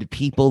and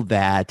people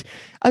that,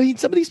 I mean,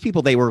 some of these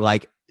people, they were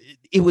like,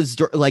 it was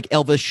like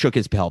Elvis shook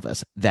his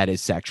pelvis. That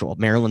is sexual.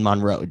 Marilyn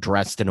Monroe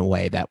dressed in a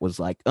way that was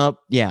like, oh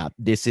yeah,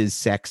 this is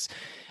sex,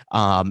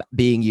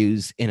 being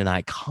used in an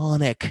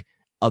iconic,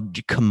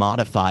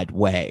 commodified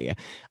way.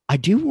 I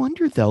do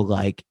wonder though,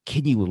 like,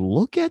 can you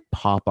look at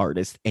pop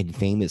artists and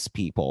famous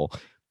people?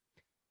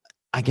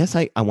 I guess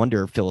I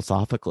wonder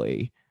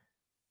philosophically,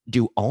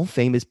 do all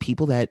famous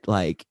people that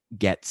like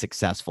get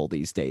successful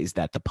these days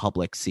that the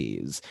public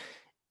sees,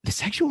 the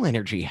sexual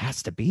energy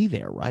has to be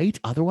there, right?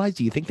 Otherwise,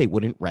 do you think they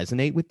wouldn't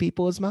resonate with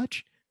people as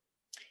much?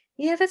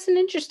 Yeah, that's an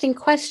interesting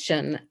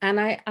question. And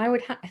I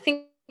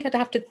think I'd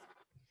have to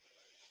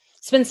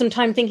spend some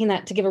time thinking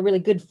that to give a really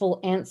good full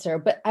answer.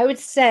 But I would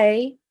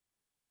say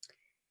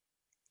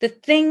the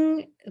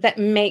thing that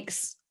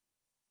makes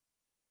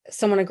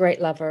someone a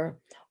great lover,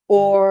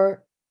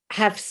 or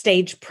have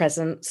stage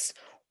presence,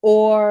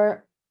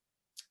 or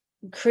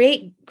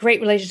create great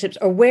relationships,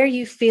 or where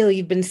you feel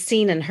you've been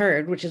seen and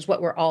heard, which is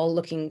what we're all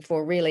looking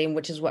for really, and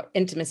which is what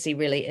intimacy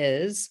really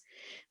is,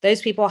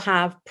 those people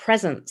have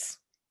presence.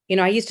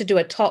 I used to do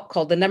a talk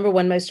called The Number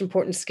One Most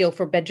Important Skill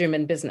for Bedroom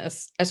and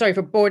Business.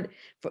 Bedroom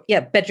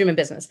and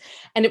business.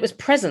 And it was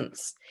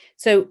presence.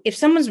 So if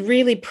someone's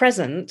really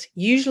present,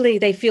 usually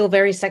they feel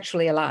very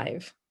sexually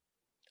alive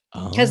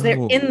because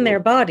they're in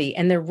their body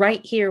and they're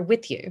right here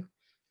with you.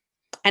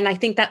 And I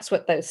think that's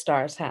what those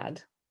stars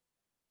had.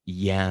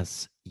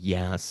 Yes.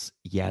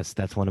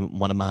 That's one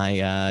of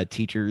my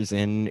teachers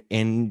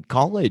in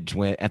college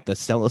at the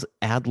Stella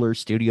Adler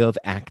Studio of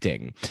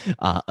Acting.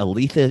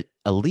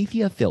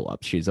 Alethea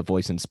Phillips. She's a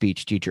voice and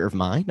speech teacher of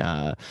mine,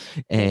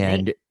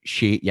 and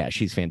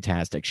she's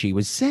fantastic. She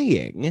was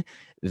saying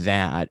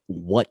that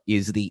what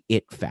is the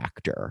it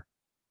factor,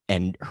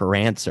 and her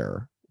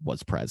answer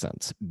was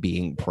presence,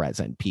 being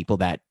present. People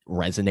that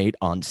resonate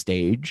on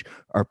stage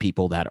are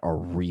people that are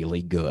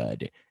really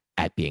good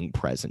at being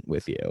present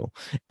with you.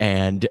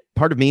 And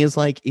part of me is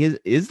like,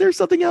 is there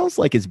something else?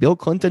 Like, is Bill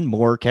Clinton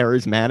more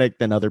charismatic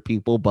than other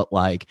people? But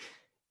like,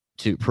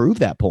 to prove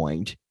that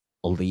point,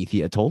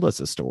 Alethea told us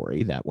a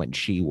story that when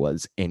she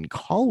was in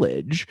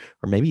college,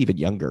 or maybe even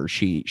younger,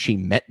 she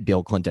met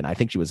Bill Clinton. I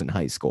think she was in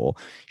high school.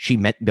 She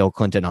met Bill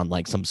Clinton on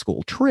like some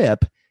school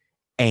trip,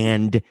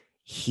 and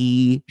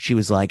she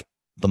was like,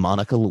 the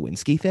Monica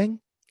Lewinsky thing,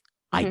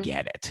 I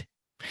get it.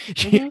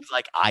 She was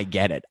like, I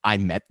get it. I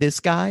met this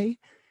guy.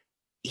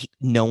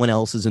 No one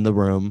else is in the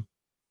room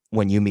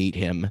when you meet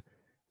him.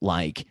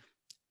 Like,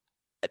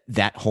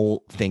 that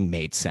whole thing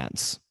made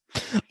sense.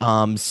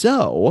 And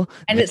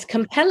it's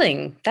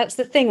compelling. That's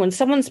the thing. When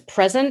someone's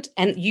present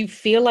and you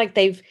feel like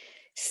they've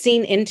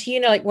seen into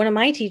you, like one of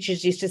my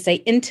teachers used to say,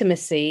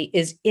 intimacy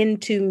is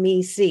into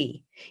me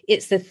see.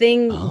 It's the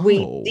thing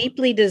we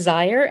deeply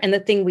desire and the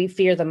thing we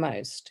fear the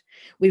most.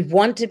 We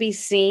want to be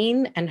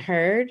seen and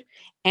heard,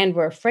 and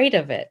we're afraid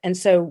of it. And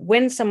so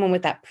when someone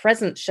with that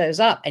presence shows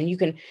up and you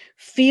can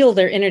feel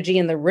their energy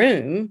in the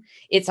room,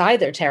 it's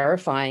either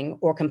terrifying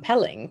or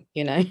compelling,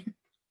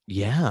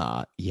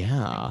 Yeah.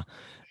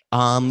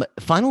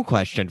 Final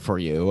question for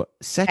you.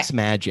 Sex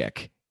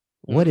magic.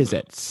 What is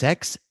it?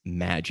 Sex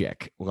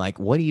magic. Like,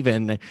 what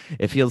even?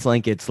 It feels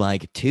like it's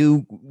like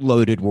two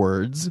loaded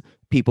words.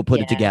 People put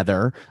it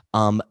together.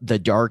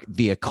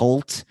 The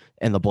occult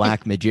and the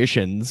black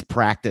magicians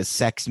practice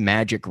sex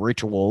magic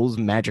rituals,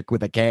 magic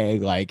with a K.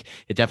 Like,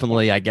 it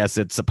definitely, I guess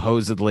it's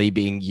supposedly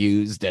being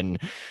used in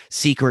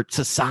secret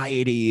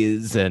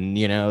societies and,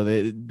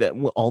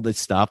 all this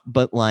stuff.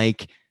 But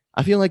like,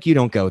 I feel like you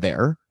don't go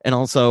there. And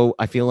also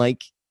I feel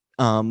like,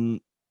 you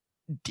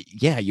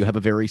have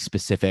a very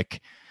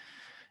specific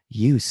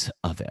use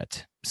of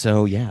it.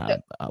 So yeah,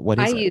 So what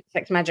I is it? use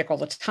sex magic all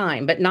the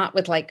time, but not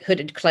with like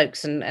hooded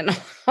cloaks and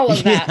all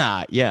of that.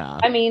 Yeah, yeah.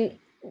 I mean,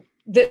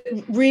 the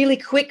really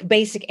quick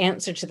basic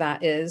answer to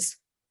that is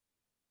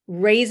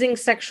raising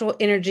sexual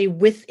energy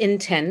with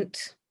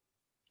intent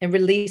and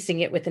releasing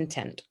it with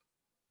intent.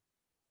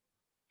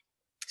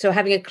 So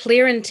having a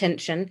clear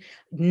intention,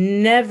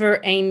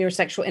 never aim your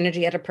sexual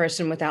energy at a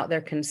person without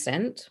their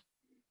consent,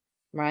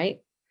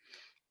 right?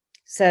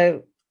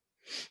 So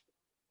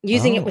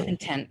using it with Oh.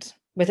 intent,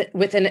 with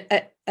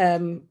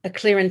a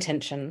clear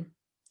intention,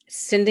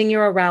 sending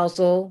your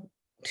arousal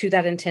to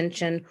that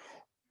intention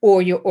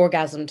or your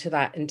orgasm to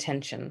that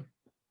intention.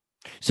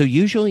 So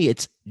usually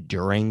it's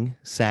during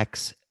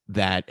sex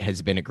that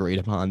has been agreed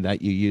upon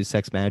that you use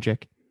sex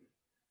magic.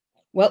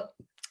 Well,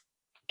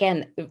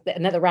 again,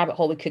 another rabbit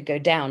hole we could go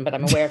down, but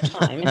I'm aware of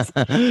time.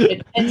 It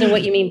depends on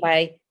what you mean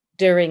by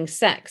during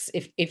sex.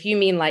 If you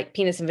mean like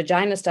penis and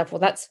vagina stuff, well,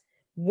 that's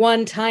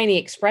one tiny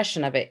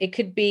expression of it. It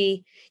could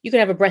be you could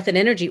have a breath and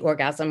energy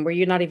orgasm where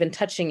you're not even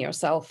touching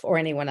yourself or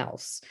anyone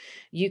else.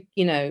 You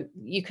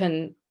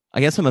can. I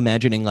guess I'm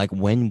imagining like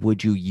when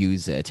would you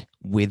use it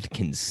with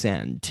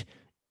consent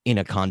in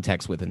a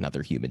context with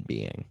another human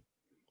being?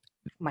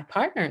 My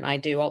partner and I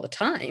do all the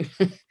time.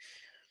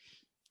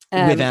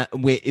 With that,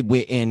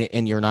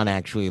 and you're not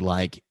actually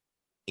like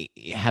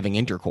having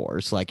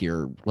intercourse, like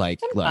you're like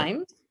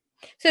sometimes.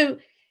 So,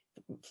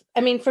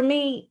 I mean, for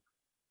me,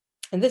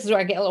 and this is where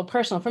I get a little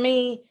personal. For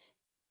me,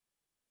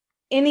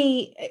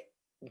 any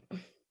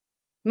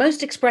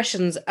most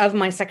expressions of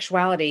my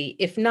sexuality,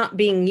 if not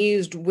being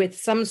used with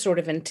some sort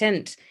of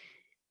intent,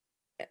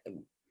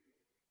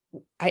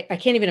 I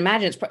can't even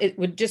imagine it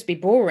would just be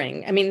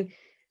boring. I mean,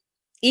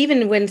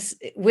 even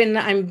when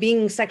I'm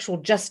being sexual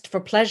just for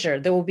pleasure,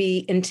 there will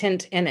be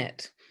intent in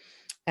it.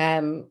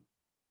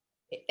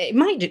 It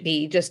might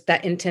be just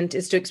that intent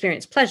is to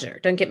experience pleasure.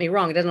 Don't get me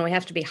wrong; it doesn't always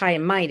have to be high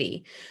and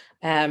mighty.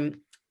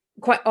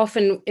 Quite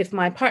often, if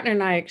my partner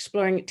and I are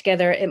exploring it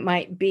together, it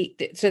might be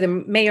so there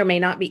may or may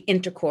not be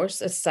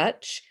intercourse as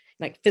such,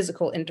 like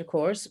physical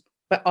intercourse,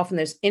 but often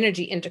there's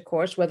energy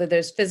intercourse, whether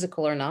there's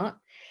physical or not.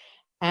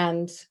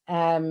 And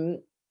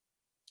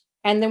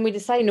and then we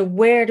decide,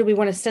 where do we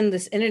want to send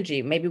this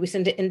energy? Maybe we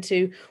send it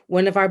into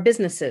one of our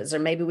businesses, or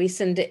maybe we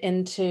send it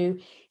into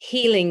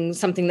healing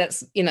something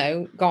that's,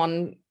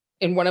 gone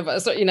in one of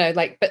us, or,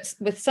 but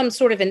with some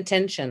sort of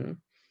intention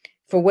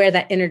for where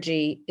that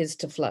energy is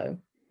to flow.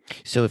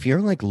 So if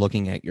you're like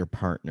looking at your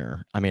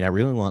partner, I mean, I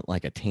really want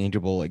like a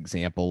tangible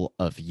example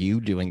of you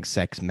doing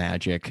sex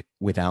magic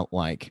without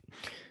like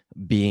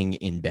being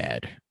in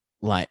bed,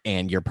 like,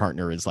 and your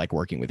partner is like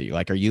working with you.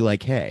 Like, are you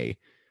like, hey,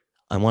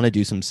 I want to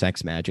do some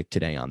sex magic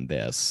today on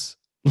this.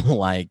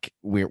 Like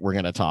we're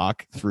gonna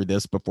talk through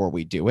this before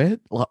we do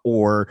it,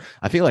 or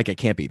I feel like it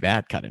can't be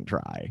that cut and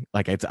dry.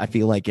 Like I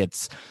feel like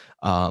it's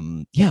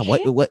yeah.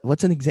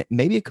 What's an example?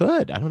 Maybe it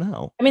could. I don't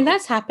know. I mean,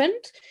 that's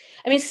happened.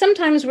 I mean,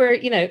 sometimes we're,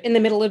 in the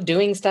middle of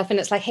doing stuff and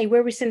it's like, hey,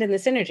 where are we sending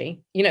this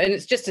energy? And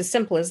it's just as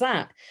simple as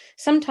that.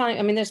 Sometimes,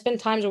 I mean, there's been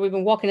times where we've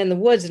been walking in the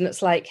woods and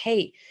it's like,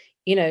 hey,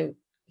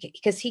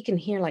 because he can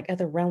hear like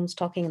other realms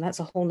talking, and that's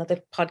a whole nother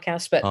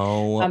podcast. But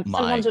Oh my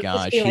sometimes it'll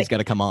just gosh, be he's like, got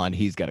to come on.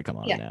 He's got to come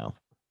on yeah, now.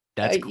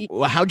 That's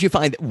how'd you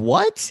find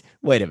what?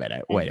 Wait a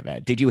minute. Wait a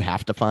minute. Did you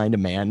have to find a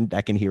man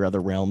that can hear other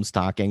realms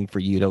talking for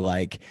you to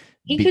like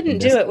he be couldn't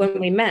do it when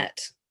we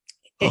met.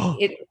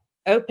 It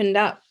opened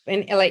up,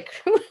 and like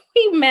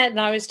we met and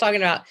I was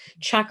talking about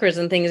chakras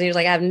and things. And he was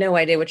like, I have no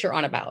idea what you're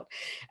on about.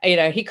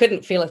 He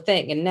couldn't feel a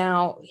thing. And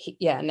now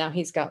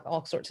he's got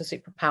all sorts of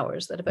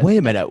superpowers that have Wait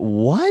a minute.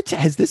 What?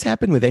 Has this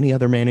happened with any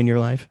other man in your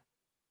life?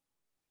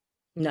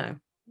 No.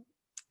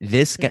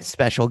 This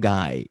special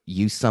guy,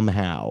 you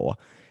somehow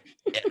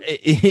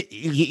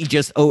he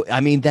just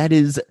I mean, that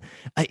is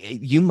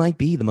you might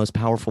be the most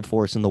powerful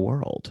force in the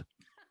world.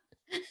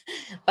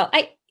 Well,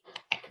 I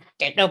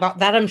don't know about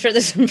that. I'm sure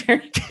there's some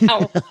very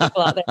powerful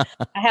people out there.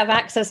 I have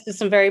access to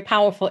some very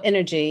powerful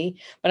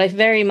energy, but I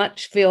very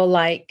much feel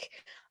like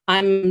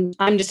I'm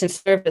just in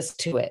service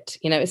to it.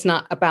 It's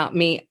not about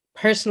me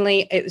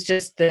personally. It was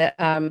just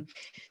the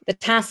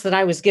task that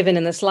I was given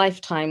in this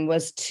lifetime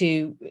was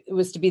to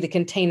be the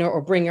container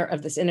or bringer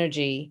of this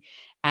energy.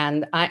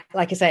 And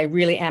like I say, I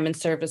really am in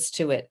service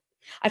to it.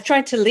 I've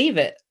tried to leave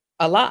it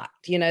a lot,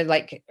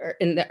 like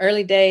in the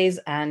early days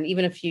and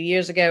even a few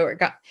years ago, or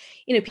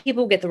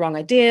people get the wrong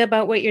idea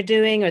about what you're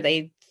doing, or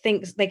they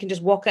think they can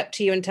just walk up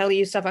to you and tell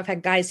you stuff. I've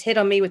had guys hit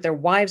on me with their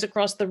wives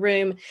across the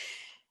room.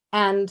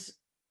 And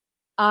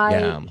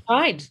I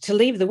tried to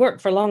leave the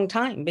work for a long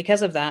time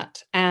because of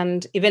that.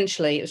 And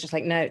eventually it was just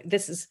like, no,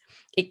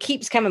 it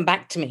keeps coming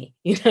back to me.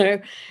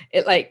 It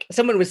like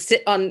someone would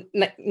sit on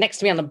next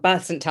to me on the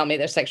bus and tell me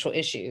their sexual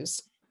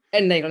issues,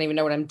 and they don't even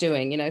know what I'm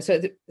doing,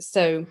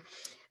 so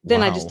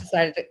then I just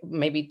decided that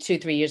maybe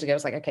 2-3 years ago, I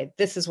was like, okay,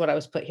 this is what I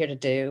was put here to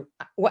do.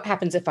 What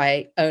happens if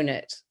I own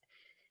it?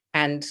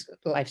 and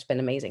life's been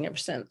amazing ever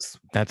since.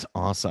 That's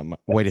awesome.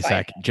 Wait a Fine.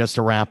 sec. Just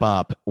to wrap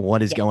up,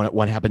 what is Yeah. going on?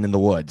 What happened in the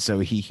woods? So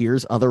he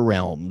hears other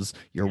realms.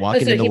 You're Oh,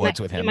 walking so in the he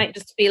woods with he him. might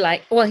just be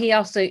like, well, he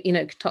also,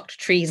 could talk to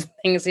trees and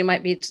things. He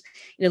might be,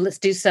 let's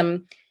just,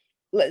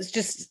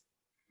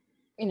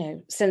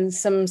 send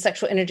some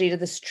sexual energy to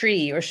this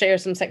tree or share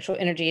some sexual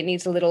energy. It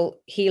needs a little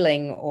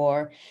healing,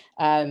 or,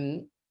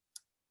 I've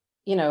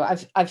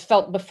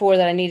felt before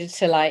that I needed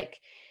to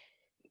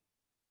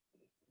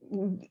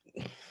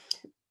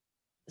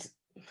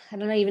I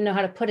don't even know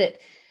how to put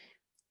it.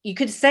 You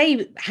could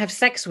say have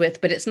sex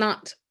with, but it's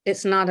not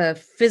a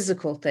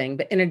physical thing,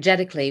 but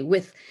energetically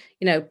with,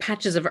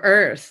 patches of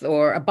earth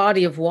or a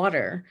body of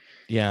water.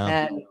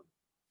 Yeah. Um,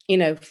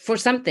 for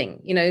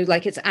something,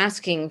 like it's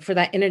asking for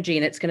that energy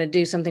and it's going to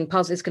do something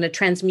positive. It's going to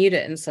transmute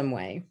it in some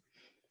way.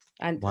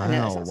 I know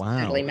that Wow. sounds Wow.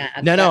 totally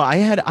mad, No, but I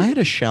had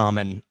a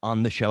shaman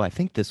on the show. I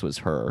think this was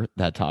her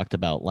that talked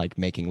about like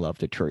making love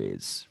to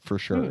trees for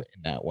sure mm,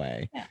 in that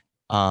way. yeah,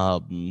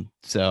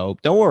 So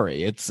don't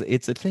worry, it's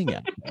a thing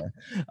out there.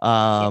 it's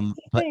a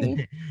But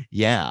thing.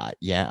 yeah,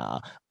 yeah.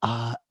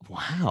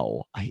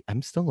 Wow.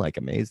 I'm still like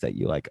amazed that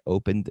you like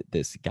opened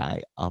this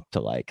guy up to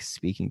like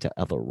speaking to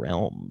other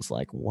realms.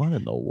 Like, what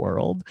in the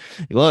world?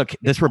 Look,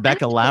 this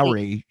Rebecca Actually,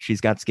 Lowry,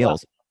 she's got well,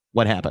 skills.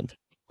 What happened?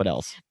 What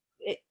else?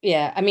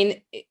 yeah, I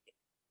mean,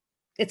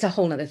 it's a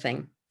whole nother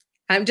thing.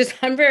 I'm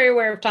very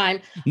aware of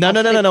time. No, I'll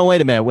no, no, tell no, you. no.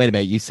 Wait a minute. Wait a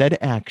minute. You said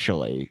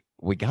actually.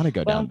 We got to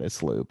go down Well,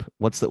 this loop.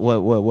 What's the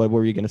what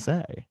were you going to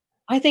say?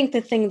 I think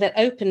the thing that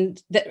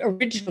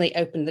originally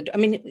opened I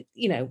mean,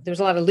 there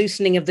was a lot of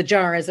loosening of the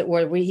jar, as it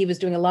were. He was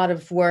doing a lot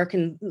of work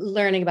and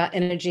learning about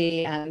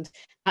energy and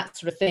that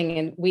sort of thing.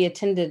 And we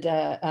attended,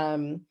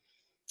 I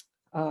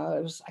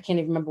can't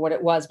even remember what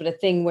it was, but a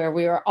thing where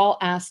we were all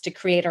asked to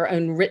create our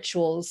own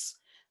rituals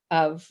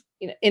of,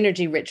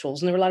 energy rituals.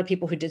 And there were a lot of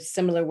people who did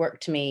similar work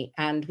to me.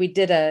 And we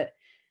did a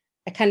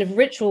kind of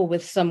ritual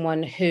with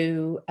someone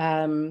who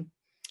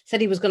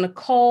said he was going to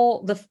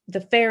call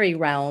the fairy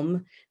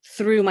realm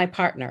through my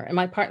partner. And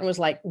my partner was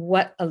like,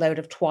 what a load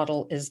of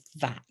twaddle is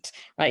that?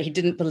 Right. He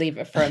didn't believe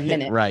it for a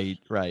minute. Right,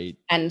 right.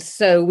 And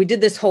so we did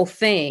this whole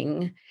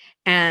thing.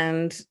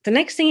 And the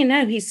next thing you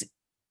know,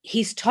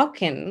 he's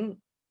talking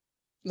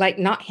like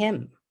not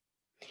him.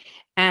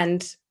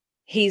 And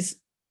he's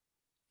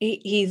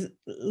he's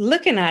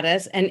looking at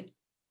us and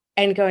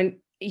going,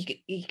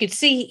 you could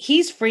see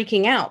he's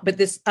freaking out, but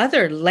this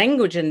other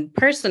language and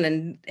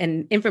person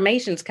and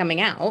information's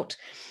coming out.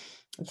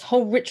 This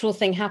whole ritual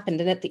thing happened.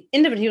 And at the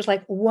end of it, he was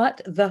like,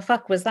 what the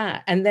fuck was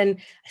that? And then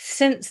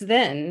since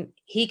then,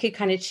 he could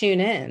kind of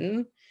tune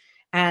in,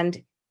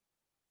 and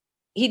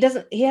he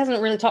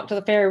hasn't really talked to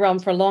the fairy realm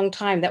for a long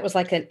time. That was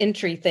like an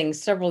entry thing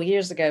several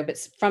years ago. But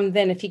from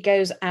then, if he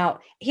goes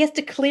out, he has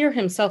to clear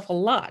himself a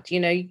lot.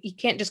 You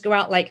can't just go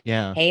out like,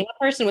 Yeah. hey, I'm a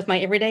person with my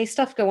everyday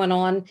stuff going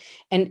on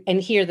and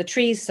hear the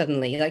trees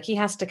suddenly. Like he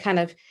has to kind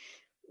of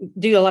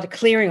do a lot of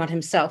clearing on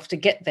himself to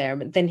get there.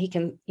 But then he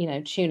can,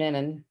 tune in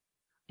and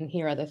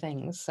hear other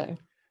things. So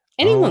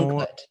anyone Oh,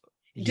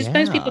 could. Just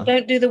most people yeah.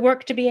 don't do the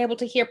work to be able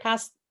to hear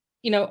past,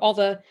 all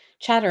the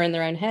chatter in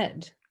their own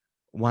head.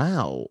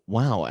 Wow.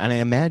 Wow. And I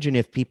imagine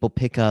if people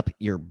pick up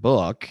your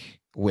book,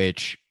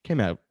 which came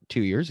out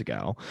 2 years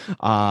ago,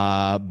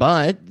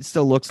 but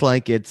still looks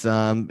like it's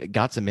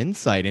got some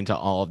insight into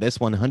all of this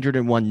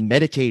 101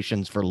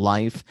 meditations for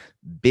life,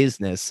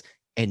 business,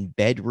 and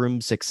bedroom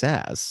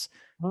success.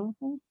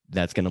 Mm-hmm.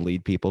 That's going to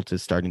lead people to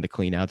starting to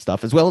clean out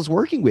stuff as well as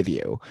working with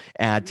you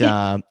at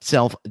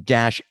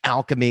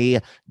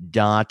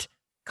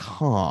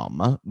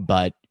self-alchemy.com.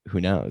 But who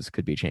knows?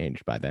 Could be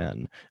changed by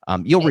then.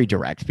 You'll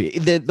redirect the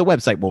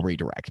website will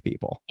redirect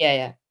people.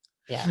 Yeah.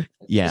 Yeah.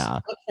 Just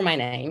look for my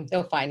name.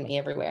 They'll find me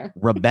everywhere.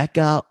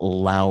 Rebecca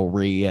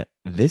Lowry.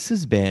 This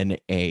has been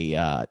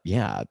a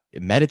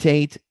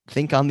meditate,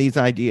 think on these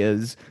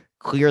ideas,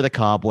 clear the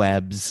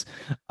cobwebs.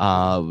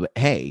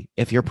 Hey,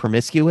 if you're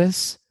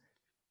promiscuous,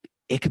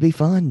 it could be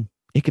fun.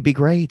 It could be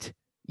great.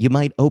 You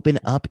might open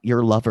up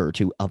your lover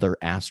to other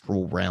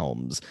astral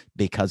realms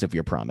because of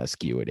your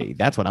promiscuity.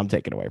 That's what I'm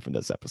taking away from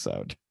this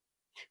episode.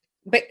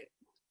 But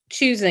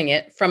choosing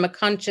it from a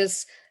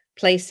conscious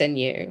place in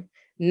you,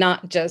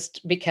 not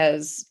just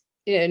because,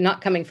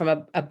 not coming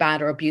from a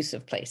bad or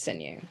abusive place in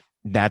you.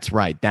 That's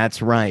right.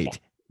 That's right.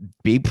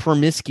 Be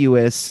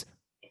promiscuous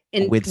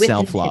with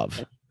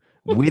self-love.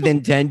 With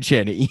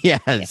intention.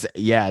 Yes.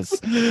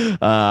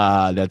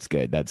 That's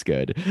good. That's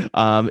good.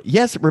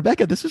 Yes,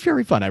 Rebecca, this was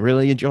very fun. I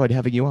really enjoyed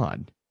having you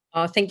on.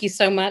 Oh, thank you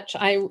so much.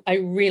 I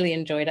really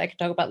enjoyed it. I could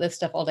talk about this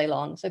stuff all day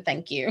long. So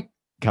thank you.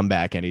 Come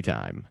back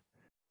anytime.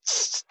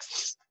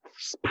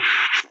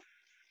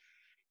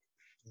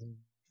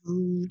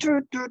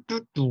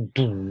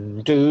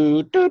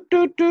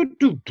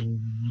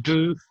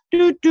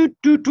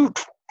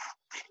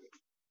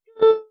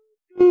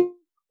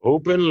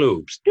 Open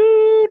loops.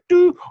 Do,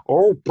 do.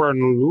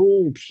 Open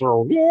loops.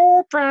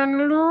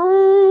 Open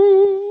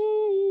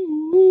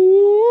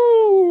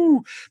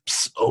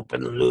loops.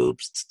 Open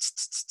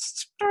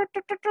loops.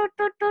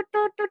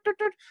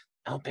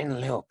 Open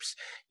Loops.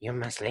 You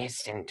must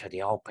listen to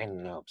the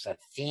Open Loops, a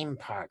theme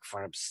park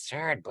for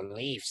absurd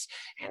beliefs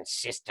and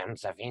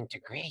systems of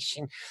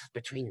integration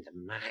between the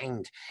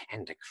mind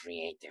and the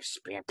creative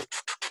spirit.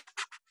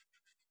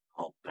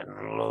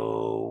 Open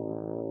Loops.